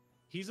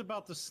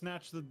to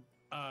snatch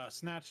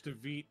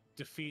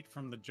defeat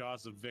from the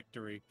jaws of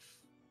victory.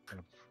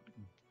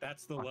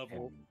 That's the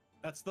level.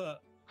 That's the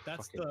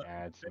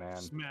ads, man.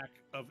 smack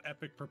of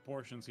epic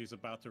proportions he's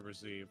about to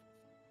receive.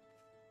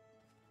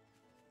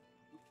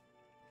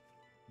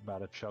 About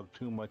to chug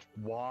too much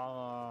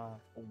water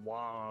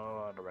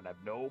and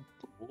have no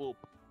poop.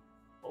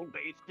 No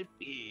place to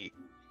pee.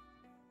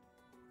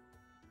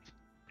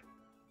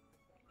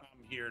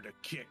 I'm here to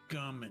kick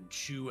gum and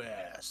chew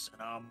ass,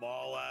 and I'm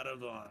all out of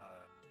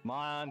Come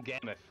on,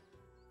 Gameth.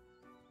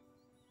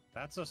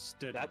 That's a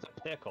stitch. That's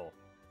a pickle.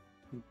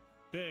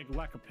 Big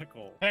like a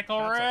pickle.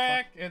 Pickle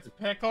Rick! It's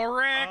Pickle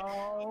Rick!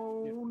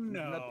 Oh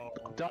no.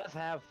 It does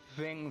have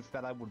things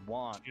that I would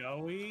want.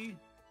 Joey,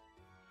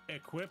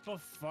 equip a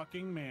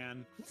fucking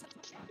man.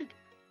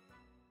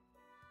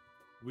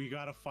 We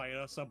gotta fight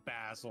us a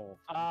Basil.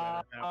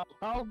 Oh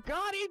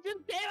god, he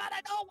just came out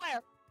of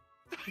nowhere!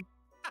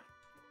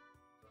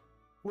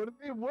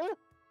 What?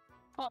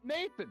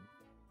 Nathan!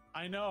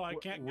 I know, I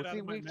can't get out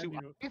of my weak to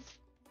menu. ice?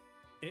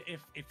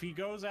 If he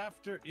goes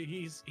after,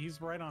 he's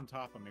right on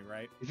top of me,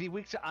 right? Is he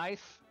weak to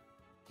ice?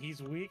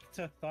 He's weak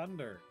to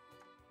thunder.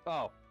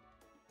 Oh.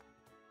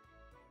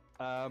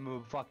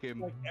 Fucking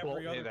Like bolt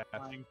every his other ass.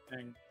 flying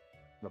thing.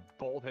 The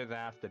bolt his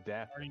ass to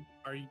death.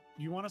 Are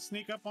you want to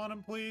sneak up on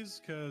him,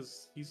 please?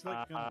 Because he's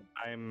like.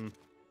 I'm.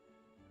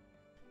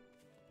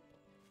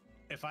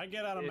 If I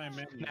get out of my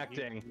menu,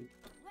 connecting.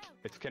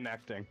 It's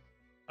connecting.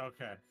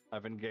 Okay.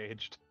 I've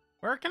engaged.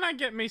 Where can I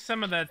get me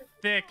some of that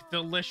thick,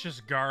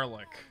 delicious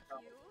garlic?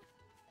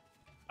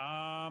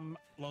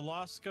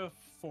 Lalaska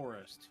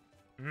Forest.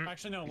 Mm-hmm.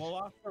 Actually, no,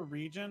 Lalaska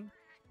region.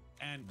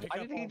 And pick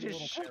Why up did he all the just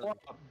little show berries.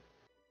 up?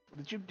 What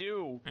did you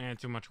do? And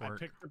too much I work.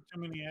 picked up too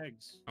many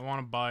eggs. I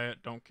want to buy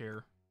it, don't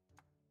care.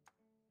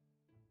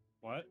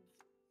 What?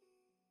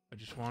 I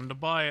just wanted to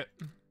buy it.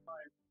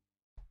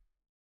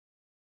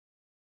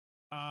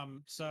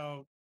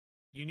 So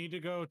you need to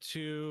go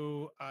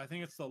to, I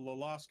think it's the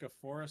Lalaska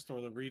Forest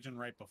or the region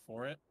right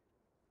before it.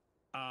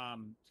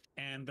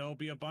 And there'll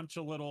be a bunch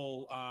of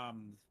little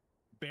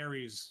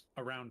berries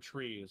around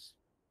trees.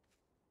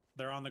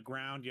 They're on the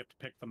ground. You have to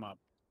pick them up.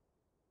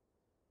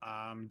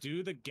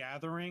 Do the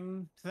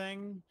gathering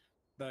thing,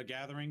 the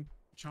gathering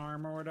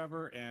charm or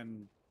whatever,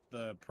 and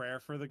the prayer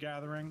for the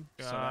gathering.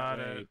 So that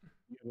way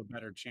you have a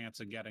better chance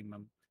of getting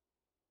them.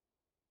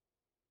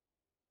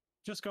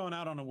 Just going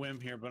out on a whim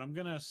here, but I'm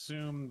gonna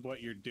assume what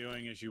you're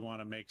doing is you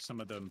want to make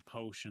some of them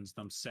potions,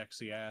 them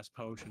sexy ass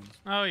potions.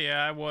 Oh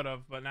yeah, I would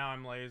have, but now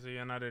I'm lazy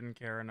and I didn't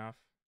care enough.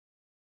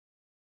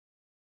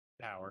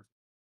 Tower.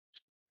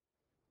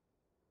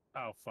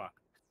 Oh fuck.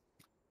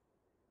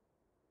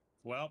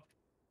 Well,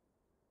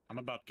 I'm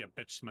about to get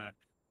bitch smacked.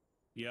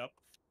 Yep.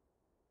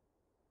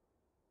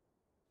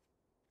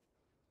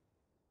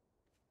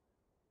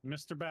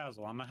 Mr.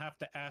 Basil, I'm gonna have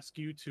to ask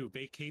you to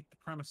vacate the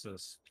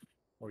premises,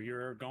 or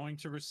you're going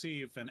to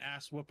receive an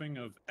ass whooping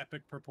of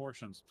epic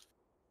proportions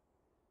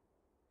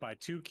by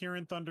 2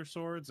 Kirin Thunder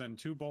Swords and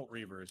 2 Bolt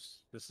Reavers.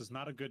 This is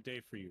not a good day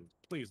for you.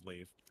 Please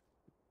leave.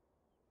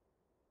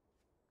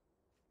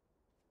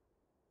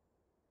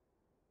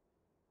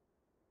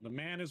 The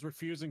man is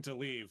refusing to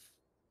leave.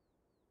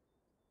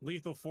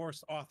 Lethal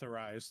force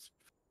authorized.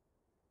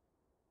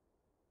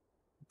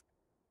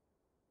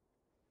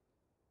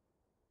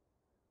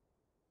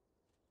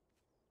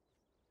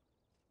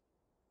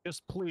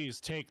 Just please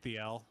take the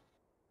L.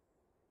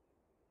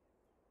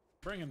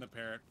 Bring in the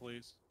parrot,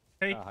 please.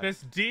 Take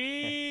this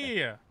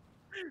D!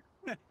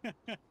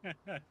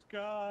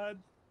 God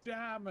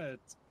damn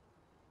it.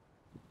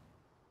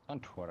 On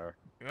Twitter.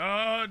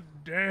 God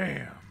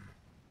damn.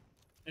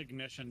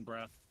 Ignition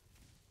breath.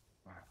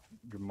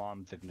 Your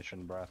mom's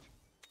ignition breath.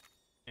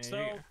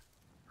 So,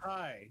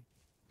 hi.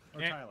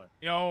 Or Tyler.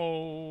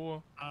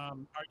 Yo. Are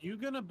you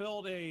gonna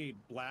build a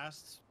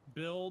blast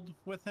build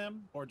with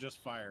him or just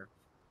fire?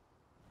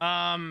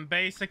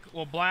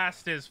 Well,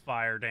 blast is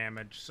fire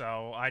damage,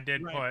 so I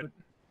did Right, put.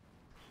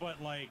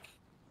 But like,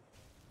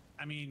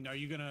 I mean, are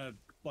you gonna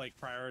like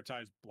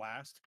prioritize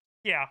blast?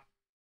 Yeah.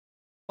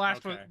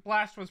 Blast Okay.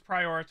 was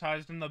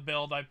prioritized in the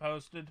build I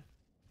posted.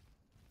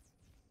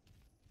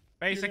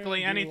 Basically,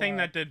 You're gonna do, anything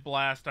that did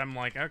blast, I'm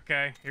like,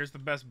 okay, here's the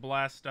best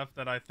blast stuff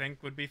that I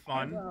think would be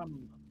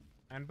fun.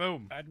 And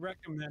boom. I'd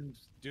recommend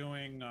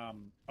doing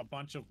a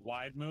bunch of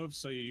wide moves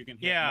so you can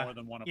hit Yeah. more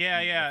than one.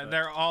 Yeah.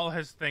 They're all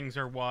his things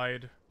are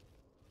wide.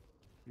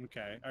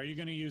 Okay. Are you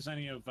gonna use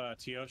any of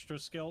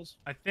Teostra's skills?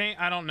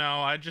 I don't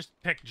know. I just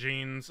picked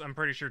Jeans. I'm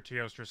pretty sure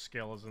Teostra's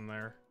skill is in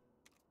there.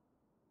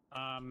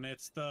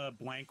 It's the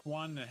blank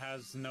one. It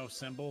has no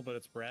symbol, but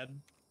it's red.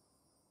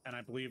 And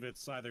I believe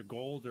it's either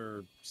gold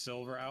or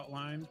silver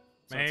outlined.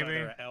 So it's Maybe.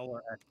 either a L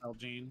or XL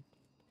gene.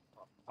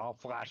 I'll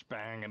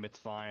flashbang him, it's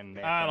fine.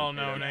 I don't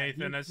know, Yeah,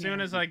 Nathan. you As soon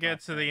can as do I get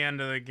to flashbang. the end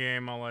of the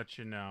game, I'll let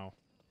you know.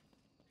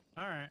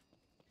 Alright.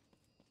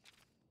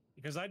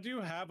 Because I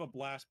do have a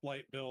Blast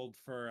Blight build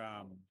for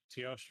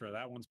Teostra.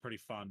 That one's pretty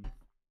fun.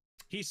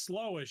 He's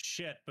slow as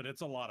shit, but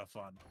it's a lot of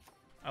fun.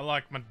 I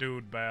like my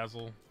dude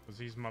Basil, because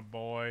he's my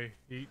boy.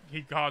 He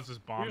causes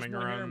bombing Here's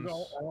when I hear him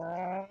runs.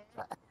 go,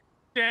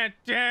 No,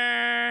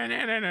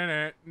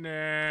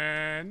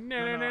 No,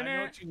 I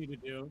know what you need to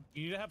do.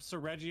 You need to have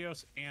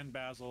Seregios and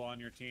Basil on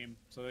your team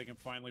so they can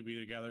finally be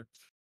together.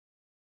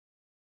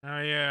 Oh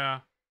yeah.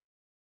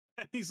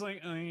 He's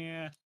like, oh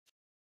yeah.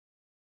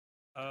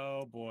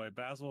 Oh boy,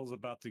 Basil is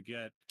about to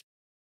get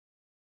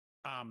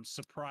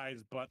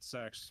surprise butt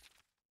sex.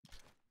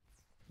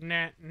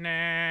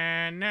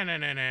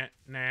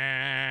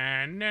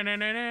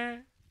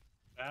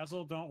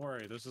 Basil, don't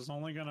worry. This is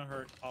only gonna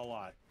hurt a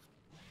lot.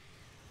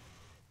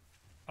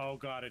 Oh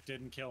god, it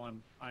didn't kill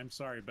him. I'm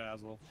sorry,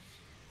 Basil.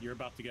 You're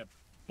about to get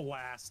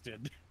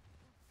blasted.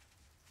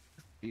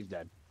 He's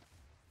dead.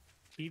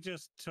 He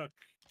just took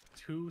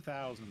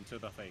 2,000 to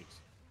the face.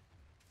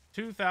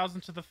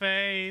 2,000 to the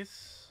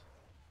face.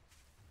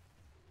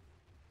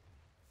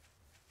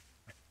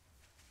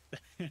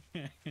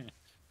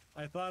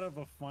 I thought of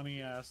a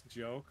funny ass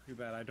joke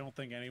that I don't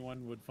think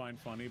anyone would find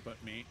funny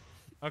but me.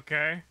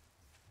 Okay.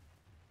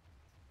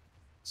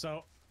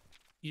 So,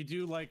 you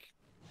do like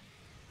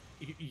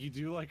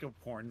a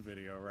porn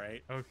video,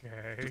 right?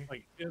 Okay.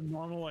 Like a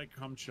normal like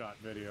cum shot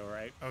video,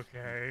 right?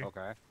 Okay.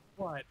 Okay.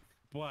 But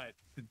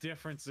the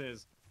difference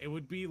is it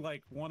would be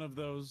like one of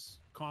those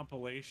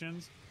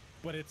compilations,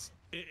 but it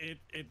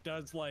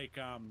does like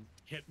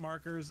hit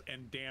markers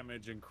and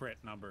damage and crit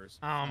numbers.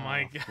 Oh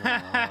my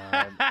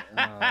god.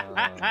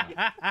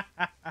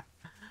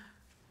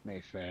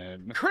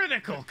 Nathan.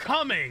 Critical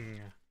coming.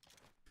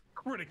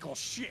 Critical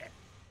shit.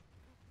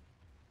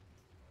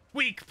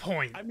 Weak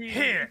point. I mean,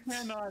 hits. you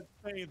cannot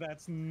say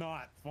that's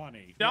not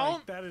funny. Don't,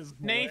 Like, that is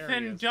Nathan,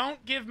 hilarious.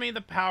 don't give me the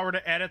power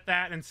to edit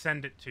that and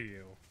send it to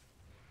you.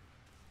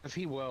 If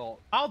he will.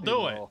 I'll he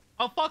do it. will.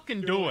 I'll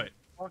fucking do it.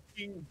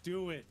 Fucking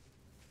do it.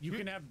 You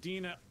can have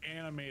Dina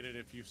animated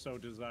if you so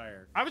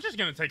desire. I was just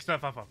gonna take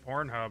stuff off of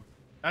Pornhub.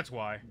 That's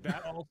why.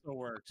 That also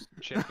works.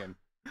 Chicken.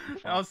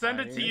 I'll send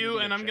it to you,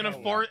 and I'm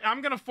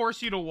gonna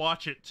force you to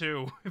watch it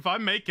too. If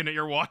I'm making it,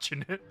 you're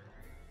watching it.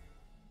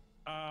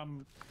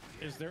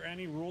 Is there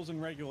any rules and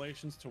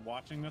regulations to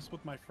watching this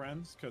with my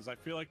friends? Because I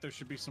feel like there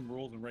should be some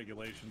rules and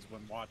regulations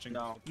when watching.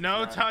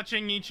 No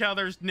touching each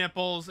other's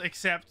nipples,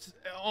 except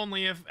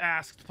only if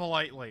asked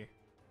politely.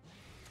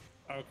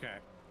 Okay.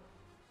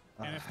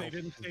 And if they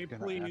didn't say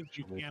please,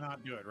 you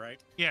cannot do it, right?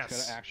 Yes.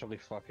 He's gonna actually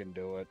fucking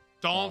do it.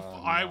 Don't.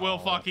 I will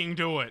no. fucking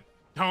do it.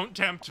 Don't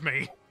tempt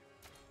me.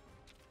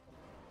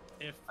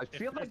 I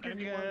feel like you're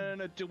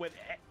gonna do it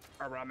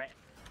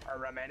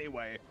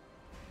anyway.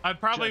 I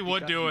probably Just would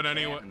because do you it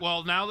anyway. can.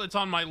 Well, now it's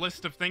on my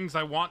list of things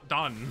I want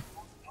done.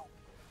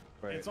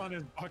 Right. It's on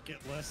his bucket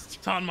list.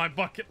 It's on my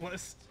bucket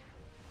list.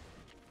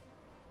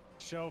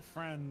 Show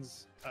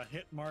friends a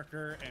hit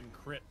marker and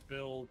crit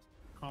build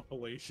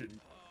compilation.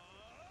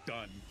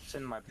 Done. It's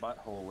in my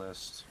butthole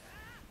list.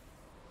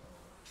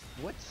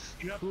 What's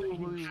you have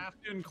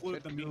to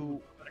include the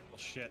mean critical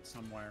shit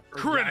somewhere.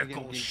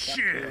 Critical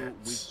shit.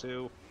 Week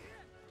 2.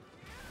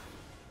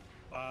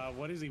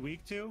 What is he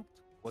weak to?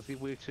 What's he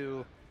weak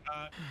to?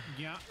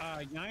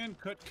 Yayan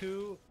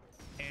Kutku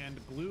and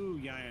Blue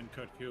Yayan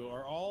Kutku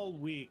are all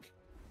weak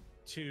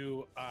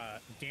to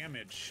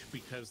damage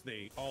because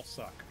they all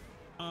suck.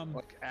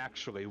 Like,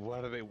 actually,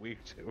 what are they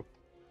weak to?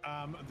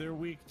 They're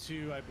weak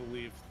to, I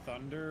believe,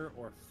 thunder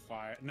or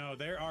fire. No,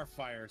 they are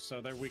fire,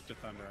 so they're weak to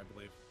thunder, I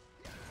believe.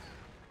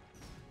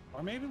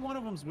 Or maybe one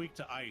of them's weak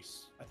to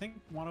ice. I think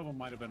one of them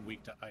might have been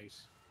weak to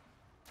ice.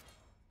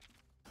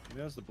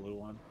 Maybe that's the blue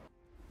one.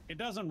 It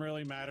doesn't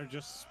really matter.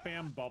 Just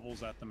spam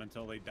bubbles at them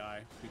until they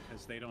die,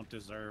 because they don't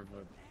deserve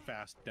a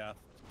fast death.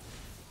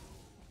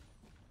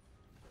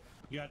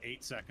 You got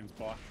 8 seconds,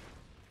 boss.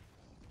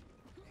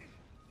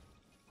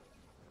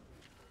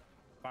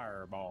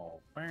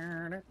 Fireball.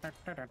 And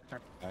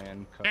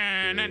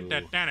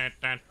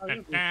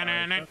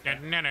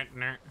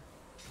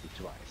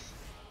twice.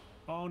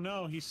 Oh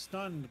no, he's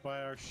stunned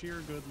by our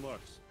sheer good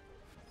looks.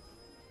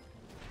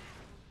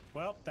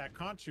 Well, that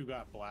Conchu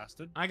got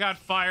blasted. I got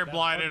fire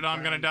blighted.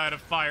 I'm gonna die to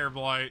fire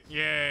blight.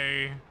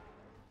 Yay.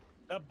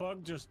 That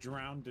bug just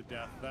drowned to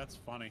death. That's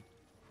funny.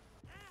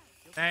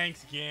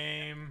 Thanks,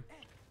 game.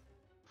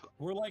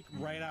 We're like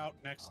right out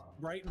next,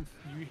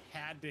 you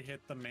had to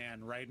hit the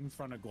man right in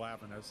front of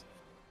Glavinus.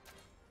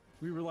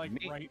 We were like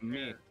right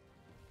there.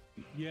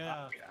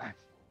 Yeah.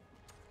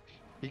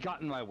 He got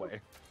in my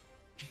way.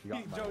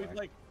 Joey's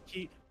like,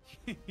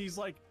 he's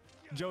like,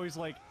 Joey's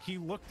like, he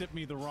looked at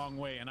me the wrong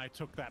way and I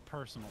took that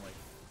personally.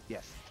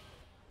 Yes.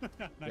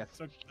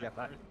 Yes, I'm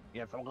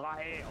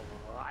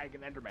like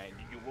an Enderman.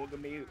 You will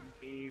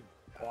me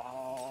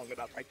long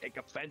enough, I take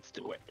offense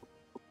to it.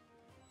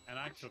 And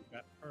I took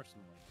that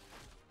personally.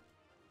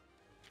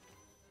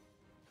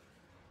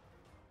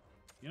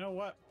 You know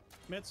what,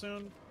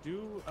 Mitsune?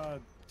 Do a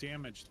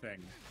damage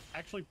thing.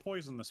 Actually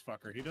poison this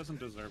fucker. He doesn't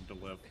deserve to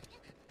live.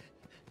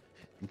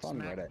 It's on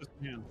Reddit.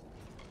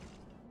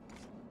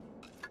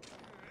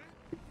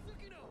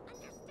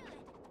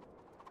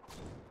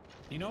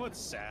 You know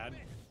what's sad?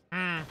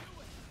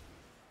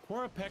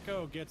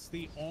 Korapeko gets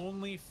the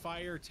only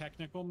fire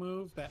technical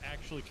move that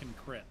actually can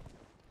crit.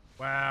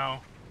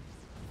 Wow.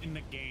 In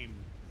the game.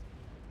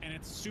 And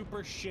it's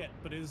super shit,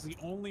 but it is the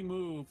only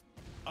move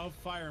of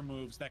fire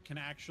moves that can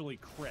actually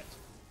crit.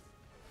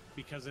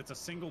 Because it's a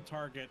single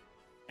target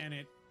and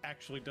it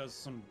actually does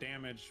some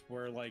damage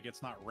where like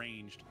it's not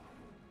ranged.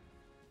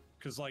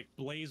 Because like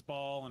Blaze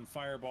Ball and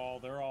Fireball,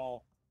 they're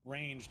all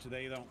ranged,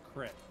 they don't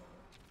crit.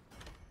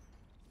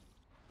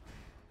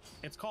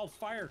 It's called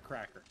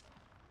Firecracker.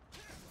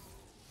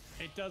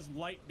 It does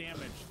light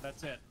damage,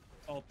 that's it.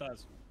 That's all it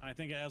does. I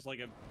think it has like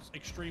an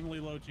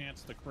extremely low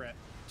chance to crit,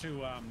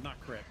 not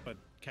crit, but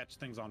catch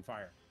things on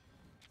fire.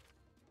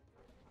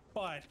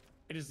 But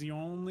it is the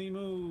only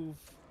move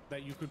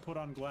that you could put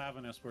on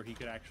Glavinus where he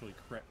could actually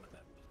crit with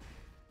it.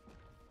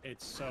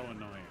 It's so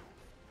annoying.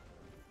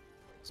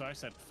 So I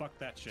said, fuck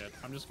that shit.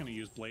 I'm just going to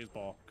use Blaze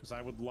Ball, because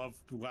I would love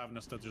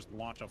Glavinus to just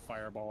launch a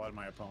fireball at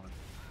my opponent.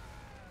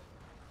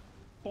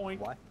 Boink.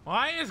 What?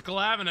 Why is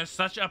Glavinus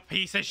such a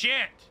piece of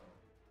shit?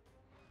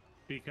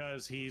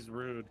 Because he's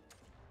rude.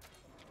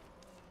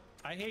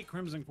 I hate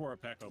Crimson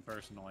Korapeko,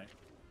 personally.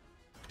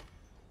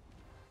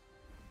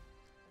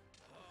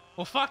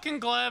 Well, fucking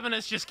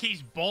Glavinus just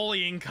keeps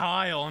bullying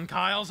Kyle, and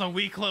Kyle's a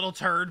weak little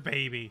turd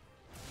baby.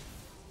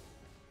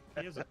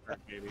 He is a turd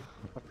baby.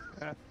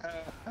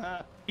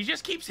 He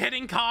just keeps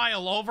hitting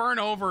Kyle over and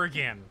over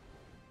again.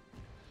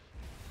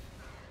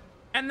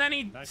 And then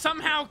he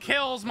somehow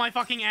kills my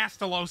fucking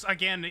Astalos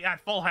again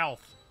at full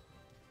health.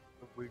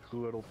 Weak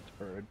little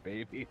turd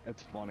baby.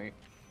 That's funny.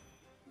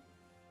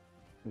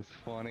 It's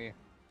funny.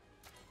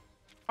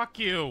 Fuck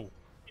you.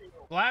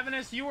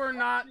 Glavinus,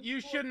 you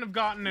shouldn't have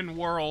gotten in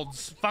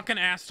Worlds. Fucking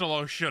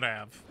Astalos should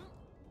have.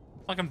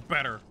 Fucking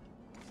better.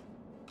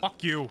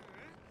 Fuck you.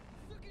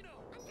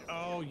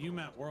 Oh, you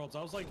meant Worlds.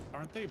 I was like,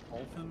 aren't they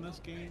both in this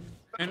game?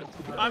 And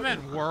I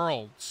meant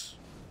Worlds.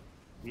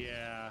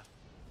 Yeah.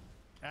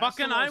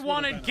 Fucking, Astalos I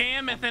wanted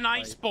Gammoth and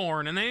fight.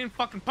 Iceborne, and they didn't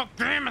fucking put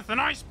Gammoth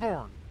and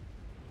Iceborne.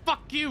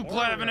 Fuck you,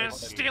 Glavinus,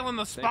 stealing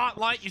the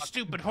spotlight, you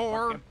stupid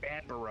whore.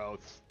 Banbaros.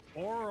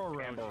 Or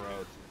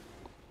Banbaros.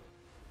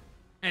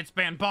 It's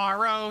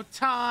Banbaro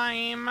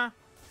time.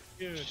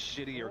 Dude,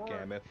 Shittier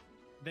Gammoth.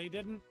 They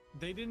didn't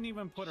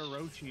even put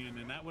Orochi in,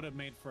 and that would have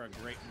made for a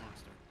great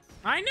monster.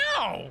 I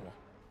know.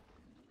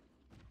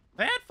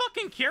 They had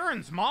fucking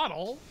Kieran's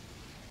model.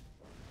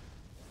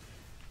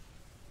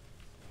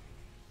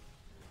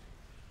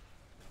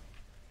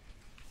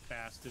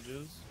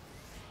 Bastages.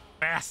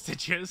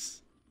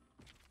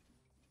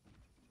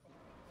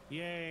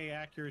 Yay,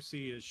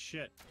 accuracy is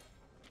shit.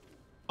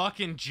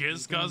 Fucking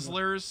jizz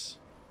guzzlers.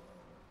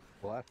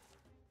 What?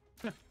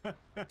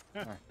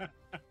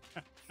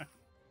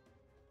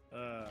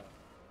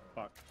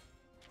 Fuck.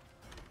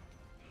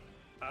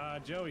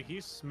 Joey,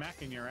 he's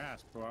smacking your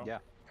ass, bro. Yeah.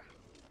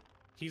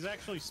 He's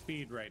actually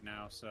speed right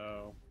now,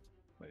 so...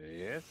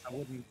 Yes? I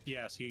wouldn't...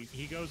 Yes,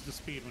 he goes to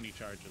speed when he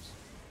charges.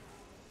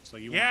 so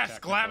you Yes,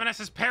 want technical.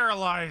 Glavenus is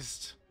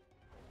paralyzed.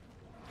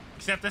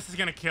 Except this is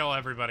gonna kill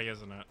everybody,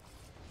 isn't it?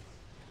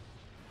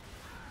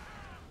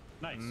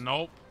 Nice.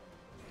 Nope.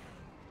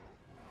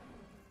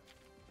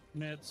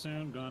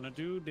 Mitsune gonna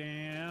do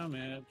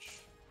damage.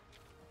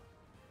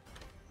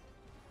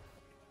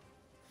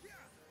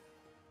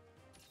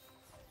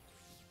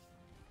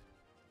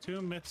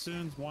 Two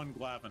Mitsunes, one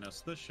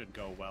Glavenus. This should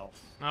go well.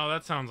 Oh,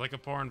 that sounds like a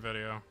porn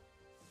video.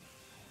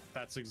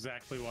 That's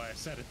exactly why I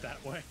said it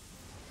that way.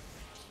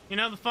 You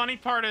know, the funny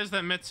part is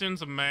that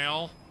Mitsune's a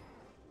male.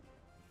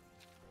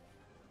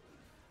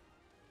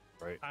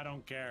 Right. I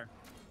don't care.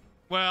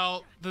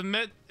 Well,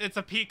 it's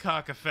a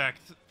peacock effect.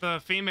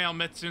 The female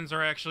Mitsunes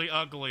are actually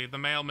ugly. The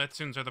male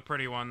Mitsunes are the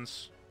pretty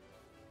ones.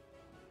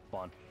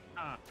 Fun.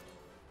 Ah.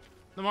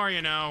 The more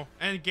you know.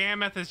 And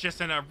Gameth is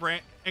just and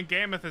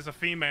Gameth is a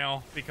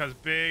female because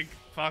big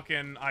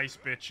fucking ice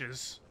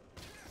bitches.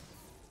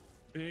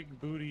 Big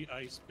booty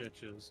ice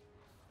bitches.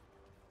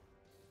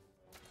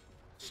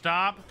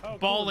 Stop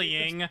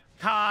bullying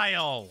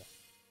Kyle.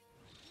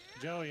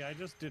 Joey, I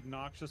just did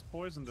noxious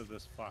poison to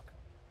this fuck.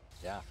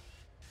 Yeah.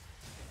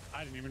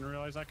 I didn't even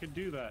realize I could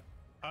do that.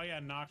 Oh yeah,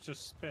 noxious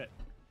spit.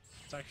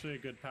 It's actually a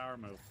good power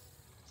move.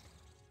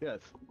 Yes.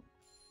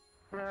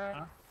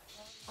 Huh?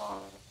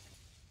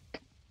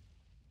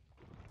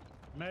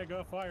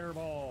 Mega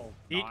fireball.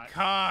 Eat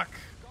cock.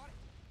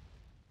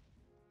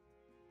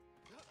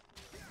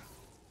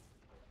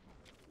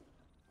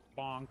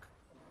 Bonk.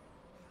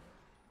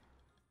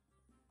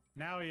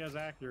 Now he has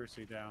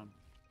accuracy down.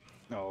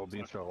 No,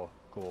 being struggle.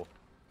 Cool.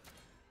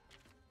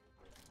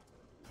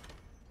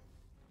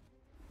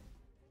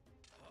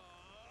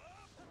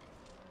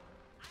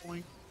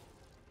 Point.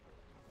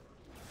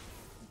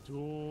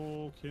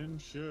 Dual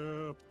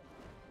kinship.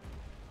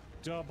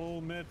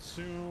 Double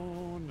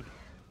Mitsune.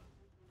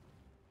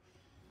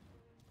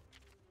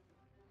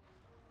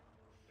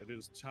 It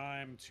is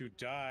time to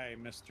die,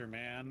 Mr.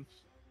 Man.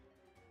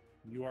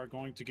 You are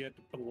going to get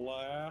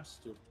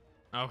blasted.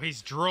 Oh,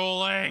 he's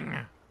drooling.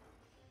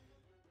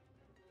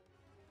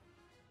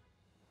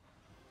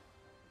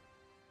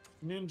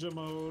 Ninja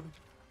mode.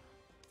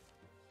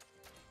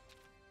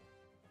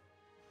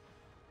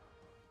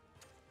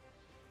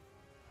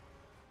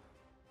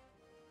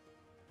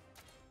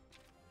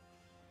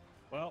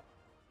 Well,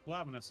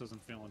 Glavenus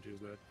isn't feeling too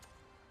good.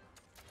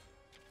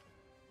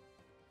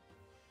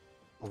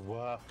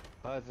 What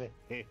was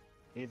it?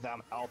 He's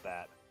on health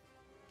at.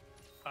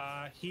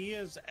 He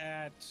is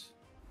at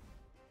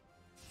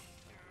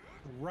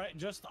right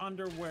just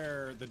under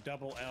where the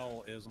double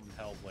L is on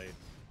Hellblade.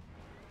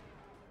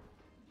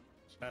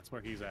 That's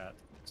where he's at.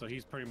 So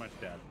he's pretty much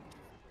dead.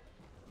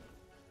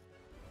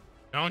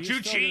 Don't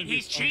you cheat!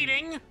 He's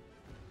cheating!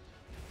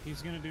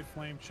 He's gonna do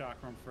Flame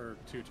Chakram for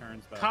 2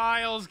 turns though.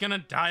 Kyle's gonna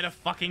die to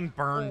fucking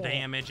burn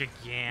damage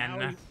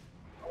again.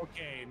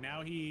 Okay,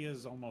 now he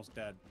is almost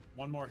dead.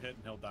 One more hit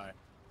and he'll die.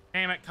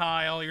 Damn it,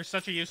 Kyle. You're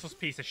such a useless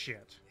piece of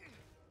shit.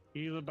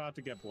 He's about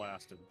to get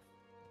blasted.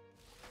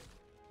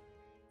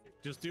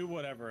 Just do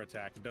whatever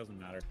attack. It doesn't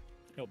matter.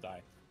 He'll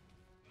die.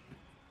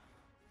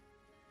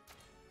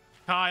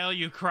 Kyle,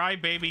 you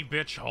crybaby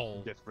bitch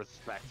hole.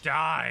 Disrespect.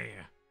 Die.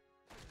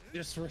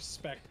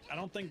 Disrespect. I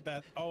don't think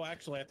that... Oh,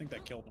 actually, I think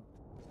that killed him.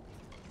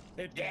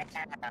 It did.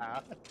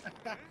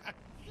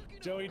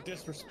 Joey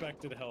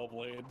disrespected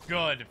Hellblade.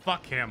 Good.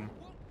 Fuck him.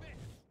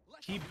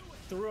 He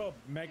threw a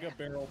mega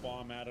barrel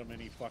bomb at him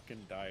and he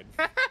fucking died.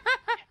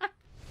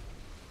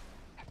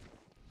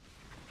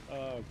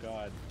 Oh,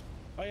 God.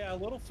 Oh, yeah, a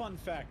little fun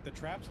fact. The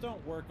traps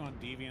don't work on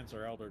Deviants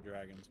or Elder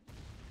Dragons.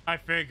 I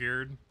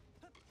figured.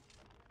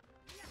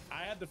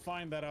 I had to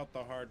find that out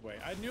the hard way.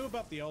 I knew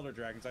about the Elder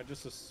Dragons. I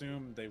just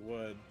assumed they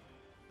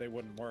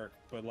wouldn't work.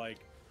 But, like,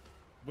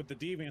 with the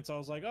Deviants, I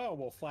was like, oh,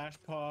 well, Flash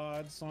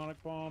Pods,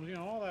 Sonic Bombs, you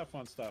know, all that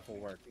fun stuff will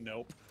work.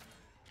 Nope.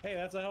 Hey,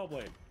 that's a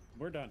Hellblade.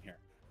 We're done here.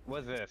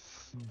 What's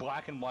this?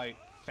 Black and white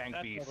Fang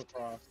That's Beast.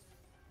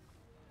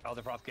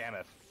 Elderfrost.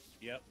 Gameth.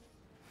 Yep.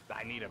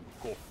 I need him.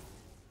 Cool.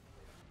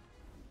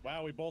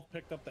 Wow, we both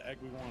picked up the egg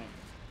we wanted.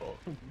 Oh,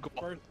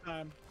 first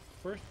time.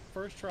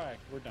 First try.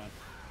 We're done.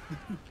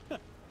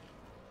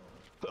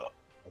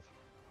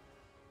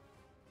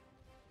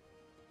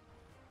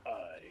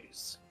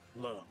 Eyes,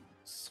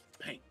 lungs,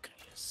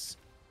 pancreas.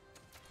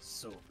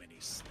 So many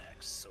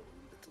snacks, so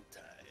little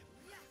time.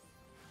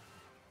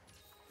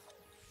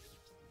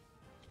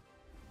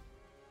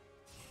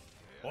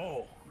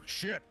 Oh,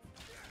 shit.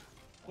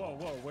 Whoa,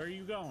 whoa, where are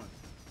you going?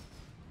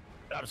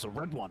 That's a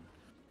red one.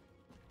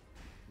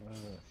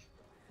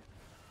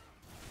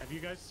 Have you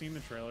guys seen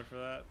the trailer for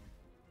that?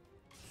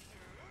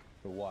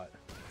 For what?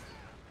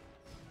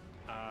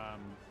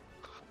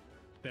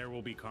 There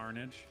Will Be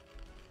Carnage.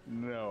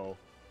 No.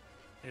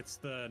 It's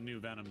the new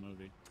Venom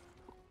movie.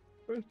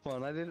 It's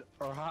fun. I did.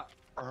 Or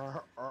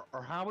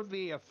how would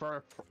be a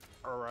first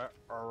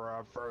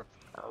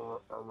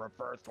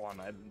one?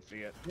 I didn't see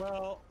it.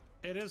 Well,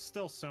 it is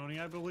still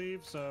Sony, I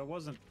believe, so it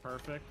wasn't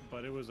perfect,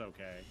 but it was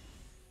okay.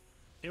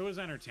 It was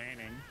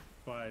entertaining,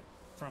 but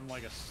from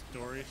like a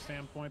story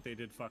standpoint, they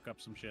did fuck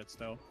up some shit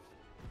still.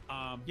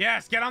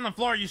 Yes, get on the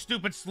floor, you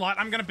stupid slut.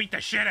 I'm gonna beat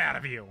the shit out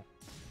of you.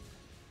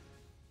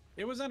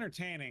 It was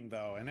entertaining,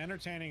 though, and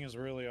entertaining is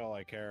really all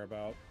I care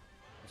about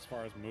as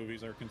far as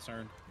movies are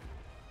concerned.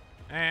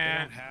 They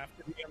don't have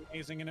to be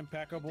amazing and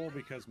impeccable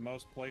because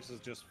most places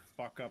just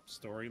fuck up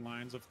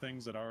storylines of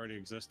things that already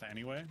exist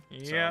anyway.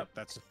 Yep. So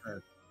that's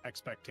her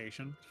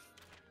expectation.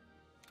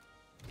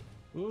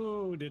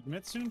 Ooh, did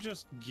Mitsune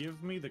just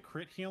give me the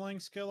crit healing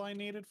skill I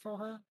needed for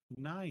her?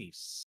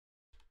 Nice.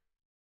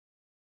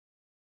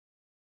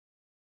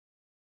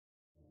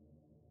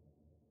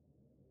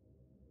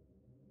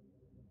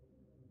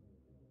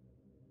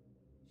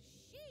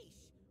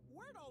 Sheesh!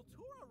 Where'd old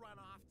Tura run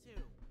off to?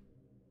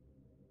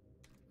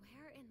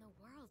 Where in the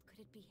world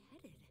could it be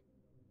headed?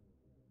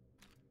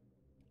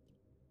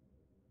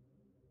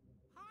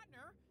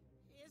 Partner,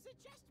 is it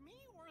just me,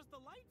 or is the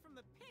light from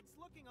the pits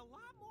looking a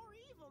lot more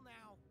evil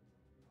now?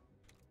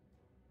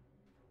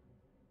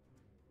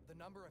 The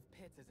number of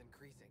pits is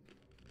increasing,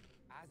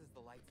 as is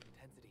the light's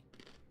intensity.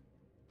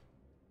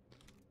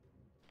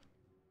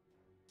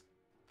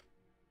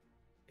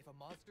 If a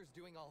monster's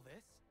doing all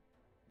this,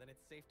 then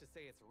it's safe to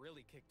say it's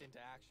really kicked into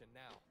action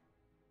now.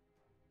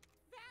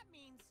 That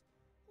means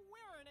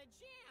we're in a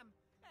jam,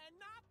 and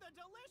not the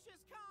delicious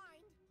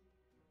kind!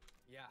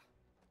 Yeah,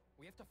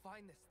 we have to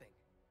find this thing.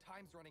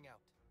 Time's running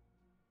out.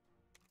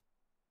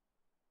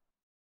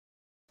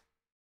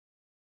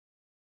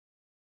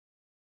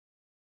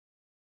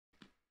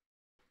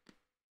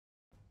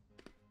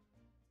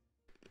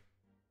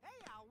 Hey,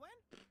 Alwyn!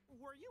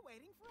 Were you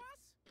waiting for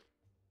us?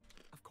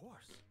 Of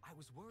course. I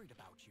was worried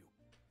about you.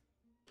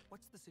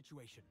 What's the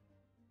situation?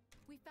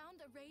 We found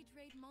a Rage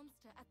Raid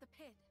monster at the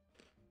pit.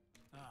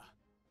 Ah,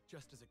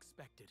 just as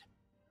expected.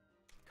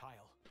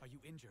 Kyle, are you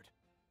injured?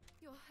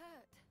 You're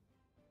hurt.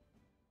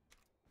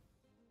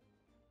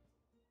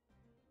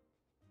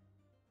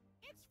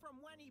 It's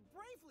from when he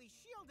bravely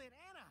shielded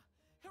Anna.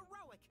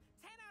 Heroic,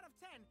 10 out of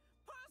 10,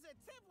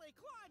 positively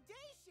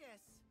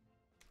claudacious!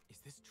 Is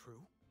this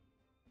true?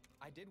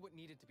 I did what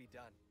needed to be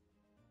done.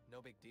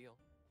 No big deal.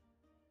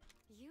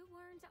 You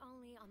weren't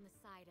only on the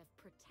side of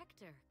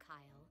Protector,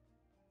 Kyle.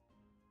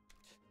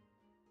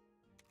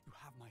 You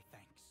have my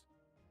thanks.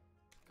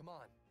 Come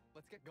on,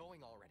 let's get going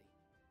already.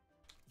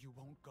 You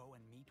won't go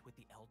and meet with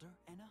the Elder,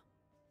 Anna?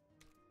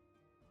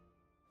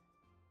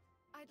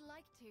 I'd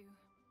like to,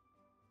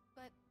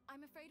 but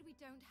I'm afraid we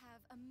don't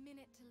have a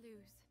minute to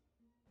lose.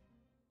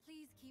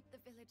 Please keep the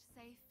village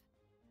safe.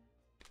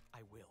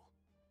 I will.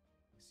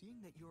 Seeing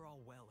that you're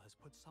all well has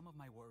put some of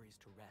my worries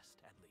to rest,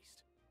 at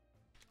least.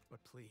 But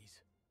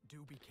please,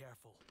 do be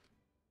careful.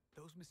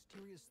 Those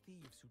mysterious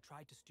thieves who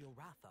tried to steal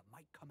Ratha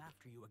might come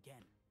after you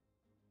again.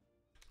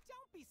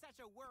 Don't be such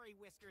a worry,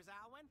 Whiskers,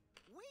 Alwyn.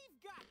 We've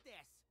got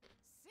this.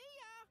 See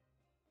ya!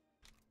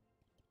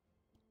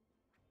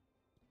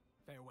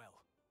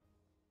 Farewell.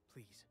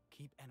 Please,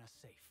 keep Anna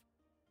safe.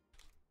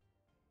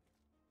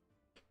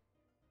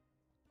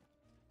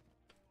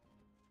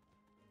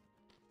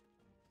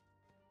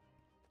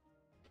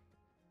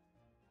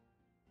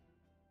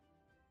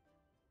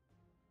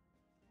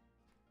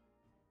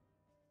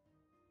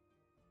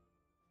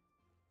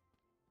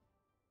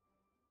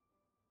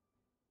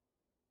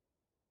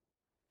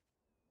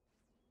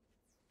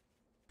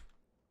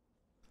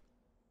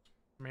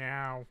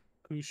 Meow.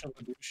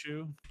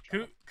 Kushamadushu.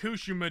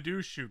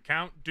 Kushumadushu.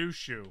 Count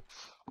Dushu.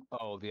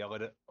 Oh, the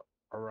element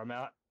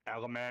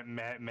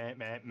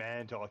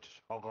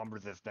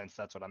resistance.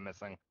 That's what I'm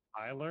missing.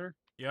 Tyler?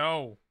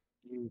 Yo.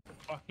 You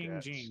fucking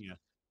genius.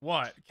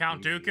 What?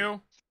 Count Dooku?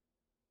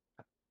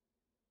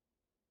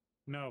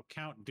 No,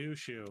 Count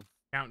Dushu.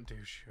 Count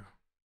Dushu.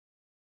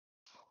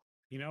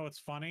 You know what's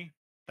funny?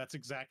 That's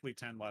exactly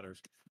 10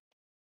 letters.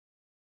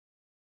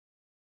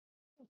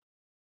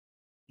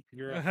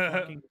 You're a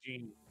fucking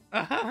genius.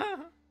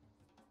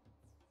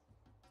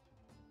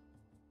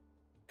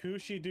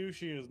 Kushi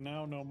Dushi is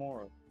now no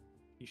more.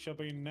 He shall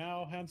be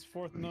now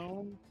henceforth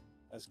known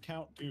as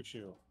Count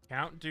Dushu.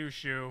 Count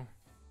Dushu.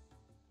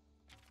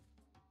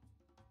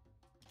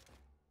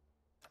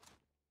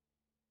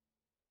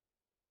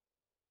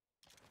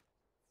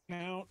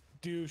 Count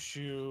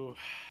Dushu.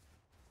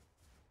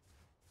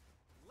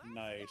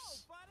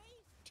 Nice.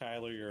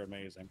 Tyler, you're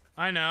amazing.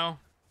 I know.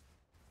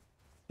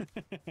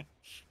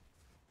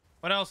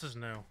 What else is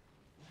new?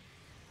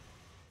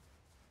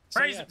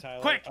 Praise, yeah,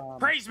 Tyler, quick,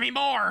 praise me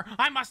more!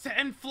 I must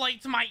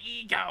inflate my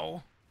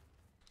ego!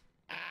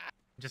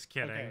 Just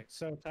kidding. Okay,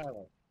 so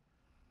Tyler.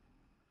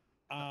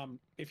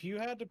 If you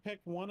had to pick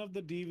one of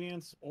the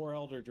Deviants or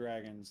Elder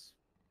Dragons,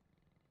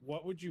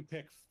 what would you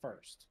pick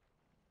first?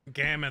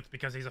 Gammoth,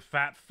 because he's a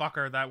fat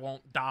fucker that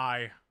won't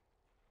die.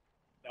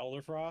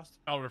 Elder Frost?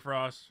 Elder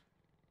Frost.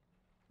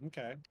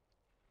 Okay.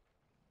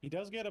 He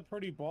does get a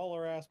pretty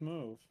baller-ass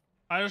move.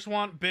 I just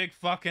want Big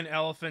Fucking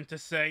Elephant to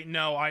say,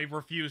 no, I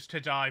refuse to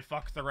die,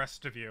 fuck the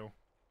rest of you.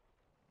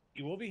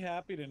 You will be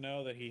happy to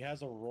know that he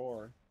has a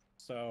roar,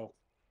 so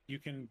you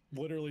can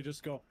literally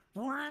just go...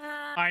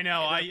 I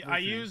know, I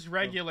use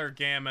regular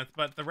Gammoth,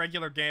 but the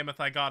regular Gammoth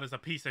I got is a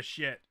piece of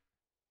shit.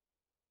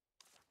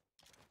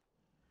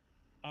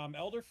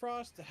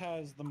 Elderfrost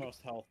has the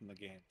most health in the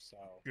game, so.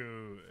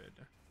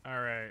 Good.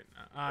 All right,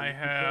 You can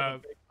kill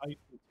the big ice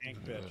and tank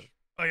bitch.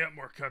 I got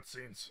more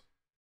cutscenes.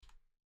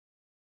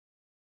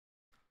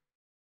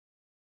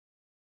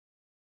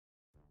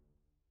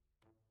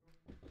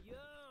 Yo,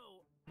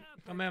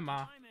 Come in,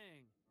 Ma.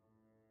 timing.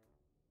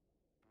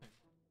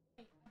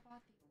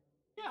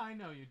 Yeah, I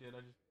know you did.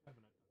 I just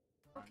haven't.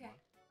 Okay.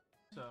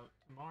 So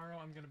tomorrow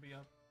I'm gonna be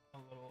up a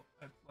little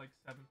at like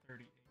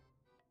 7:38.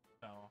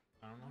 So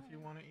I don't know if you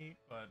want to eat,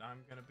 but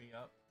I'm gonna be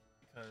up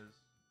because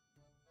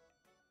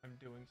I'm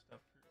doing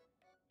stuff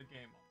for the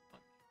game on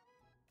lunch.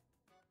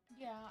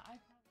 Yeah,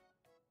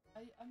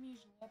 I'm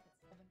usually up at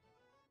 7.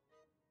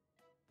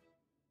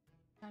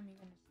 Time you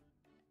gonna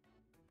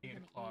 8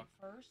 gonna o'clock. eat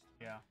first?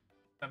 Yeah,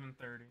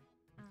 7:30.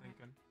 I'm Alright.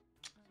 thinking.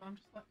 So I'm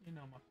just letting you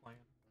know my plan.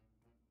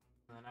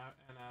 And then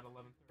at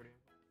 11:30,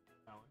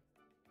 Valley.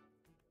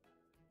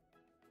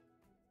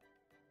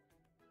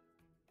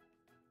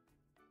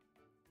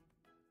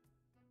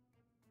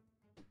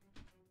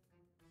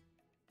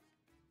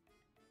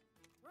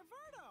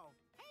 Roberto!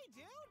 Hey,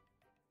 dude!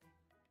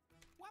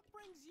 What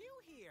brings you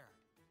here?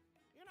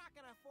 You're not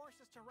gonna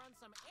force us to run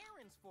some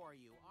errands for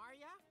you, are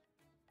ya?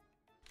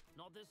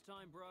 Not this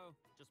time, bro.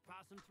 Just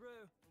passing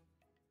through.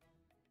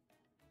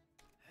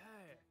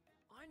 Hey,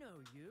 I know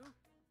you.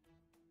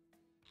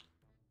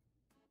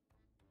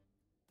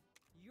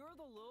 You're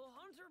the little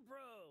hunter,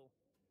 bro.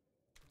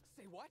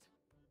 Say what?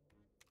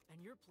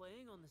 And you're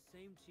playing on the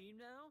same team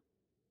now?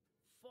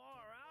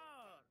 Far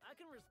out. I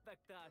can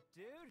respect that,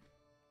 dude.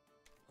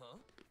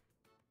 Huh?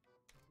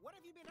 What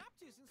have you been up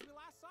to since we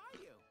last saw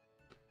you?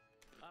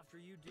 After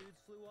you dudes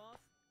flew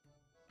off,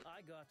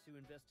 I got to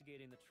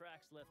investigating the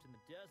tracks left in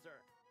the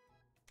desert.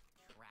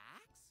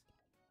 Tracks?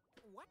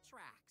 What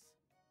tracks?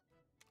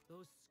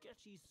 Those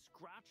sketchy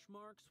scratch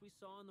marks we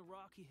saw in the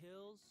Rocky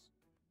Hills.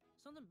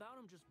 Something about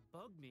them just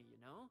bugged me, you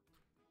know?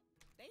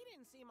 They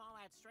didn't seem all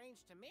that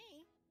strange to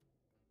me.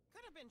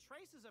 Could have been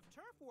traces of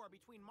turf war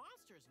between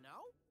monsters,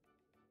 no?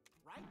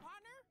 Right,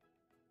 partner?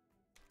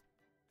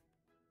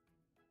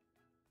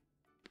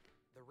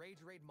 The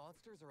Rage Raid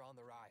monsters are on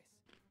the rise.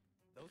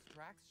 Those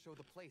tracks show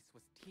the place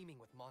was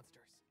teeming with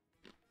monsters.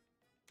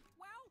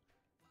 Well,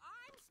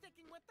 I'm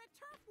sticking with the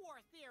turf war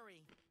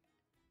theory.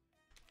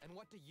 And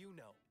what do you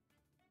know?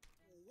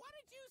 What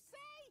did you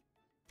say?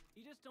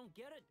 You just don't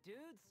get it,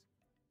 dudes.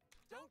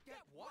 Don't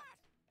get what?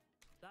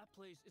 That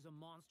place is a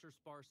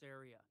monster-sparse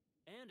area,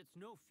 and it's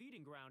no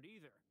feeding ground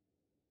either.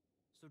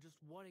 So just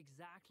what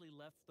exactly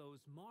left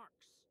those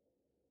marks?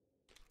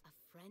 A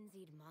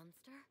frenzied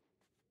monster?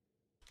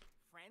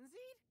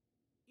 Frenzied?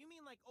 You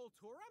mean like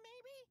Ultura,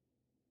 maybe?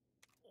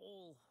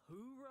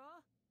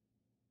 Ulhura?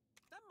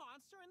 The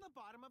monster in the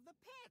bottom of the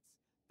pits.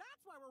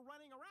 That's why we're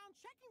running around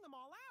checking them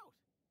all out.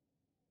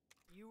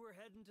 You were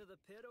heading to the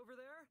pit over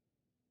there?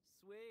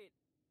 Sweet.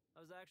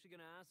 I was actually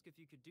gonna ask if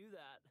you could do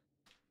that.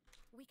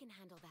 We can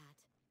handle that.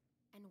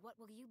 And what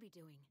will you be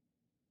doing?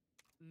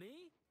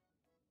 Me?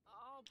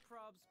 I'll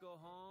probs go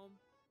home,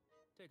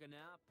 take a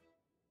nap.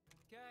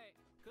 Okay,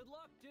 good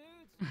luck,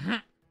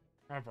 dudes!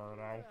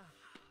 Roberto.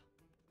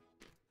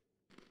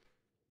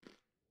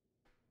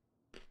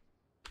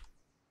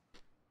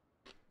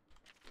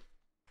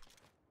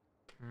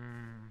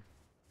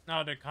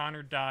 Oh, did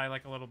Connor die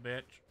like a little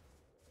bitch?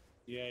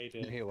 Yeah, he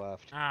did. He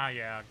left. Ah,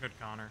 yeah, good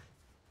Connor.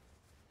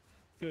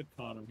 Good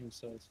Connor, he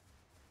says.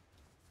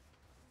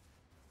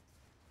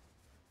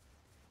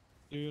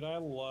 Dude, I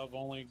love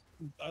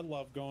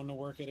going to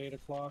work at 8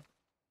 o'clock.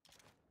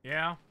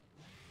 Yeah?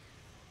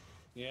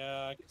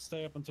 Yeah, I can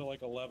stay up until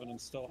like 11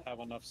 and still have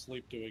enough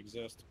sleep to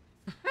exist.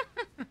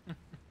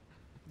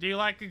 Do you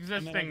like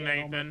existing,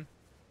 Nathan?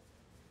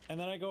 And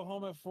then I go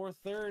home at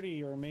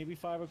 4:30 or maybe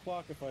 5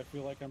 o'clock if I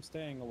feel like I'm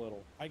staying a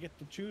little. I get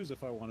to choose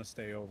if I want to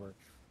stay over.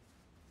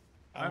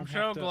 I'm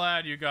so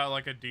glad you got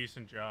like a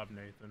decent job,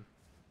 Nathan.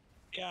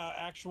 Yeah,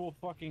 actual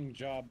fucking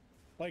job.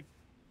 Like,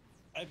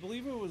 I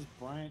believe it was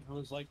Bryant who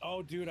was like,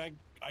 "Oh, dude, I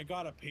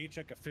got a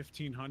paycheck of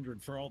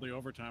 $1,500 for all the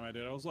overtime I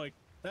did." I was like,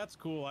 "That's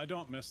cool. I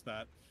don't miss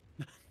that."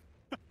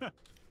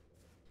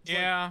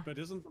 Yeah. Like, but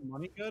isn't the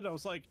money good? I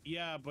was like,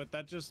 "Yeah, but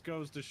that just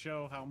goes to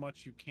show how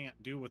much you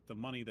can't do with the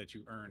money that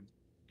you earn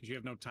because you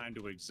have no time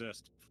to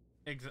exist."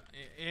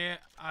 Yeah,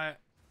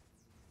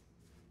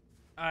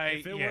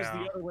 if it was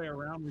the other way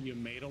around where you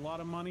made a lot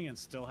of money and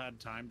still had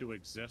time to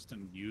exist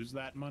and use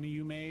that money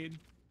you made,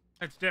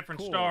 it's a different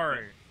cool,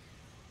 story.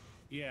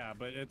 Yeah,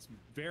 but it's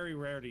very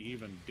rare to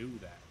even do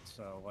that.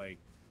 So, like,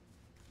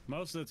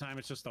 most of the time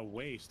it's just a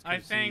waste. I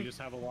think you just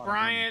have a lot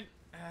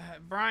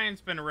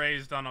Brian's been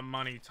raised on a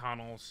money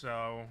tunnel,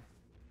 so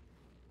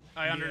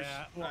I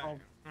understand. Yeah, well,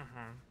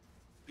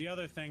 the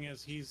other thing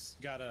is he's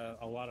got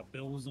a lot of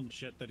bills and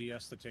shit that he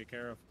has to take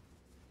care of.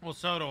 Well,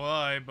 so do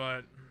I,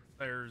 but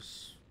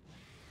there's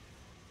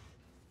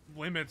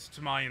limits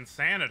to my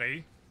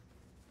insanity.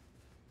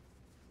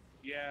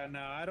 Yeah, no,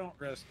 I don't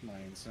risk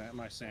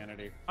my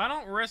sanity. I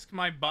don't risk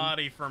my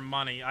body for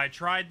money. I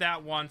tried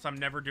that once. I'm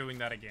never doing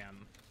that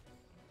again.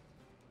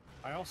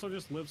 I also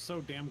just live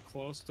so damn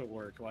close to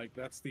work. Like,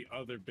 that's the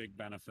other big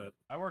benefit.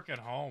 I work at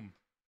home.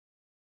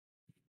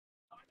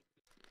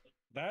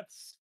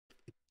 That's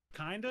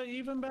kind of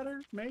even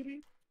better,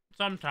 maybe?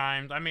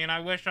 Sometimes. I mean, I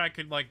wish I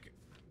could, like,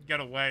 get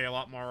away a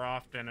lot more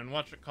often. And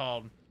what's it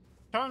called?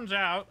 Turns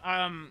out,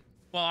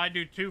 well, I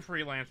do 2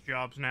 freelance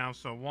jobs now.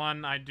 So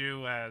one I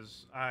do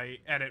as I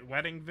edit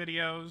wedding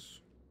videos.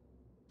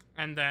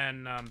 And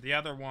then the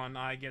other one,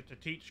 I get to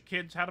teach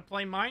kids how to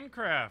play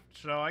Minecraft.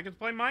 So I get to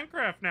play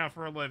Minecraft now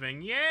for a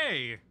living.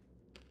 Yay!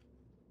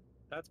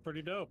 That's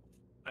pretty dope,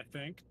 I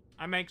think.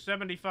 I make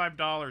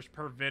 $75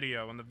 per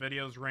video, and the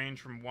videos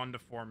range from 1 to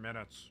 4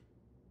 minutes.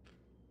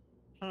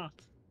 Huh.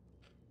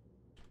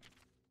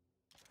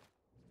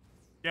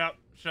 Yep,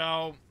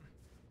 so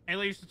at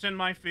least it's in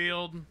my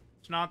field.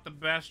 It's not the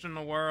best in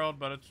the world,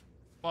 but it's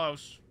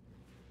close.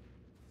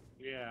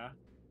 Yeah.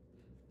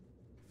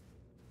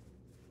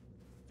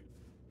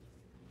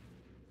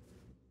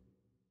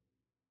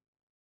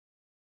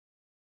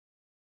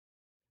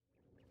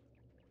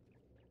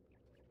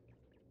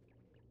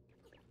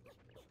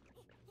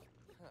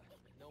 Huh,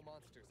 no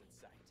monsters in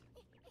sight.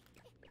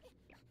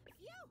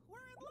 Phew, we're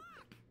in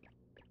luck!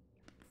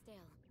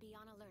 Still, be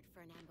on alert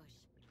for an ambush.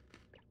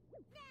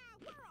 Nah,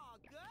 we're all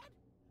good.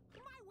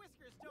 My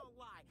whiskers don't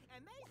lie,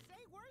 and they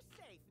say we're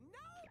safe. No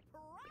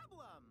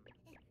problem.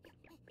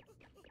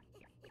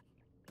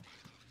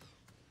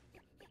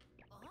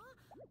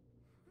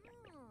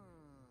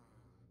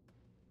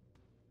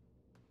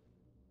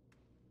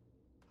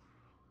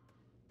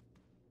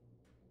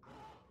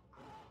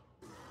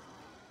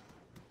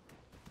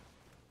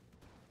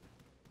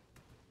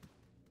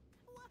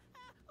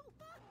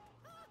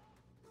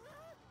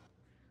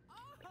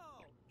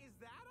 Oh, is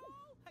that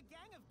all? A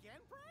gang of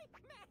Genprey?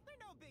 Meh, they're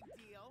no big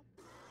deal.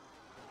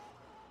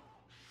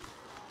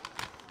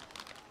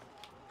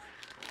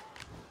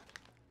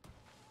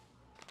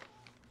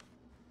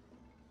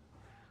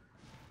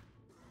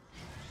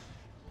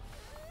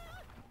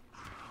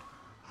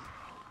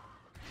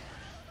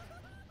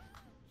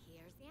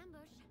 Here's the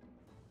ambush.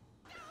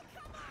 Oh,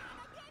 come on!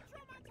 A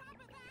Gentrum on top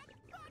of that!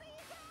 Buddy,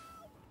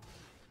 help!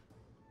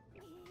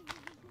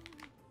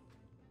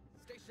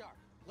 Stay sharp.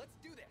 Let's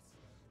do this.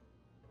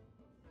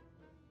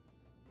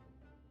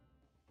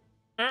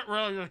 It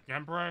really is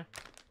Genprey.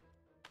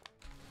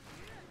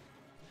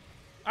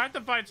 I have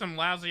to fight some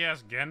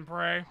lousy-ass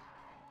Genprey.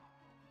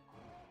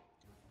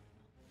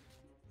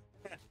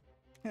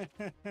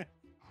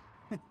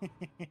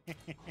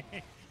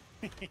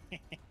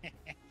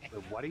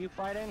 What are you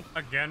fighting?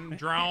 A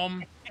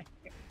Gendrome.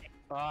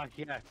 Ah,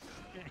 yes.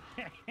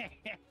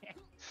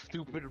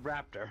 Stupid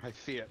raptor. I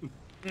see it.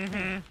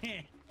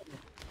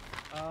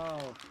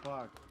 Oh,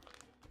 fuck.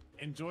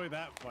 Enjoy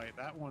that fight.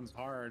 That one's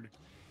hard.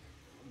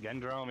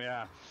 Gendrome,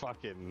 yeah.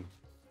 Fucking.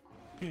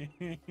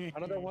 I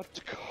don't know what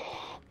to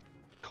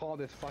call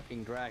this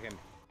fucking dragon.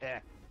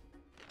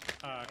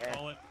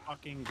 Call it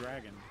fucking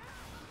dragon.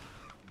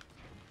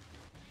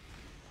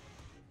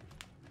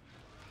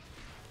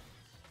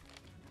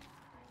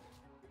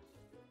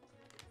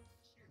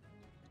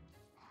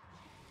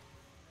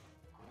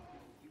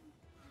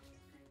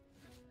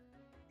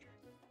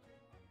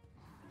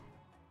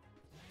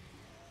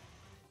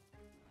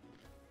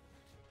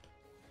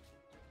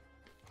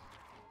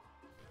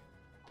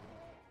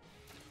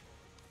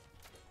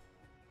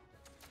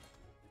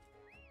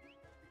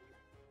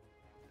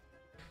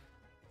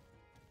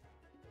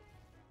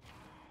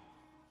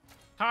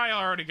 Kyle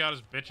already got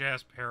his bitch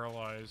ass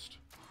paralyzed.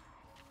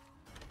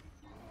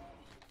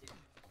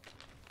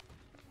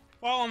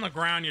 Fall on the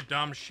ground, you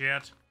dumb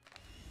shit.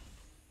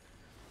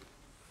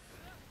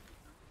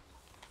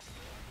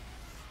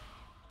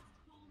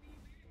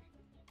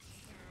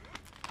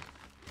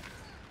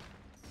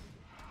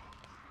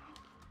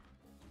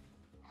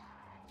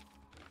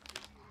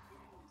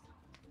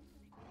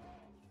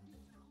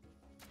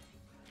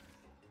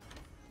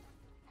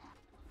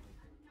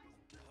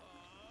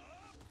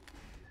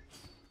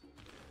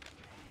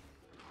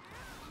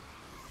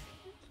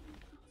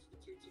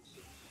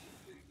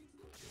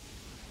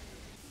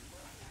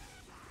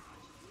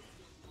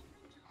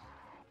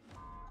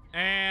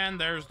 And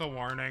there's the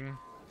warning.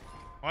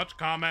 What's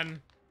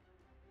coming?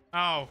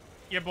 Oh,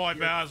 your boy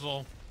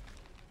Basil.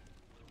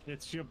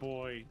 It's your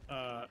boy,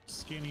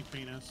 Skinny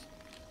Penis.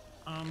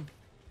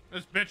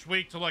 This bitch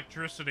weak to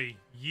electricity.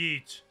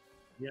 Yeet.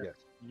 Yeah.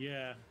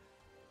 Yeah.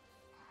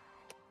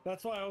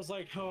 That's why I was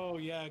like, oh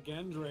yeah,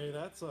 Gendre,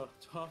 that's a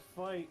tough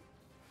fight.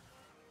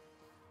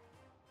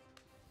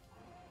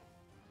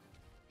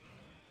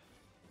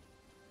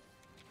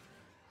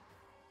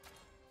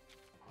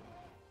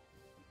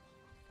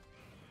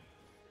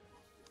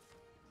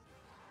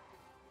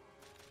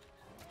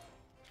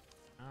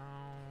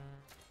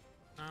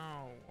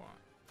 No.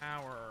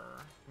 Power.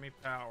 Give me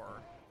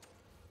power.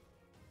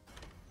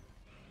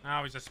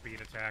 Oh, he's a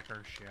speed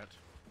attacker. Shit.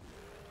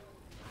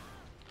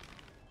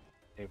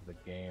 Save the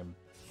game.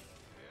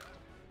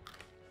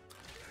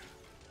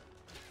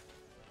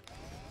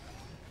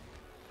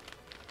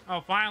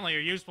 Oh, finally,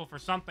 you're useful for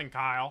something,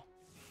 Kyle.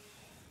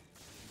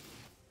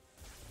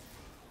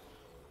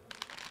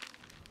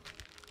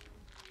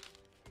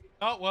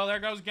 Oh, well, there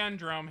goes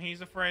Gendrome.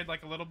 He's afraid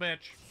like a little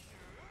bitch.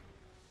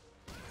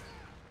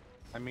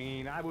 I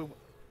mean, I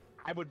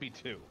would be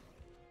too.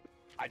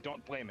 I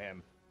don't blame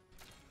him.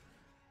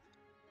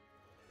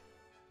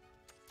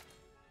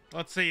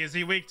 Let's see, is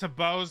he weak to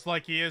bows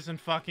like he is in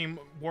fucking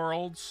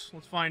Worlds?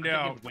 Let's find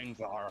out. His wings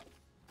are.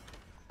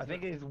 I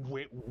think his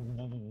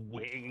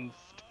wings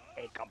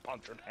take a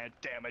punctured head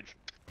damage,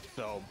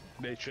 so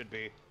they should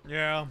be.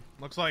 Yeah,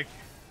 looks like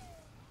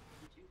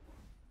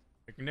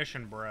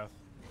ignition breath.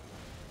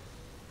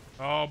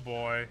 Oh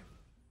boy.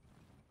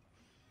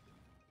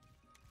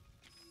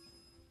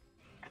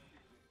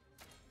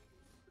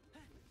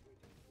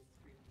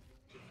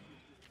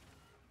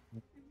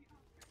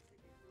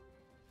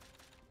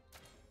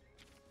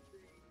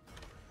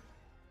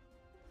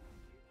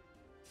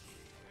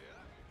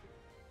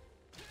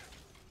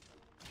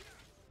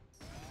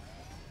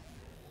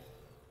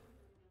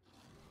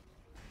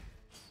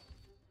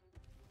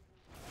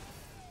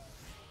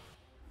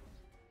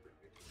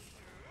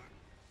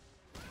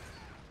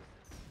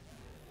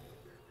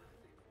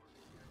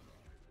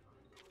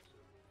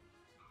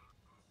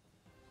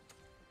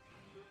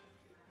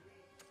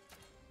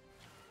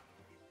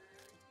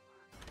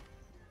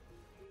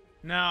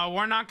 No,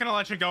 we're not gonna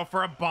let you go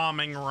for a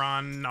bombing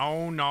run.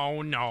 No,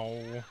 no,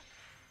 no.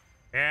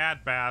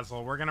 Bad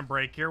Basil, we're gonna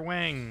break your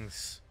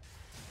wings.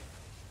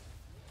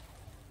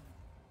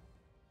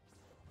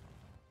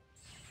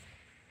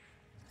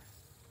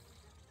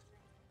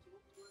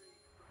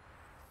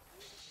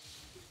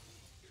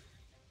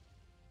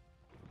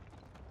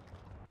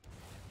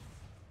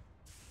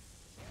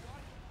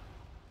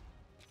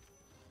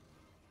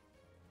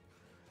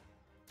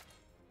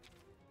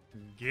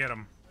 Get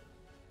him.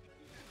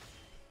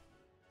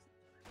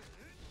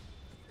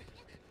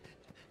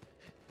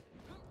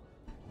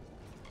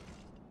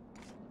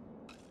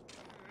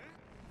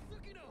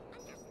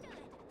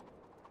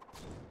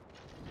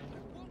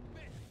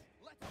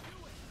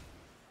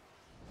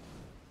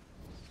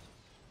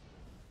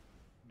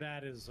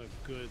 That is a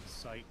good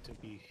sight to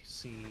be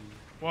seen.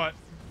 What?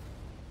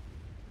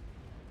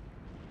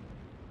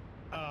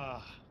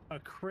 A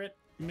crit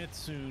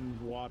Mitsune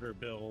water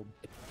build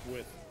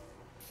with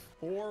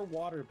 4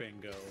 water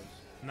bingos.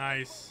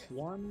 Nice.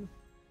 1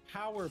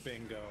 power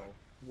bingo,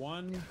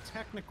 1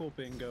 technical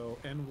bingo,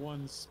 and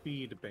 1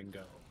 speed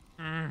bingo.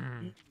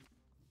 Mm.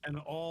 And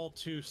all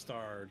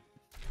 2-starred.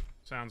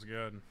 Sounds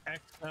good.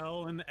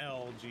 XL and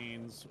L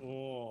genes.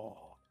 Oh.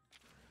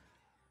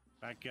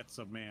 That gets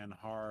a man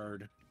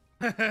hard.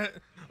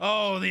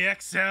 Oh, the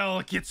XL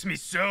gets me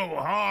so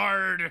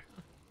hard.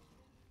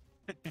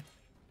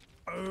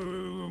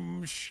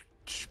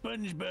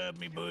 SpongeBob,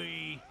 me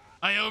boy.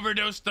 I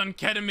overdosed on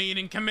ketamine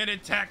and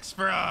committed tax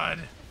fraud.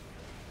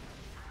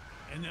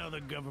 And now the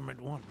government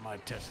want my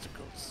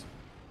testicles.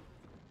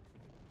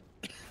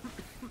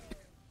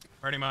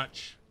 Pretty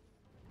much.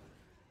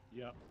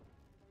 Yep.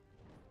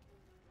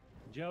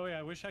 Joey,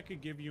 I wish I could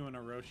give you an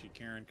Orochi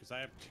Karen, because I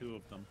have 2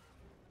 of them.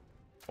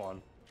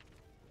 Fun.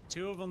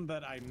 2 of them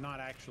that I'm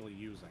not actually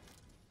using.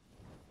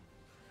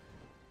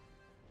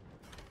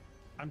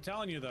 I'm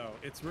telling you though,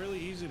 it's really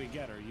easy to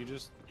get her. You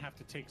just have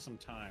to take some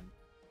time.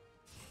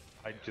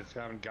 I just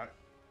haven't got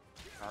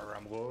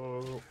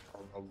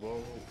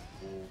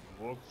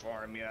look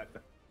for him yet.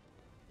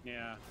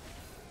 Yeah.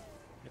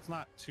 It's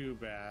not too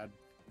bad.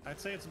 I'd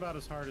say it's about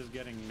as hard as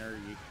getting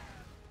Nerdy.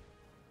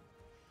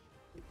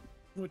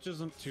 Which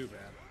isn't too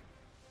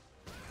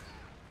bad.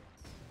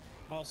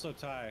 Also,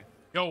 Ty.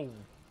 Yo.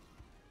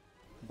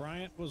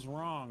 Bryant was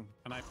wrong,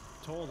 and I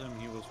told him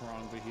he was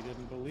wrong, but he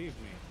didn't believe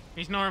me.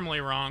 He's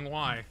normally wrong.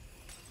 Why?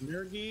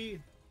 Nergi,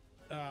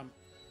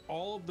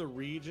 all of the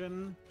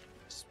region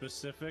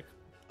specific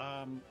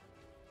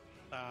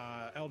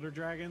Elder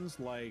Dragons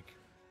like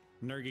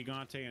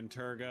Nergigante and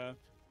Turga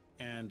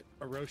and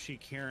Orochi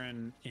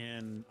Kirin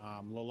in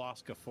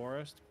Lalaska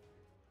Forest,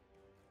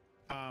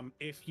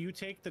 if you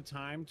take the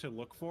time to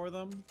look for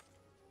them,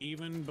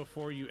 even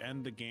before you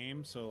end the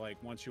game, so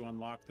like once you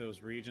unlock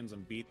those regions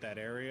and beat that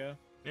area,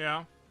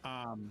 yeah,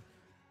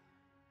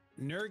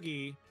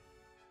 Nergi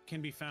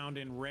can be found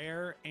in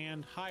rare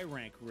and high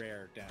rank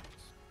rare dens,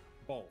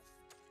 both.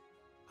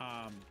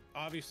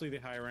 Obviously the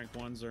high rank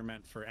ones are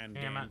meant for end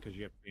game because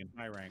you have to be in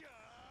high rank,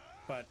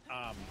 but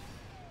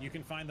you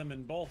can find them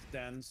in both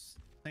dens.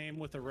 Same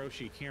with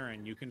Orochi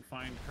Kirin, you can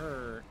find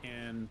her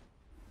in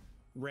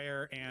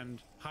rare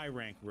and high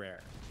rank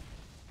rare.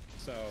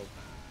 So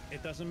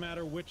it doesn't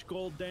matter which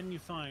gold den you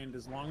find,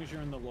 as long as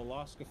you're in the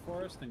Lalaska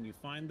Forest and you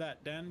find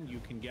that den, you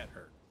can get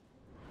her.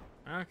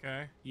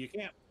 Okay. You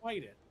can't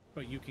fight it,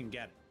 but you can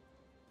get it.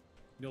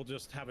 You'll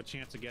just have a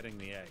chance of getting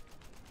the egg.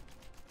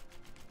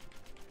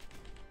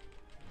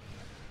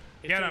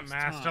 Get him,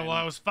 Master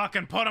Los.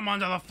 Fucking put him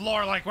onto the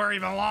floor like where he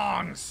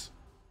belongs.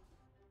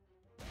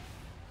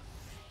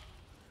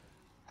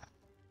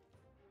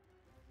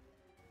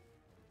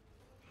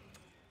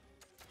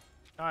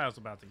 Kyle's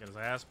about to get his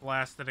ass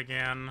blasted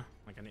again,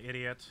 like an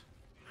idiot.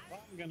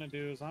 What I'm gonna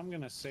do is I'm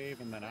gonna save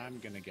and then I'm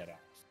gonna get out.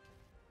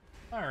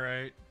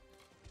 Alright.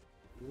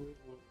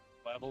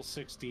 Level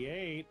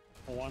 68.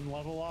 1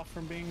 level off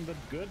from being the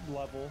good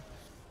level.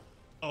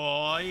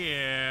 Oh,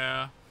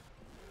 yeah.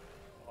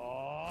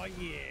 Oh,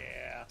 yeah.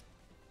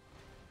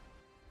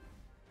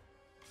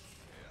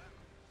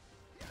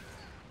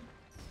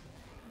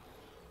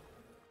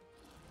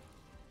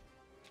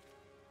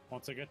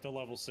 Once I get to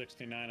level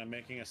 69, I'm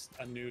making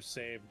a new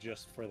save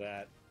just for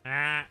that.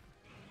 Ah.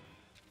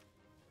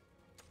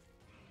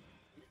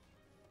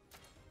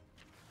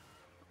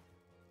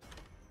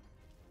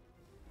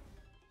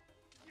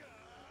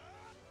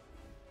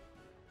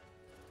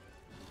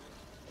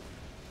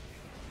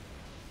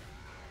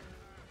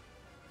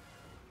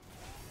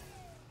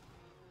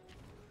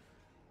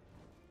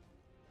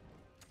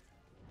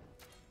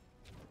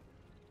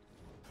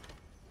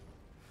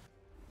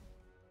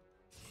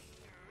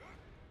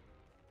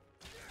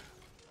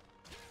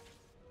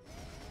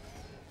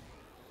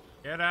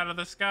 Get out of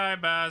the sky,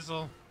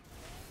 Basil.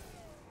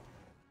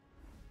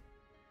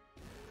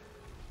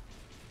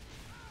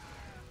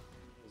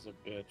 Is a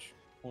bitch.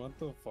 What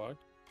the fuck?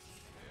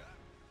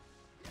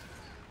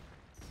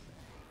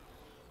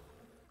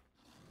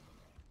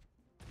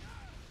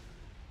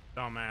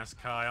 Dumbass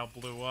Kyle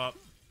blew up.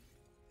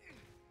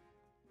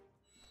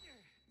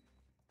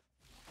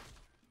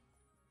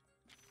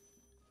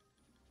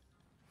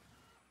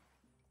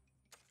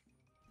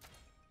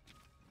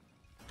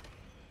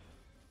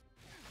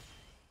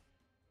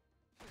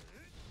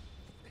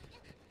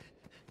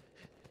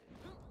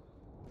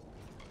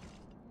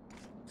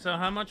 So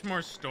how much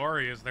more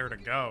story is there to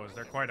go? Is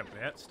there quite a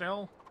bit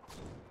still?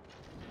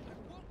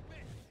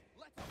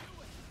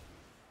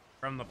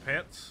 From the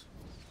pits?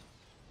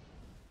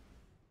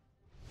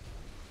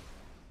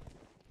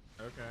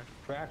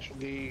 Okay.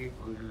 Actually,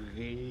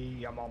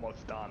 I'm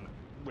almost done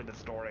with the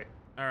story.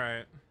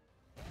 Alright.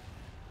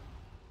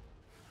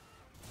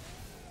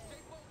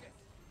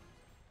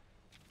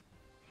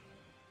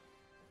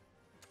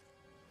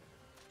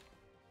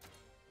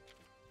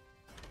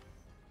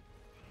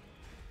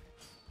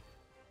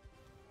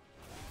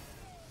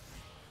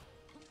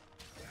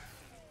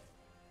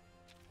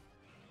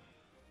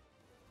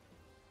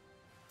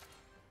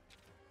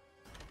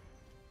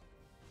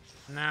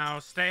 Now,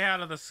 stay out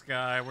of the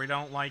sky. We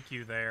don't like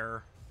you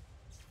there.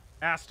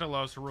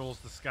 Astalos rules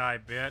the sky,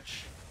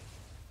 bitch.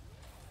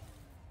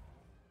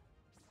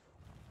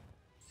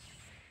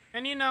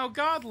 And you know,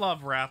 God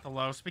love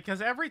Rathalos,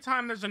 because every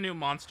time there's a new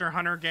Monster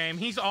Hunter game,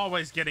 he's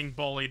always getting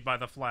bullied by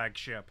the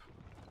flagship.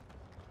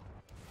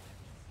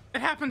 It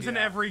happens in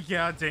every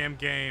goddamn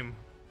game.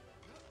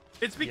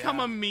 It's become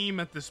a meme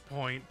at this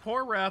point.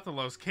 Poor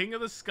Rathalos, King of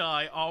the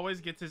Sky,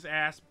 always gets his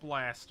ass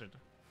blasted.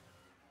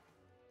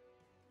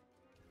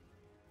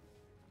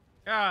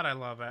 God, I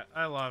love it.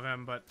 I love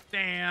him, but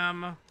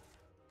damn.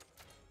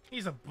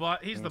 He's a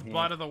butt. He's the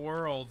butt of the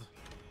world.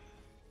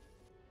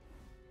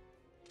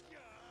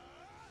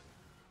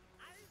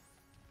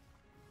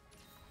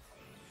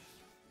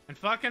 And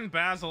fucking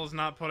Basil is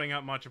not putting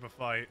up much of a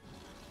fight.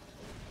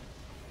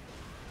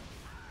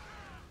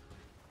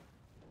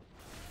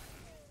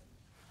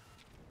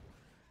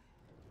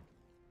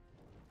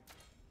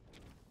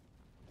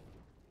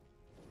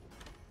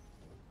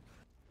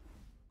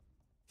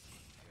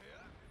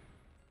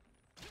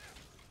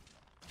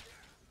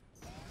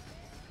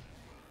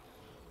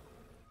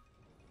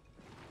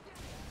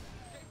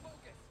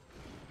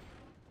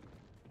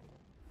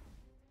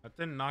 That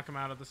didn't knock him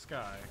out of the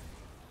sky.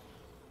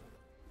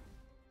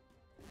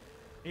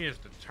 He is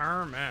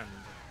determined.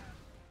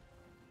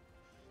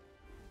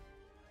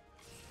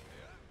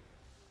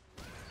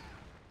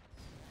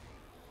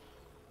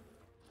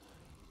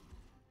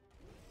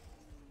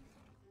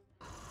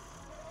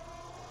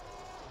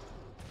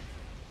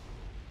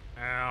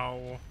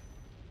 Ow.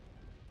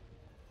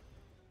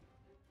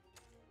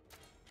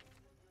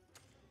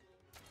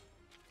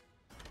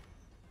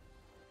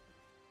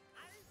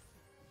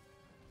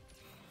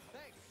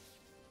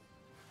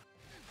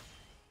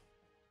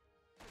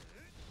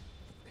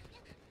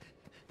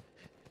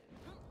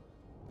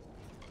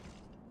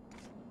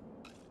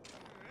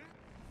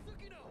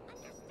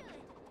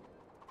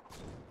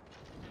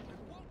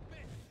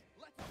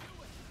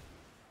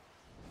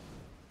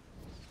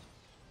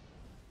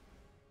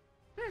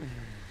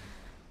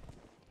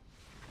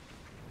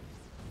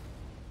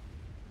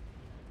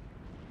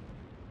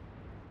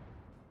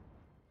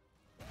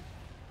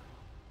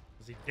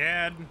 Is he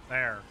dead?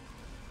 There.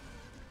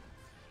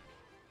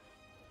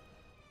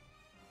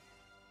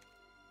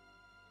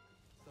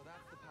 So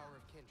that's the power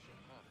of kinship,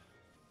 huh?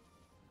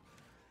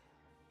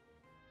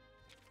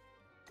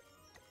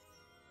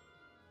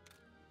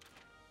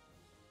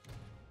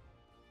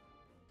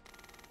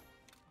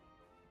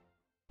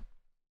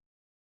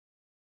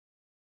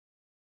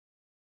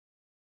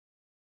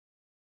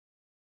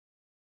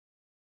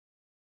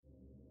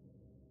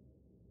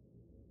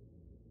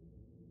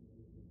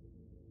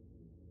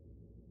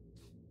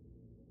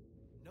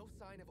 No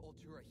sign of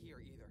Ultura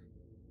here either.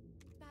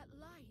 That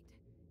light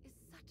is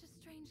such a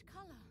strange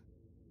color.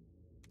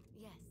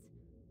 Yes.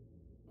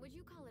 Would you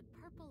call it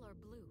purple or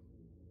blue?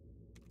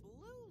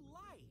 Blue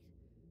light?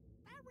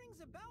 That rings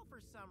a bell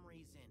for some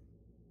reason.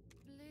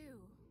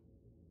 Blue.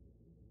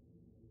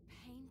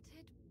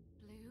 Painted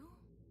blue?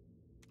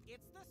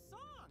 It's the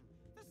song!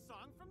 The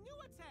song from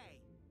Nuate!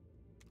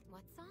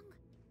 What song?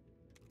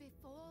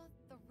 Before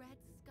the red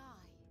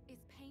sky is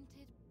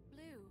painted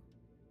blue.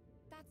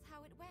 That's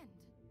how it went.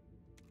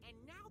 And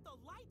now the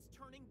light's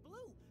turning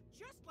blue,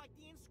 just like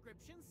the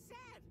inscription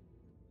said.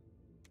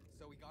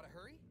 So we gotta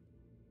hurry?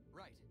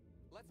 Right.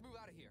 Let's move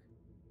out of here.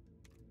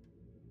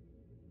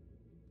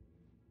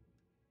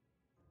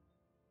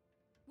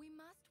 We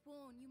must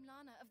warn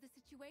Yumlana of the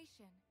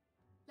situation.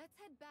 Let's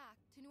head back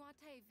to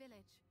Nuate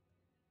village.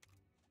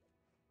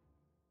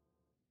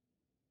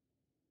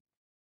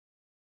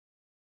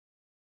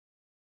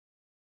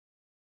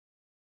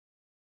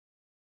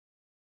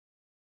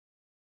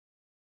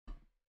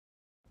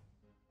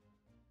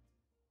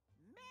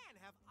 Man,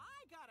 have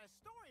I got a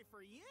story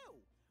for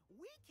you!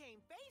 We came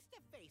face to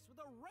face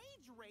with a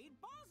Rage Raid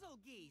Bozo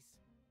Geese!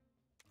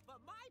 But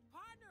my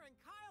partner and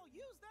Kyle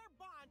used their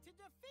bond to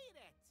defeat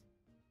it!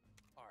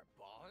 Our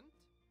bond?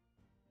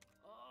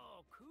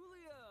 Oh,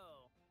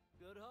 coolio!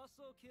 Good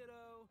hustle,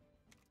 kiddo.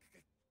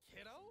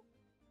 Kiddo?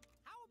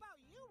 How about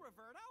you,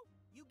 Roberto?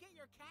 You get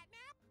your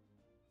catnap?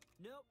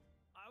 Nope.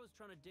 I was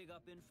trying to dig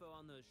up info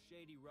on those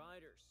shady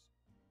riders.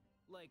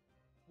 Like,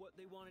 what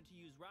they wanted to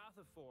use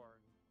Ratha for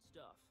and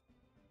stuff.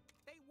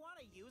 They want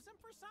to use him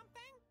for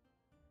something?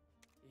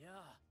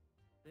 Yeah.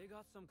 They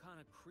got some kind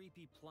of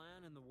creepy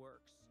plan in the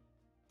works.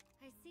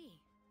 I see.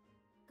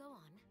 Go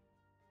on.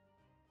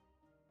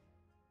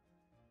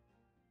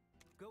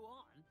 Go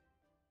on?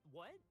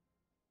 What?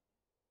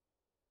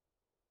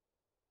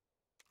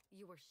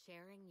 You were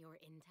sharing your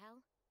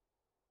intel?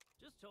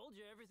 Just told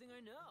you everything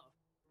I know.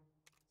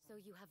 So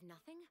you have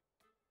nothing?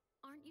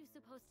 Aren't you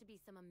supposed to be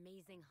some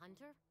amazing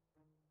hunter?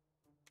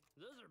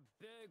 Those are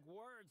big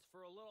words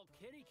for a little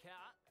kitty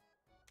cat.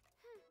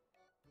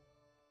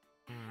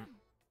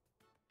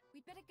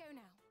 We'd better go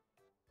now.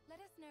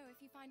 Let us know if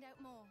you find out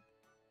more.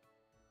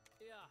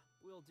 Yeah,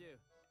 will do.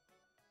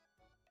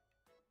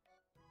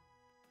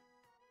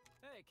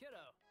 Hey,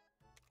 kiddo.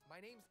 My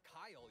name's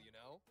Kyle, you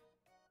know.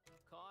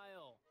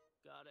 Kyle.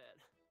 Got it.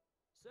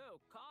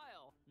 So,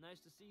 Kyle, nice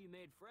to see you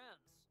made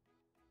friends.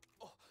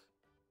 Oh.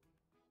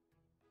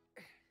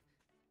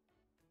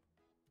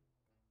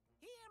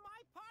 He and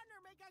my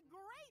partner make a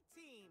great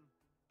team!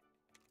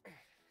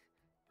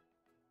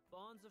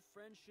 Bonds of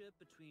friendship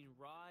between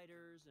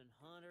riders and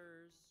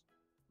hunters.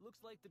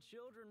 Looks like the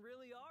children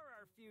really are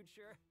our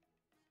future.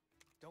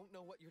 Don't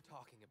know what you're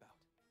talking about.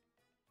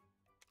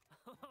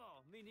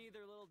 Oh, me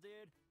neither, little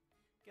dude.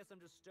 Guess I'm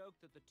just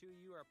stoked that the two of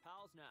you are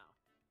pals now.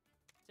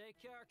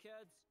 Take care,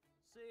 kids.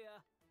 See ya.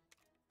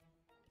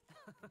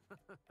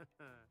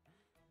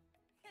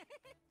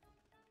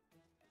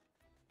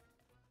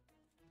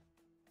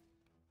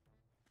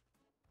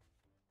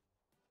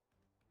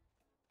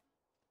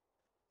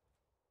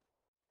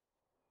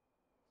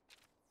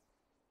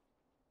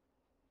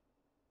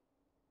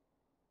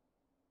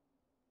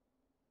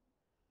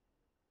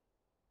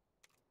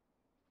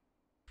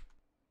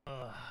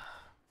 Ugh.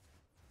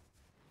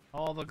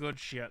 All the good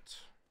shit.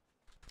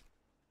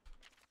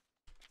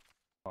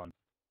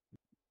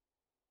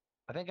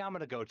 I think I'm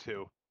gonna go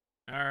too.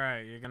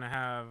 Alright, you're gonna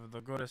have the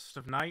goodest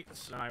of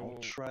nights, and I will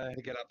try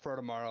to get up for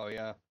tomorrow,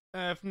 yeah.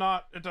 If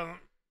not, it doesn't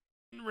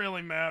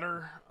really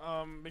matter,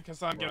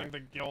 because I'm getting the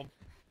guild.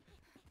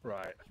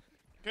 Right.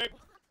 Okay.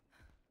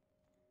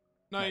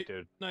 Night,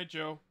 dude. Night,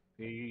 Joe.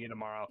 See you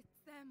tomorrow.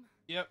 It's them.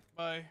 Yep,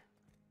 bye.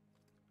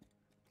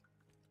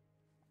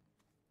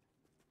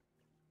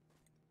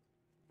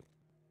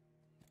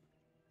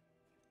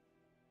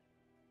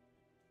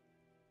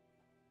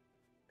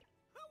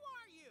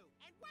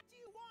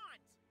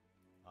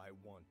 I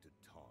want to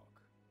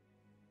talk.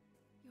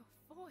 Your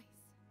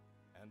voice.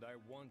 And I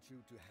want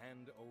you to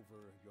hand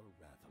over your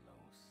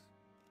Rathalos.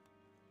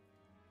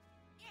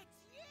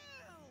 It's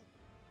you!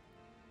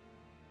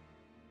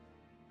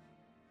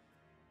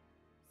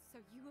 So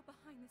you were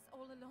behind this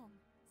all along,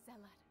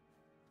 Zealot.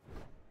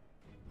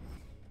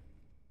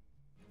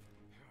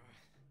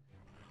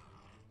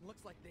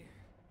 Looks like they're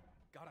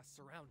got us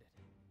surrounded.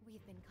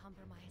 We've been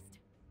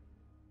compromised.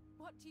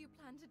 What do you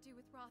plan to do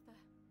with Ratha?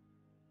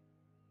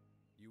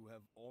 You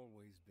have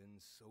always been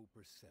so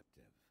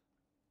perceptive.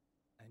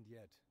 And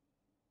yet,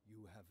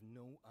 you have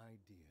no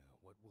idea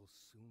what will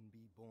soon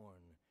be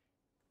born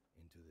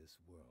into this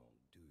world,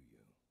 do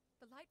you?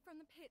 The light from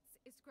the pits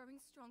is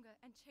growing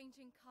stronger and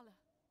changing color.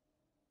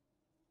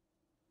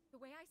 The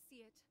way I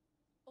see it,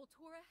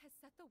 Altura has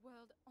set the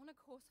world on a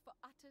course for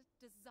utter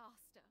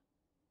disaster.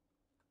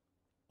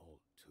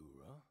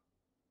 Altura?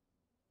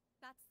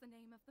 That's the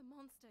name of the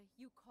monster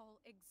you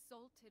call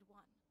Exalted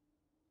One.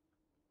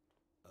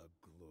 A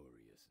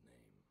glorious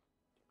name.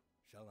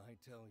 Shall I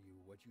tell you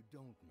what you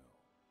don't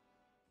know?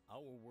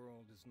 Our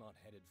world is not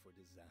headed for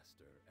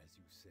disaster, as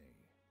you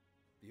say.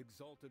 The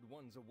Exalted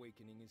One's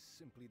awakening is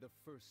simply the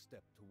first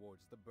step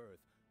towards the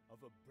birth of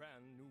a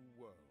brand new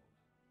world.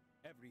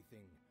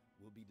 Everything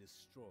will be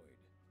destroyed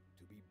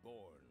to be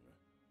born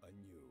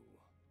anew.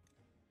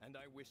 And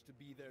I wish to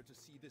be there to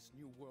see this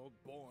new world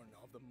born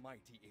of the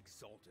mighty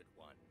Exalted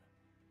One.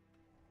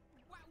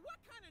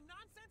 What kind of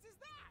nonsense is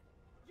that?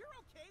 You're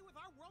okay with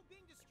our world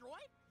being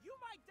destroyed? You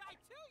might die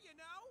too, you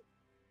know!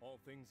 All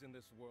things in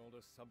this world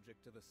are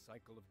subject to the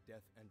cycle of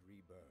death and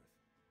rebirth.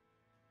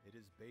 It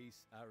is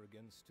base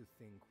arrogance to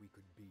think we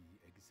could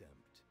be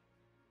exempt.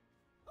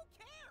 Who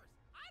cares?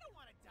 I don't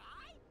want to die!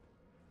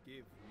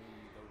 Give me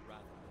the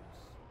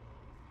Rathalos.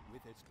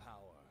 With its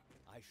power,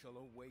 I shall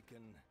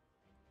awaken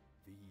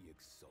the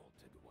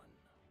Exalted One.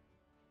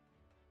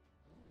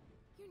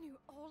 You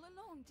knew all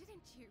along,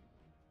 didn't you?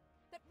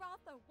 That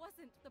Ratha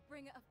wasn't the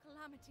bringer of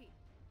calamity.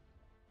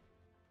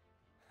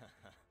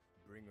 Haha,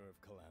 bringer of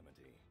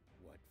calamity.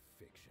 What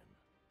fiction.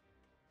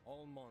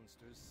 All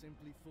monsters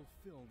simply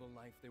fulfill the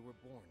life they were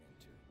born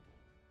into.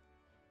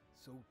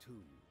 So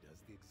too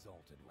does the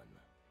Exalted One.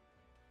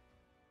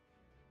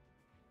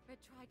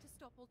 Red tried to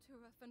stop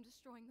Altura from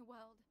destroying the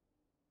world.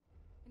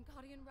 And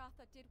Guardian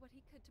Ratha did what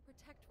he could to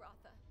protect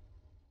Ratha.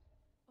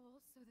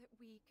 All so that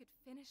we could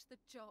finish the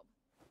job.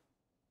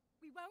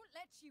 We won't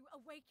let you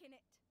awaken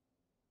it!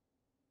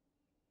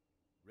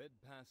 Red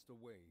passed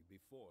away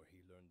before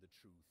he learned the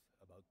truth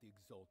about the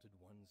Exalted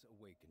One's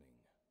awakening.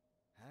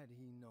 Had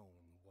he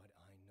known what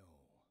I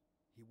know,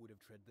 he would have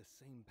tread the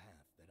same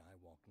path that I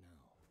walk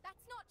now.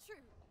 That's not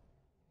true!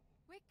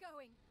 We're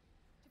going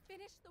to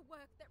finish the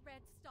work that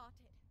Red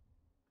started.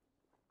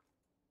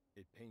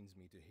 It pains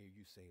me to hear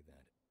you say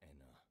that,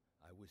 Anna.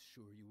 I was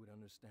sure you would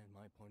understand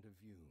my point of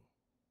view.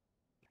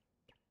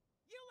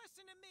 You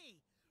listen to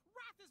me!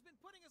 Wrath has been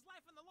putting his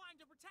life on the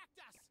line to protect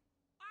us!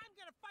 I'm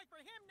gonna fight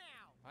for him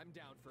now! I'm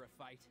down for a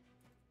fight.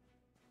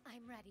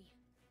 I'm ready.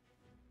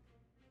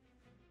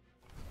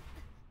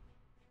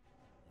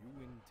 You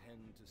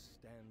intend to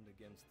stand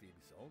against the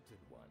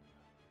Exalted One?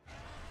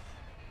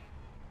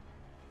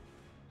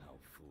 How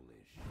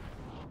foolish.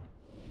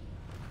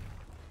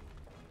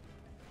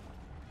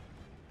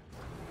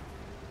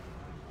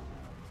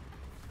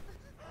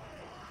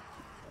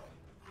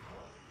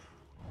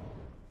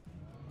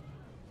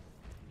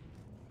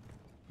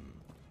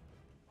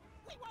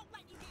 We won't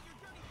let you get your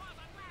dirty paws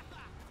on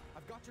Ratha!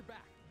 I've got your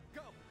back.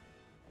 Go!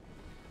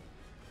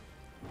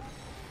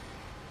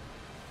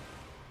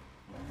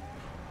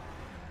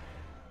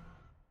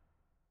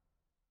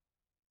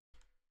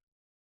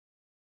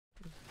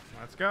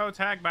 Let's go,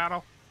 tag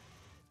battle.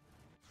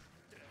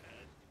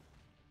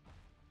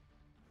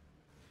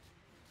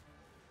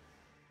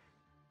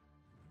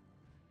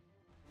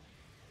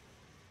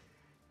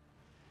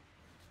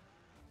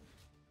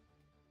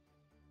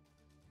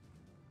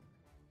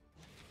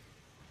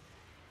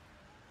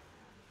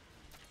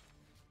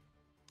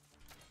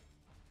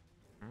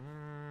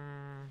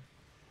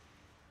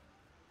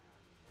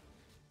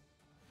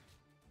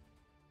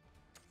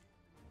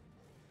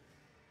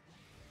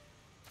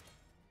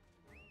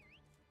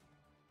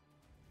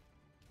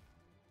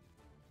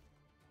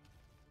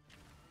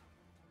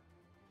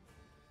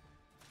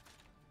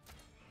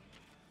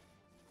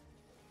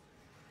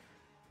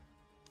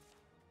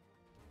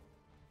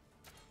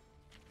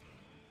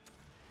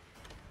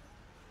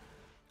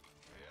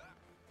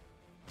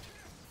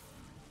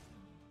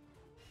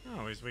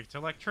 Oh, he's weak to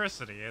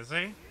electricity, is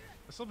he?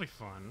 This'll be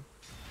fun.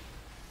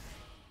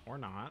 Or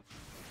not.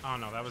 Oh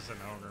no, that was an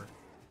ogre.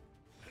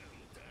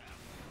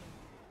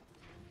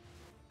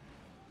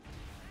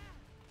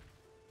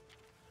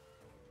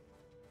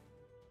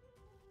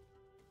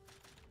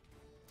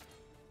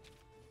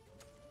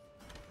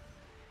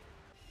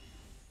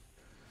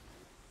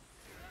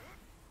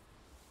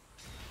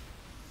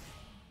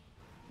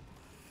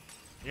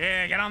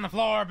 Yeah, get on the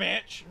floor,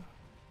 bitch!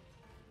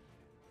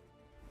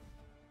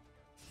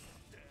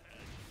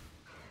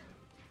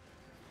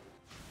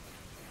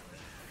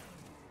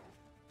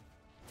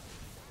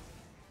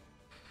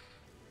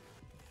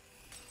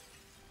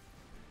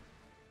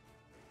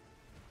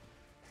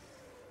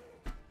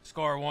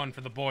 Score one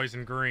for the boys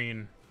in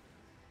green.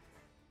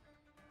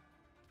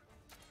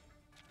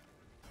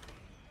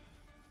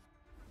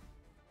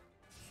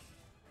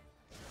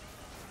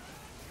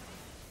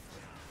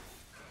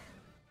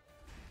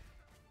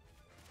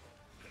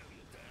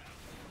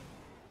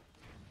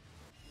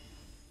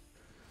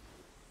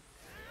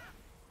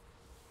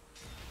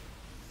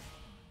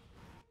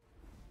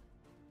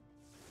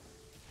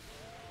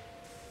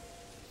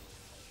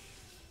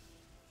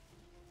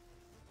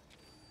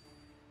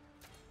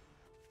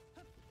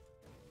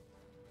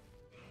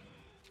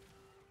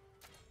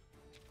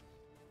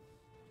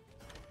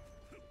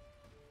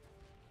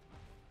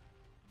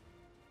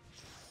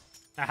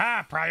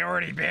 Aha!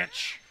 Priority,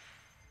 bitch!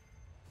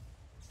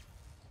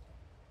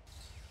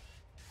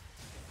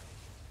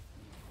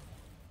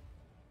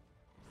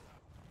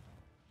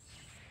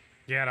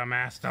 Get him,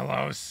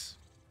 Astalos!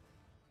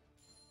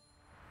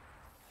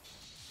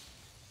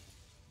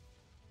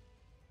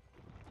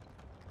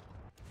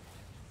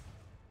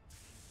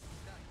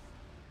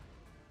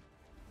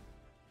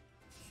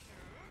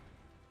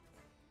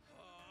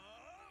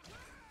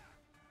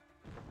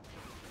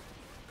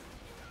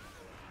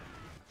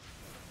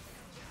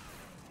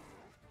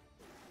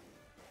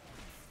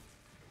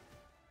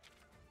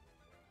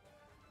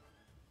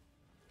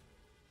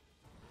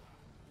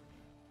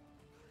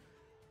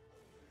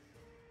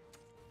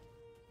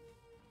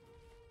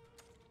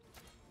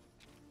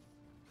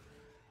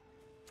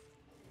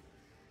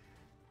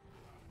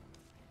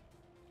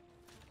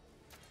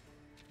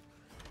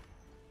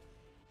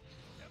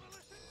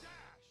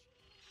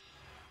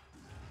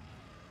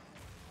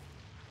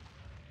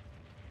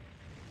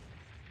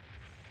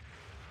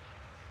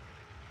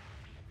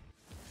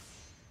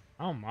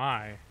 Oh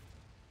my.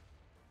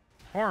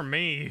 Poor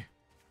me.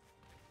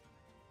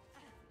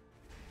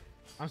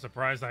 I'm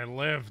surprised I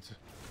lived.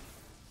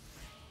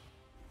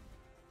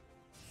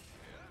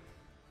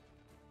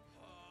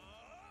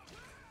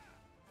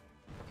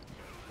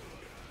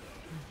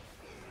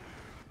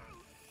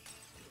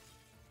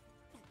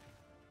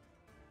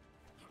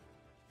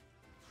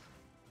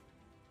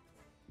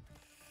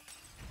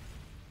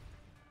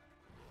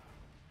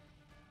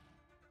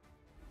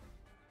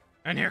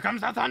 And here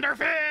comes the Thunder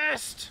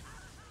Fist!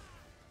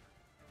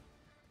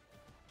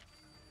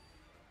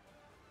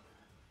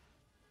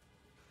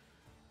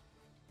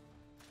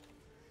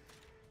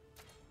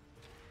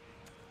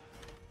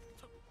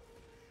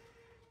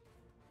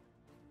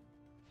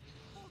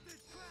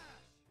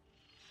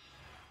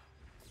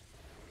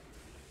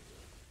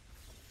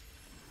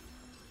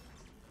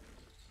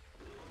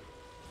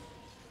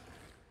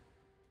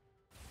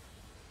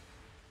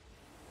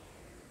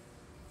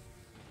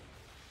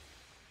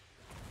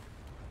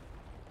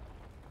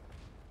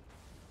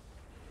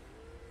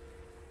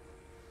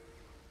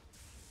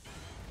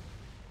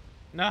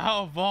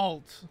 No,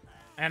 Volt!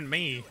 And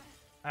me.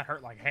 That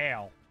hurt like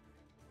hell.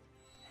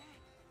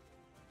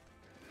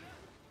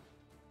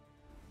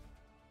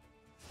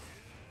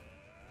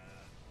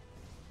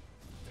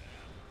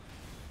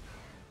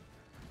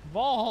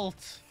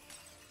 Volt!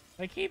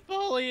 They keep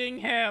bullying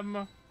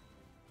him!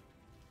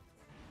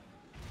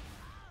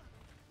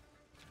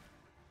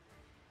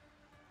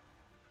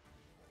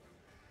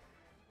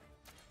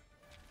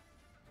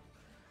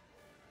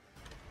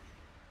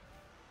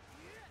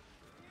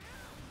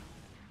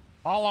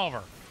 All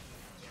over.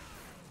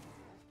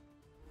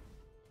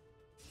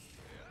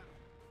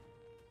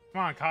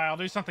 Come on, Kyle,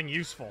 do something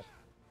useful.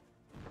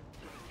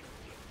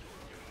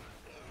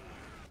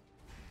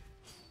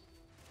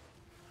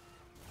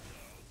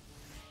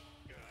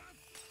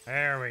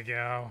 There we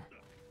go.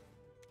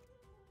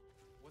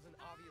 Was an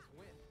obvious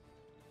win.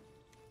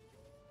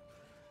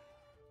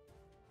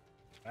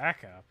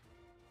 Back up.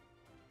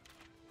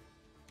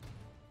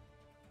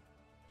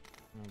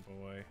 Oh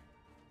boy.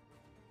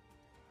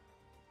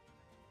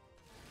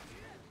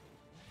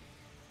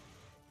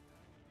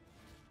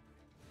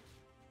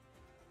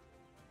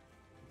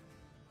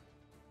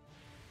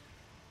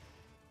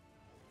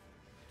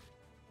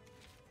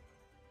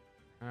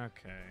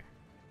 Okay.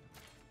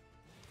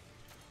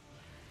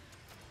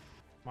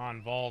 Come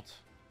on, Vault.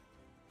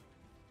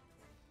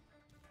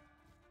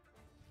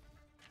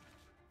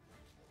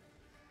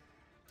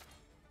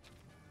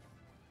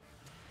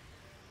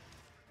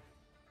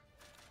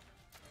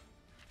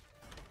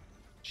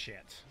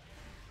 Shit.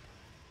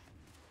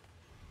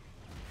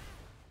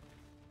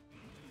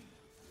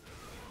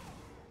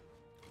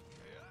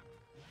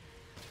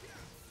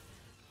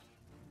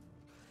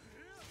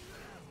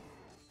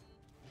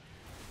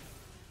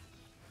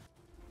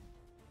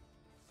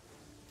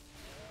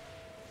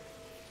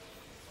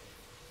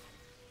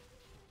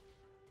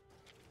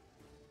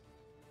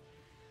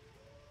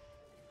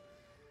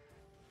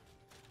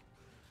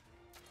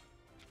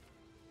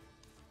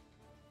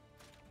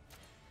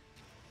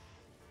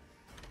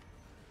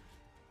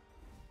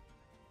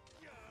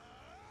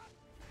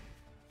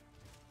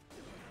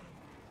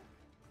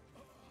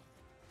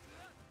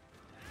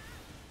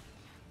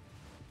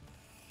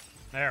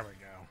 There we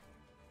go.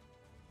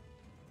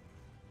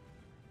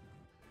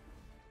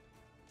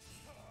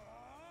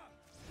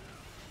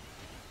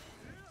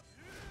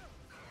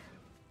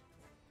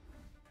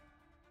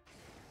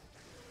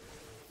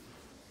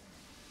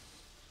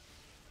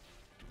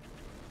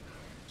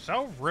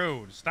 So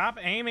rude. Stop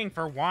aiming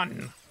for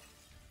one.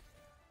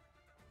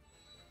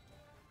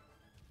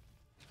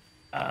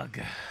 Ugh.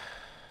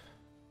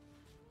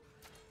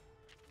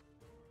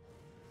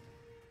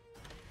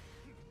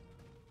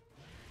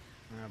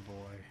 Oh boy.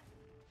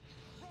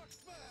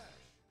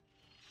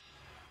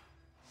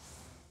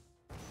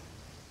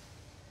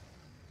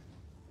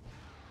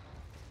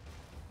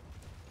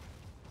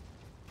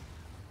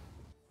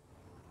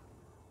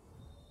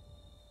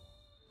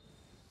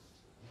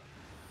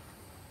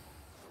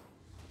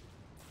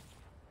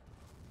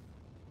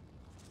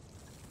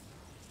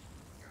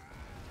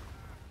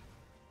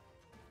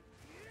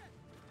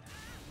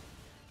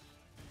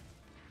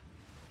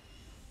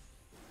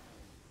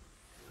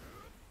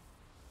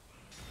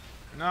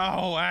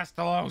 No,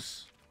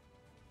 Astalos.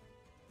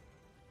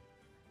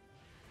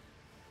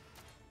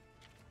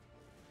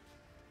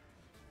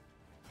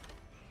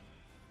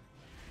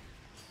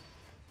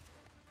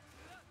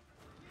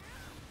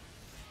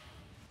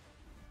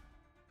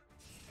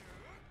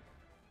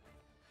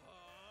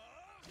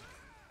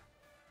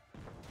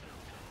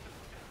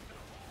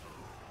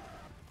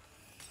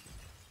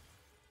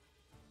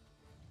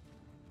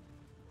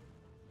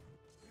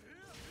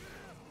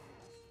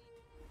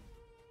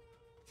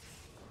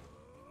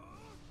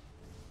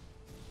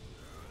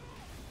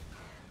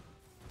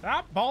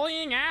 Stop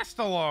bullying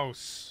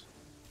Astalos.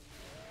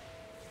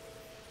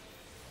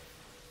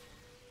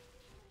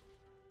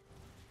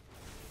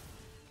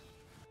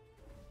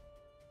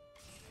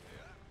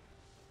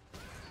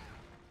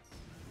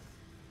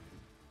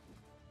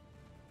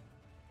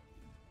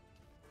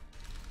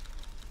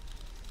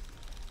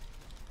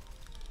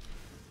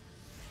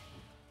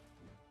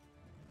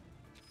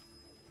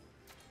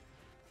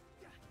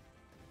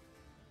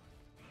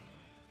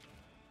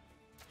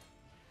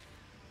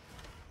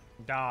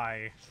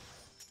 Die.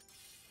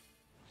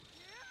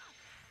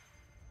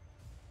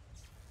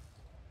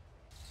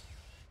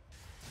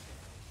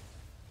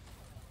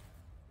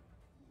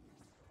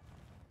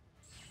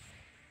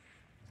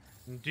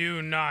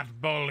 Do not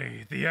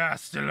bully the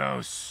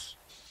Astalos.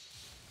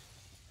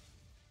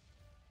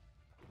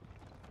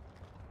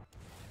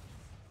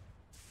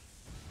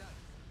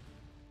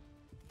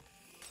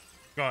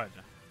 Good.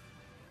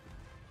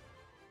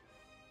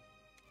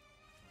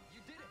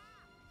 You did it.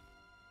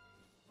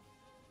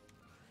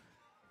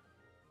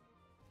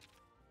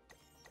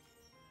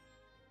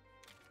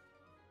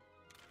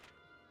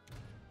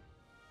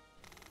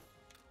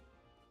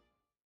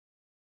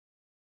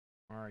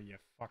 Where are you,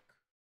 fuck?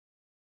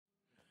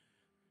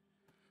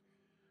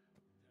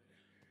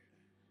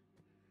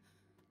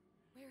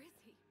 Where is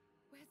he?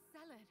 Where's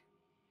Zelad?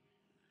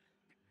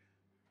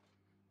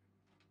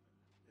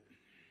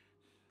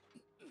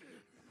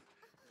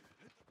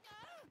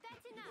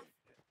 That's enough!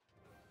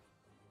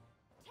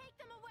 Take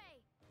them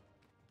away!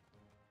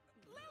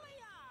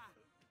 Lilia!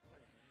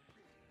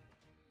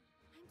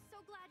 I'm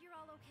so glad you're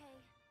all okay.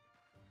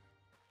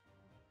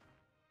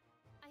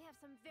 I have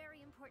some very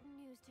important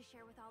news to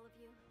share with all of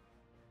you.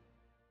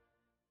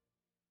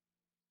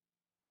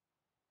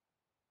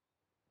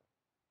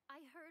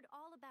 I heard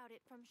all about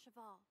it from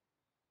Cheval.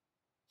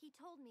 He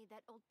told me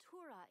that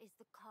Ultura is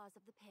the cause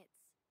of the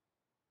pits.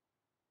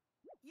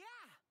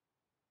 Yeah!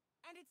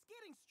 And it's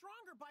getting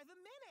stronger by the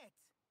minute!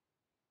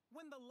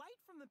 When the light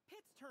from the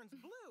pits turns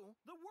blue,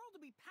 the world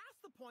will be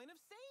past the point of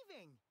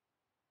saving!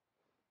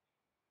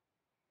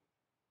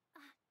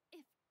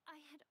 If I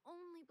had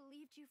only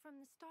believed you from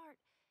the start,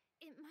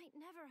 it might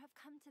never have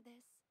come to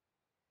this.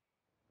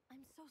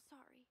 I'm so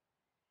sorry.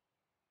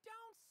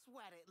 Don't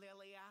sweat it,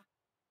 Lilia.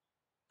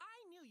 I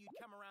knew you'd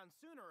come around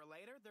sooner or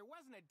later. There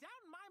wasn't a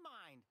doubt in my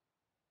mind.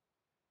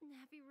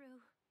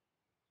 Naviru.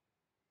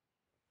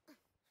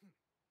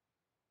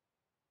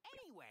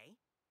 Anyway,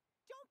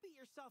 don't beat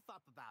yourself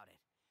up about it.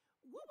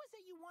 What was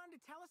it you wanted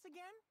to tell us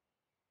again?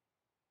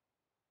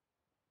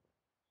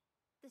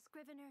 The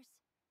Scriveners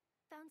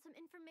found some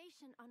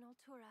information on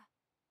Ultura.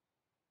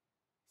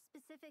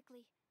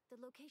 Specifically, the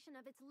location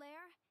of its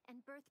lair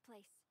and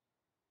birthplace.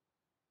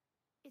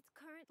 It's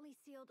currently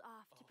sealed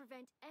off to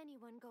prevent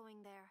anyone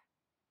going there.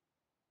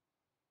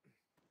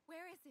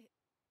 Where is it?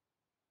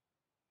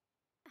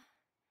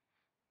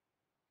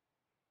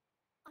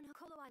 On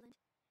Hokolo Island.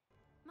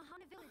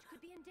 Mahana village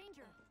could be in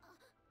danger.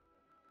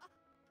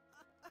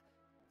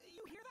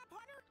 You hear that,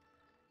 partner?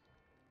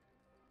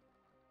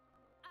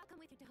 I'll come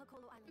with you to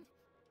Hokolo Island,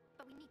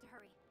 but we need to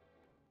hurry.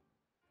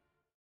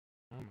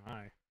 Oh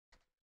my.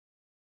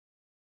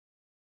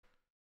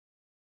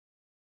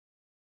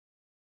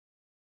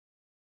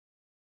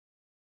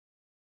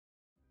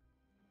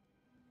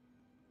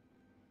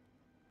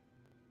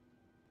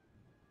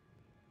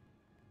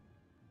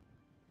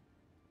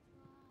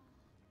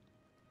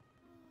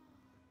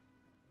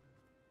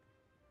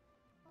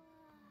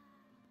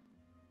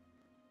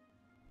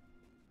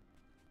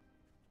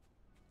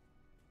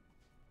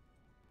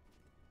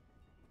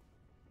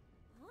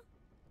 Huh?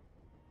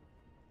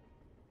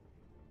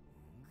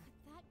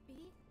 Could that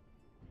be?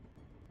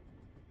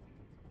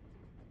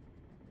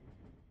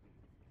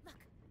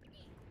 Look!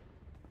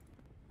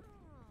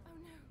 Oh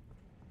no.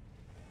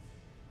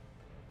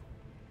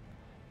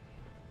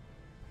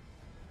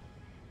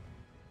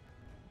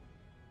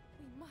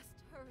 We must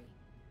hurry.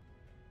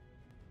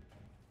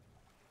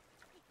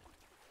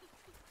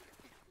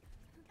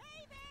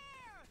 Hey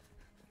there!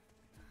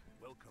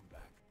 Welcome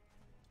back.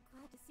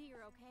 Glad to see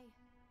you're okay.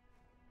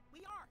 We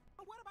are,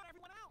 but what about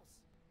everyone else?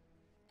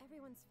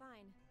 Everyone's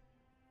fine.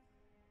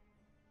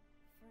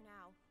 For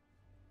now.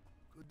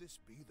 Could this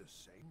be the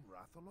same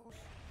Rathalos?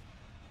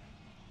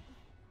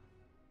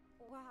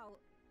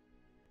 Wow.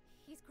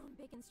 He's grown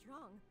big and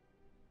strong.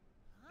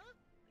 Huh?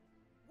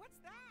 What's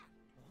that?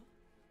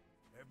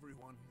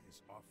 Everyone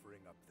is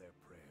offering up their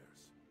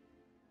prayers.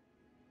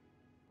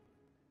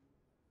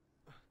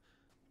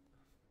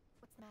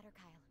 What's the matter,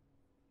 Kyle?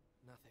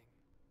 Nothing.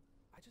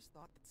 I just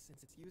thought that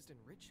since it's used in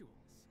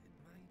rituals, it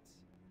might...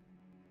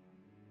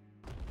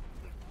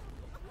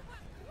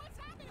 What's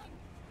happening?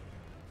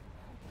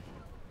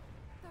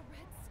 The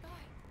red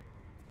sky.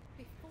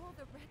 Before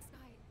the red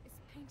sky is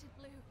painted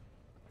blue.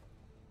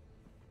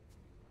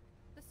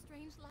 The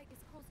strange light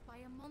is caused by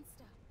a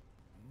monster.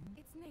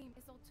 Its name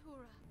is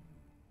Ultura.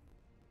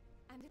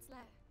 And its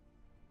lair,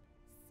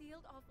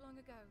 sealed off long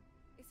ago,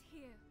 is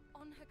here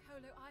on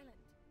Hokolo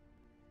Island.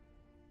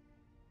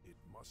 It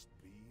must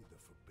be the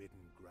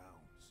Forbidden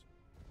Grounds.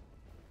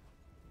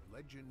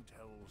 Legend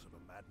tells of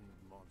a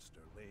maddened monster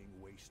laying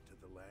waste to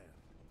the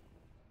land.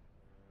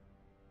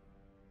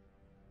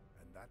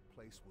 And that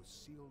place was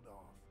sealed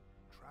off,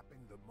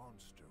 trapping the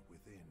monster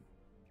within.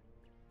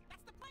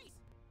 That's the place!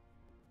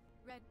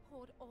 Red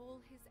poured all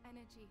his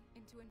energy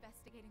into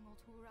investigating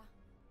Ultura.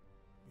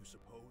 You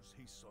suppose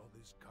he saw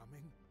this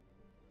coming?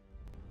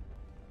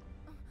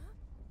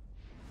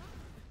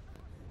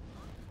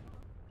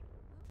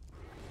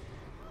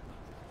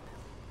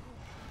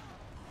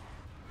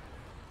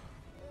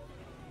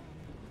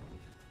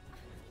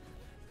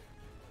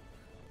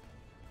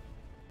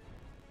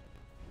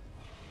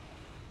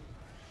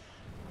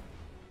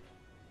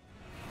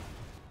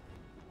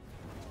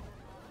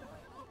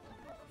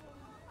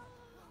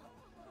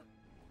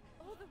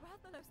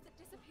 Rathalos that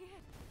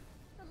disappeared.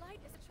 The light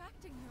is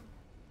attracting them.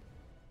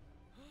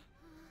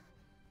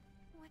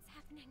 What's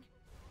happening?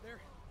 They're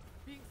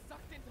being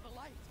sucked into the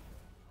light.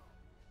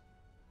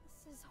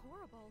 This is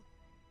horrible.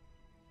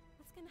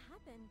 What's gonna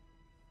happen?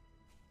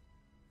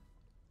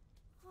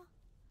 Huh.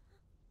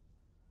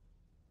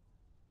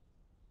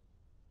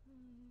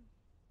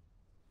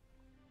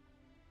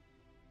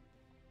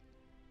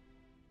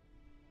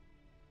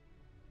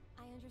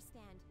 I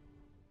understand.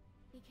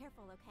 Be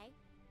careful, okay?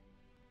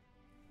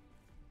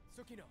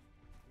 Tsukino,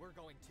 we're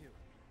going too.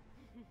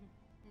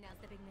 Now's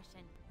the big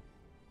mission.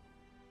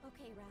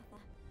 Okay,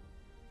 Ratha.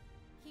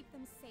 Keep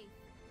them safe.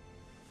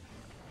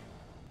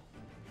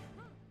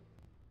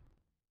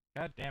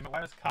 God damn it, why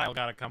does Kyle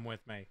gotta come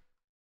with me?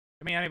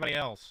 Give me anybody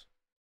else.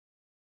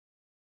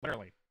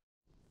 Literally.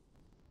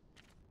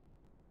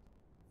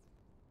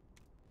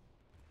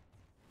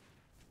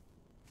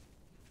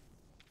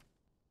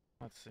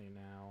 Let's see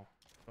now.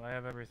 Do I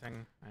have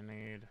everything I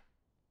need?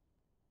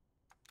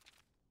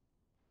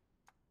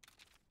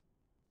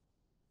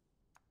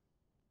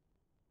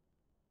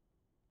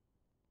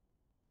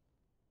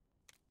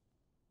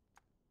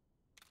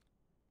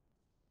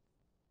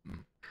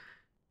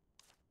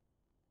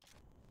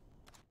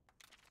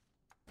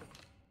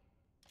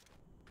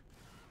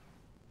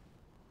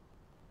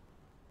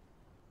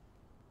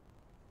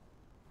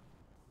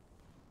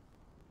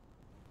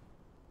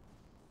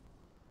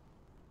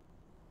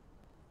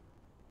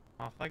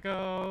 Off I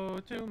go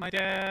to my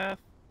death.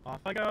 Off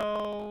I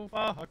go.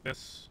 Fuck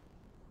this.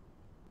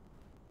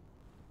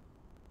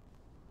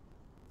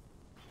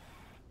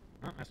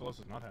 Oh,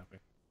 Astalos is not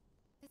happy.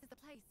 This is the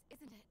place,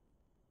 isn't it?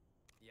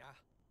 Yeah.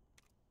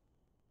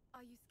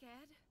 Are you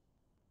scared?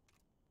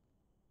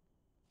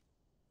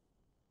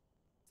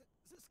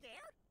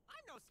 Scared?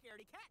 I'm no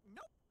scaredy cat.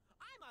 Nope.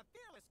 I'm a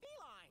fearless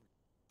feline.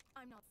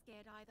 I'm not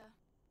scared either.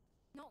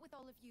 Not with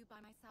all of you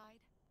by my side.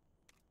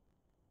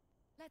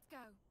 Let's go.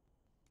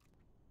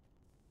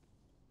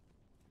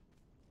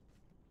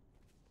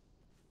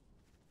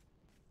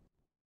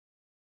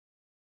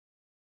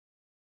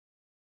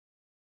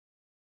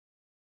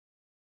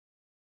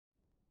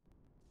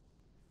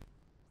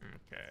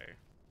 Okay.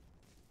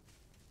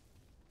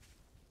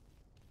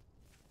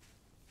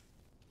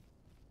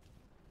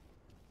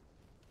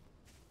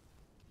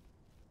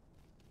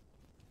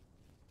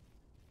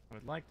 I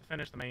would like to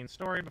finish the main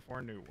story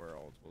before New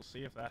Worlds. We'll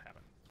see if that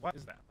happens. What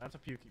is that? That's a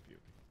pukey puke.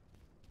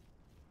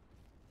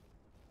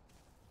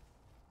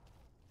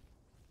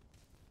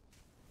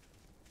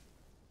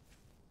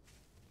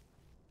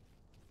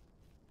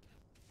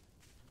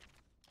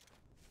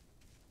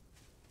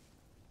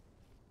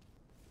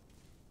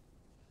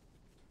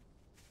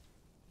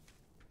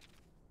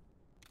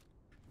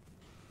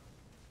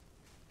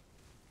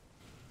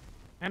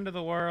 End of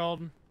the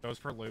world. Goes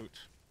for loot.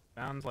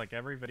 Sounds like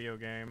every video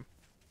game.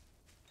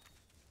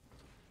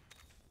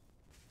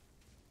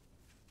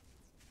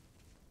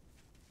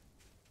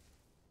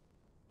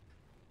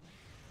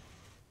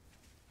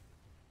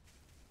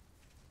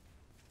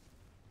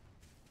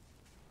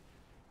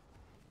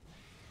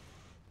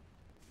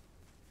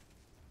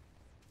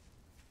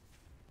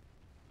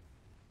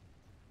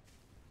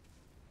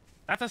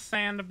 That's a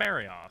sand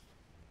Barioth.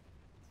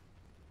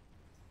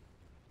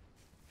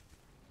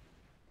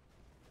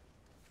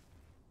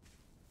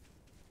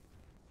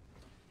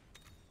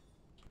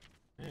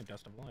 And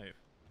Dust of Life.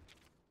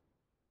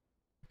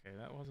 Okay,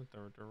 that wasn't the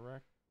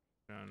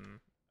direction.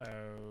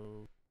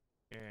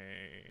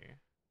 Okay.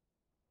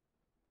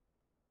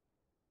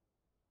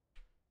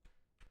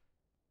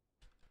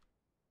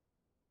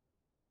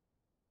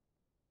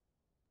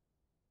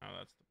 Oh,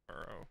 that's the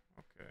burrow.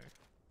 Okay.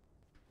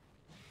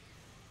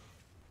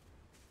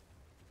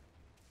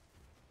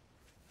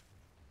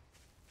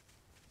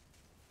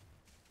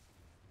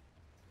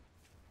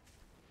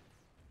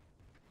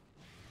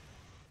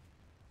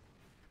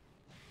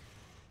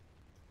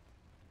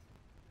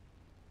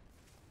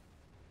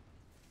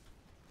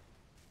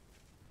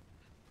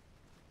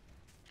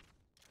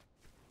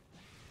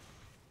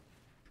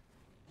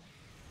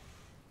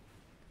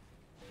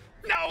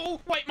 No!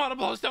 White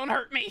monoblows don't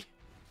hurt me!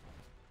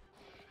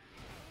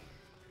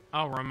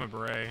 I'll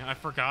remember. I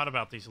forgot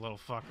about these little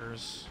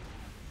fuckers.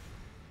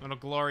 What a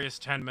glorious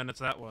 10 minutes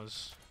that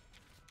was.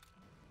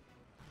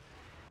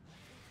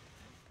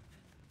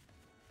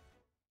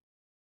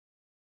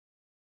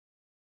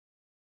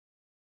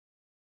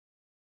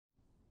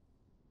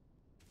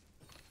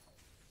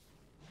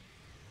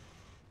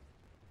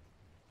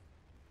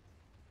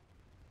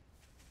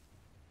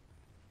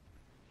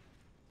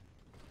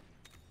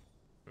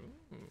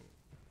 Ooh.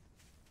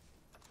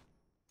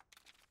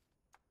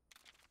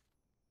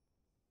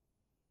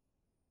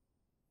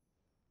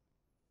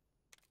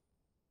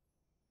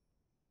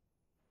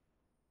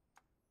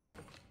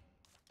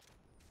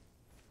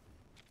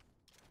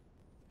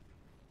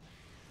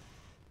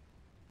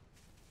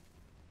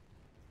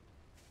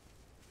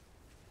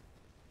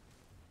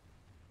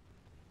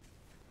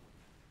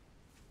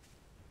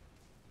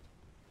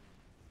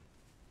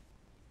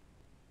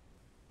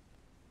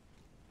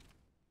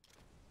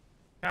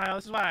 Kyle,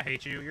 this is why I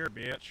hate you. You're a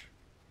bitch.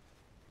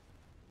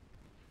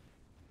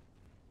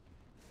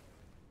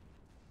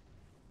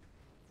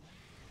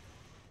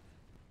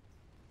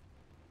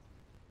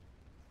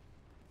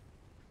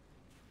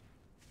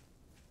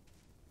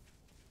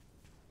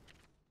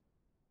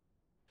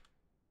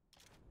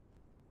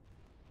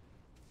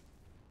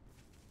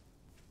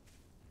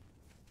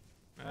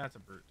 That's a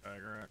brute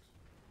Tiger X.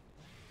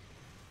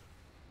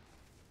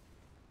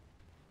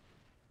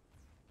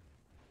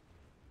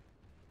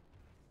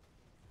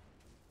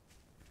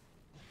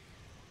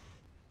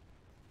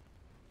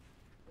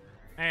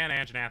 And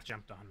Anjanath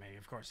jumped on me.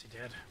 Of course he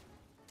did.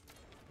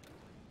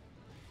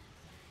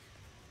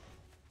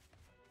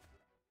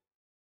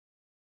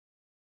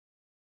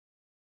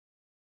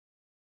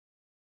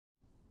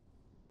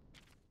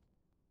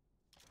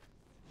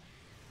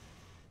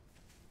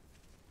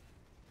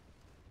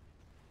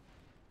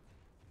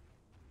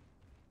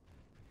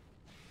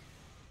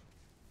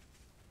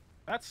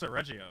 That's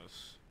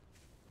Seregios.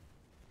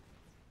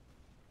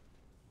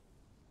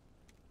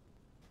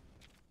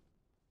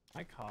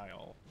 Hi,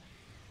 Kyle.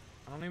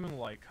 I don't even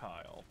like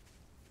Kyle.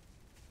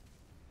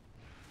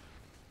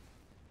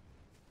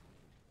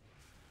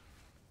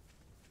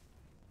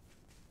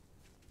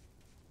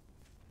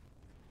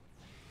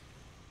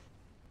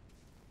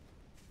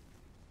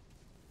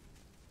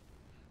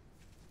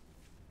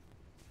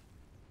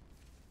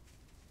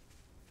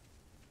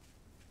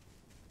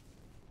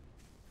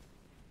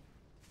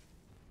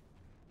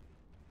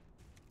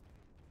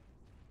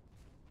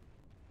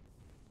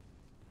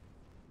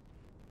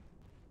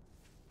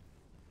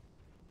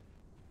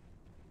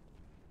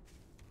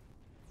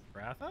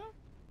 Ratha?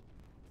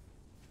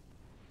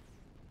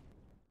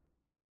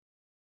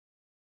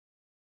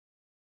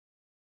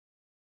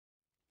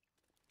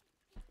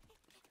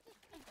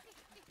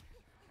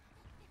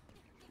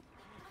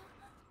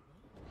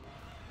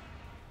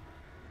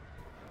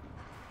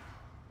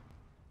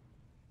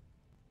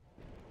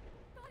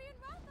 Guardian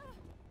Ratha!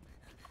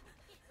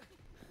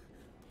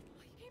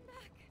 Oh, you came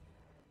back.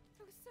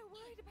 I was so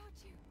worried about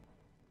you.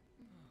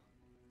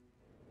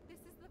 This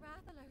is the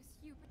Rathalos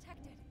you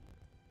protected.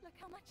 Look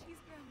how much he's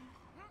grown.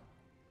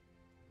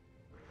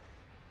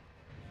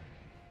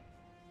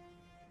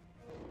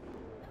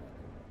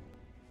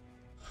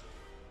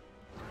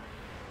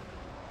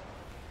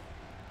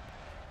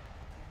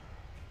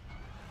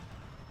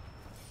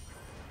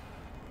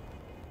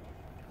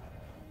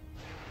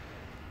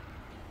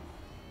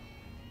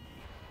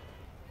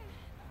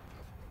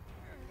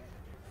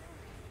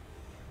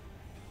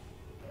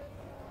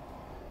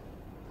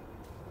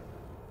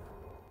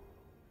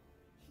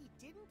 He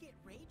didn't get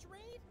Rage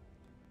Raid?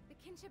 The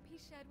kinship he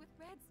shared with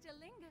Red still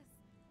lingers.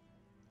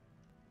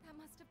 That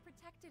must have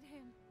protected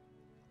him.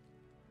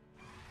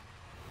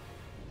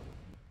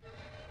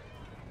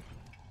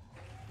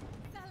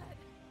 Salad!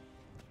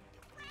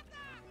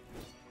 Ratha!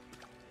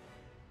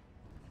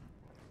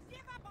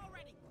 Give up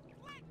already!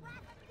 Let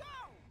Ratha go!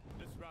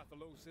 This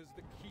Rathalos is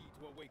the key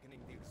to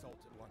awakening the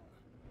Exalted One.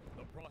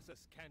 The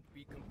process can't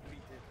be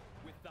completed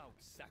without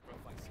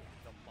sacrificing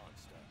the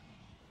monster.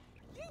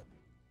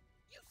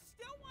 You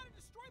still want to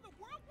destroy the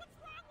world? What's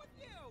wrong with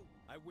you?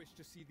 I wish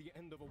to see the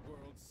end of a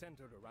world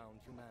centered around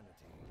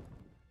humanity.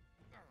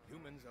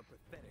 Humans are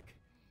pathetic,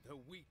 they're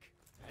weak,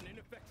 and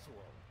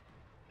ineffectual.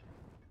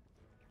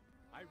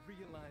 I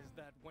realized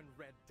that when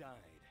Red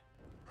died,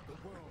 the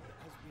world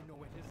as we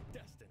know it is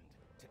destined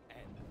to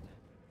end.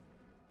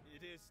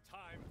 It is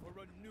time for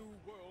a new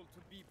world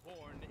to be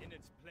born in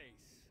its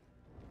place.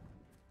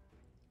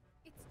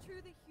 It's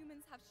true the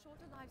humans have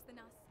shorter lives than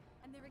us,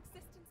 and their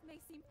existence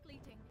may seem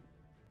fleeting.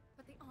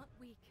 But they aren't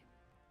weak.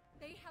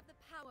 They have the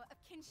power of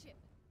kinship.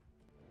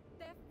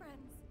 They're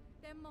friends.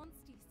 They're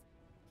monsties.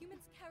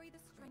 Humans carry the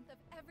strength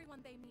of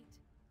everyone they meet.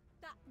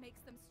 That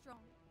makes them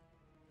strong.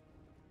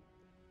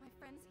 My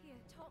friends here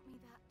taught me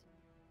that.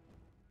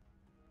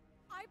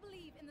 I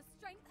believe in the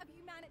strength of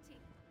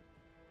humanity.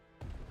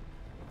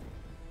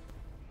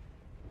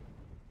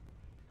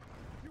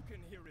 You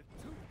can hear it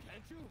too,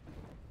 can't you?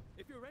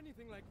 If you're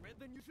anything like Red,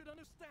 then you should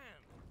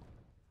understand.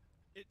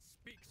 It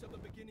speaks of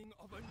the beginning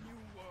of a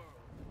new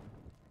world.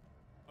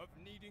 Of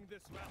needing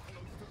this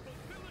Rathalos to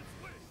fulfill its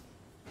wish.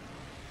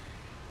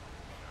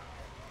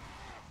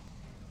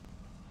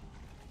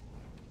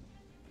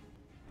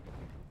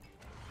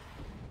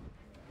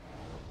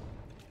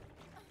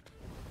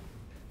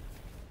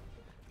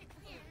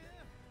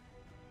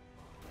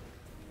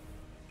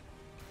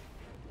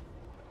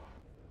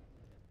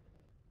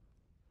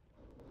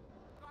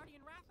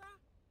 Guardian Ratha?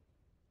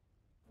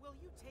 Will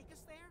you take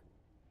us there?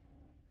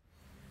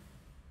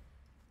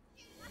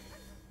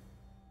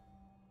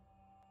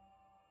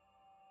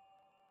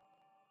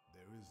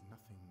 There is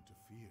nothing to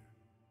fear.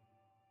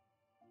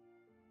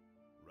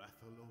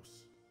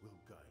 Rathalos will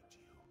guide you.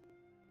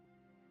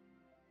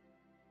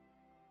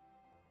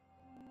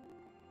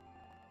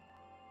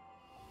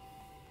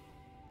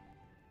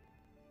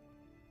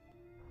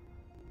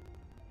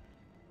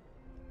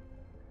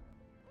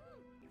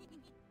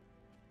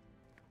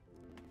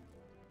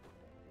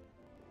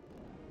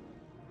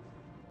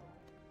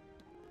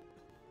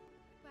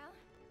 Well,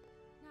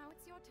 now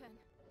it's your turn.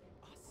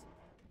 Us?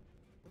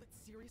 Will it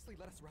seriously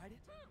let us ride it?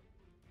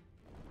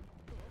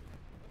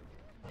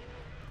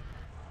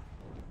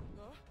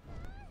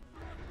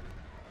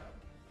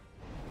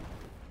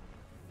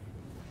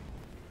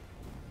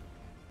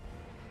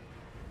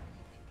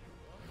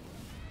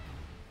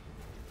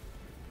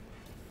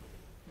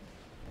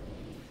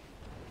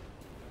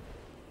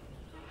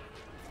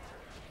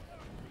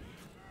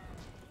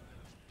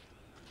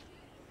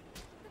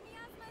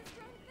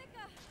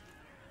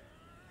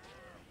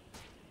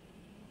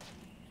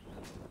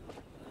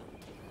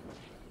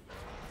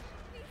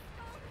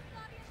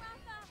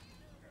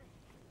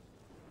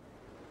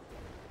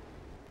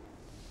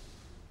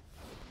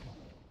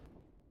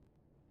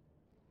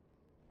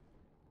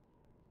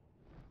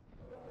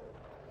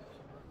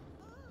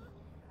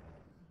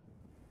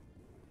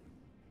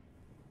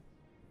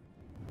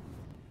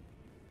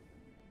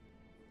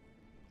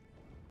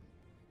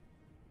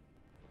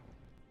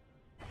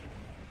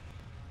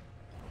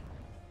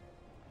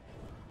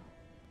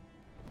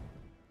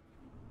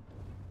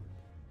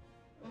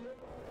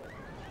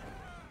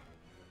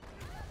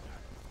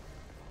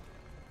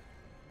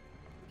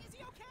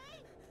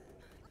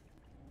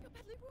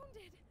 seriously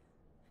wounded.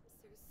 I'm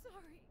so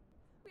sorry.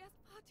 We asked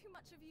far too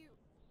much of you.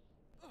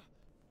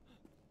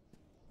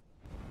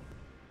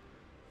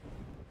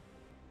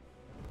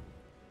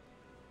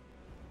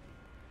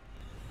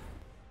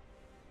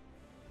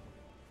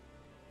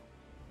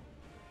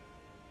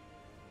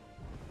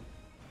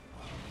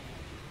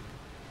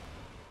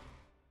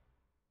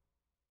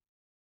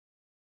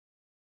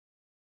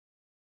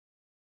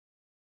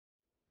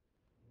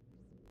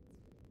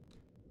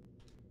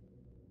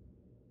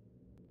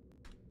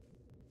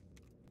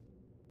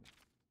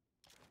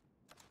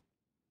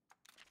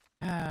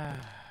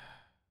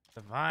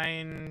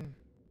 Divine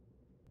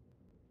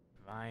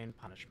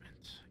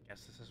punishment. I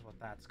guess this is what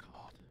that's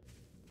called.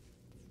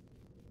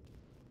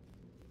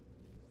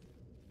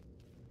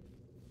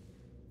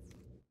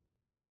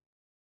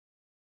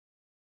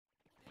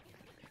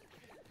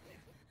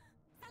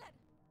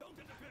 Don't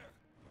interfere!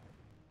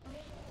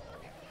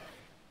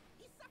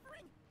 He's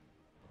suffering!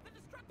 The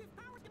destructive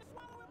power's gonna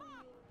swallow him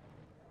up!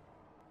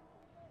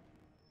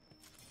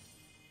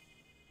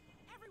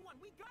 Everyone,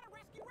 we gotta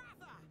rescue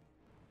Ratha!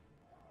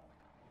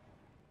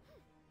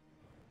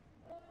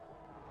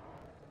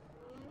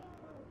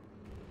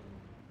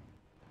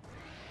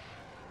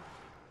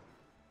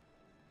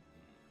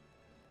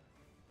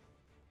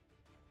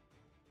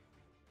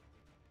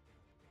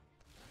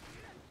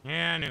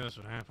 Yeah, I knew this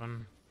would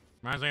happen.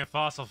 Reminds me of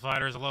Fossil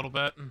Fighters a little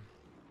bit.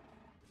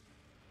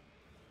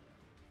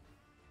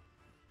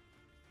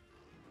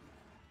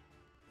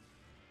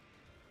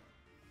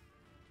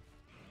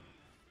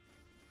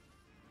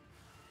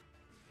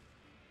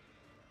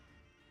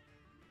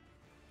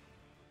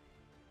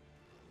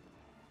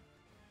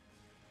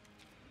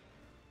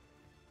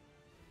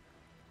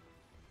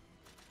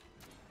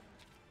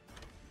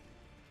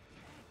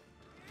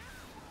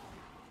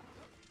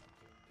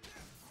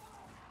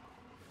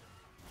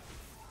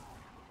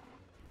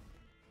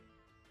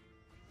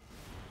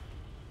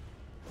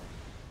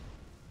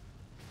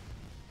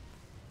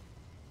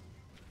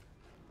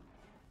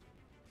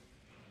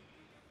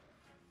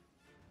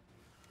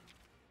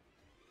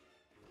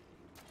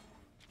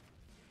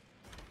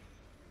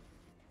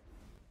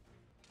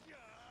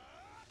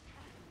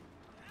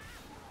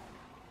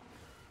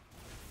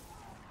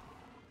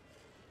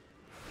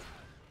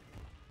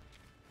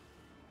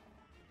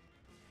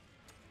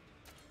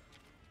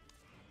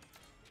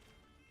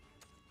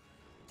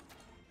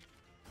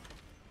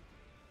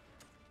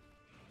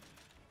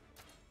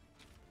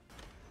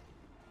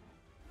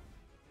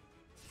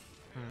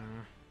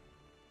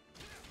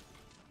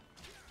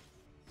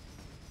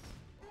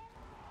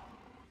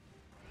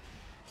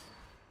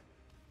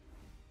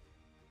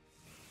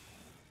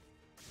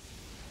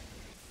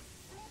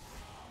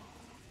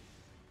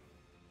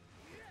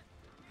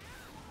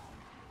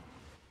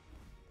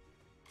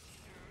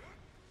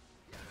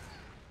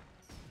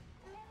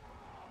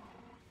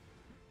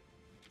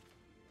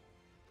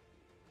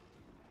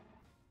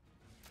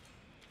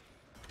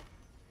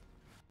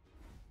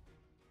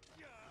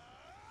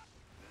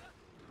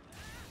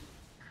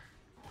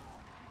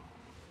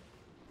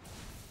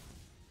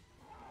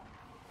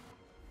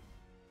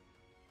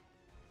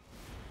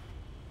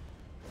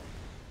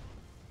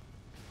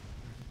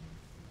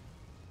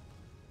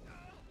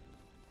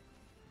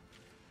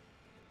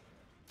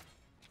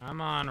 Come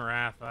on,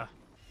 Ratha.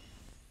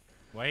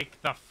 Wake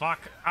the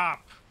fuck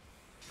up!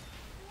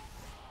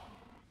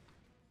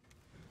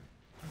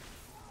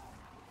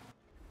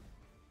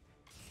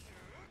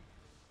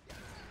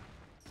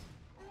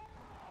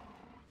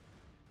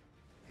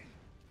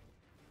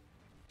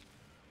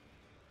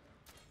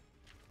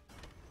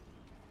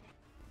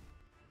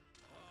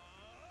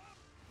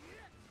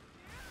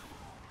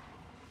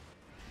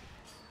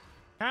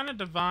 Kind of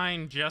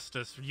divine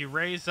justice. You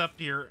raise up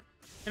your...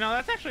 You know,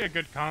 that's actually a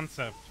good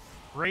concept.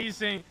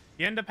 Raising...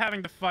 You end up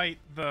having to fight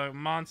the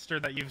monster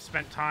that you've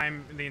spent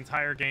time in the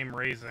entire game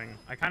raising.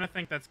 I kind of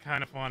think that's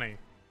kind of funny,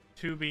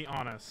 to be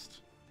honest.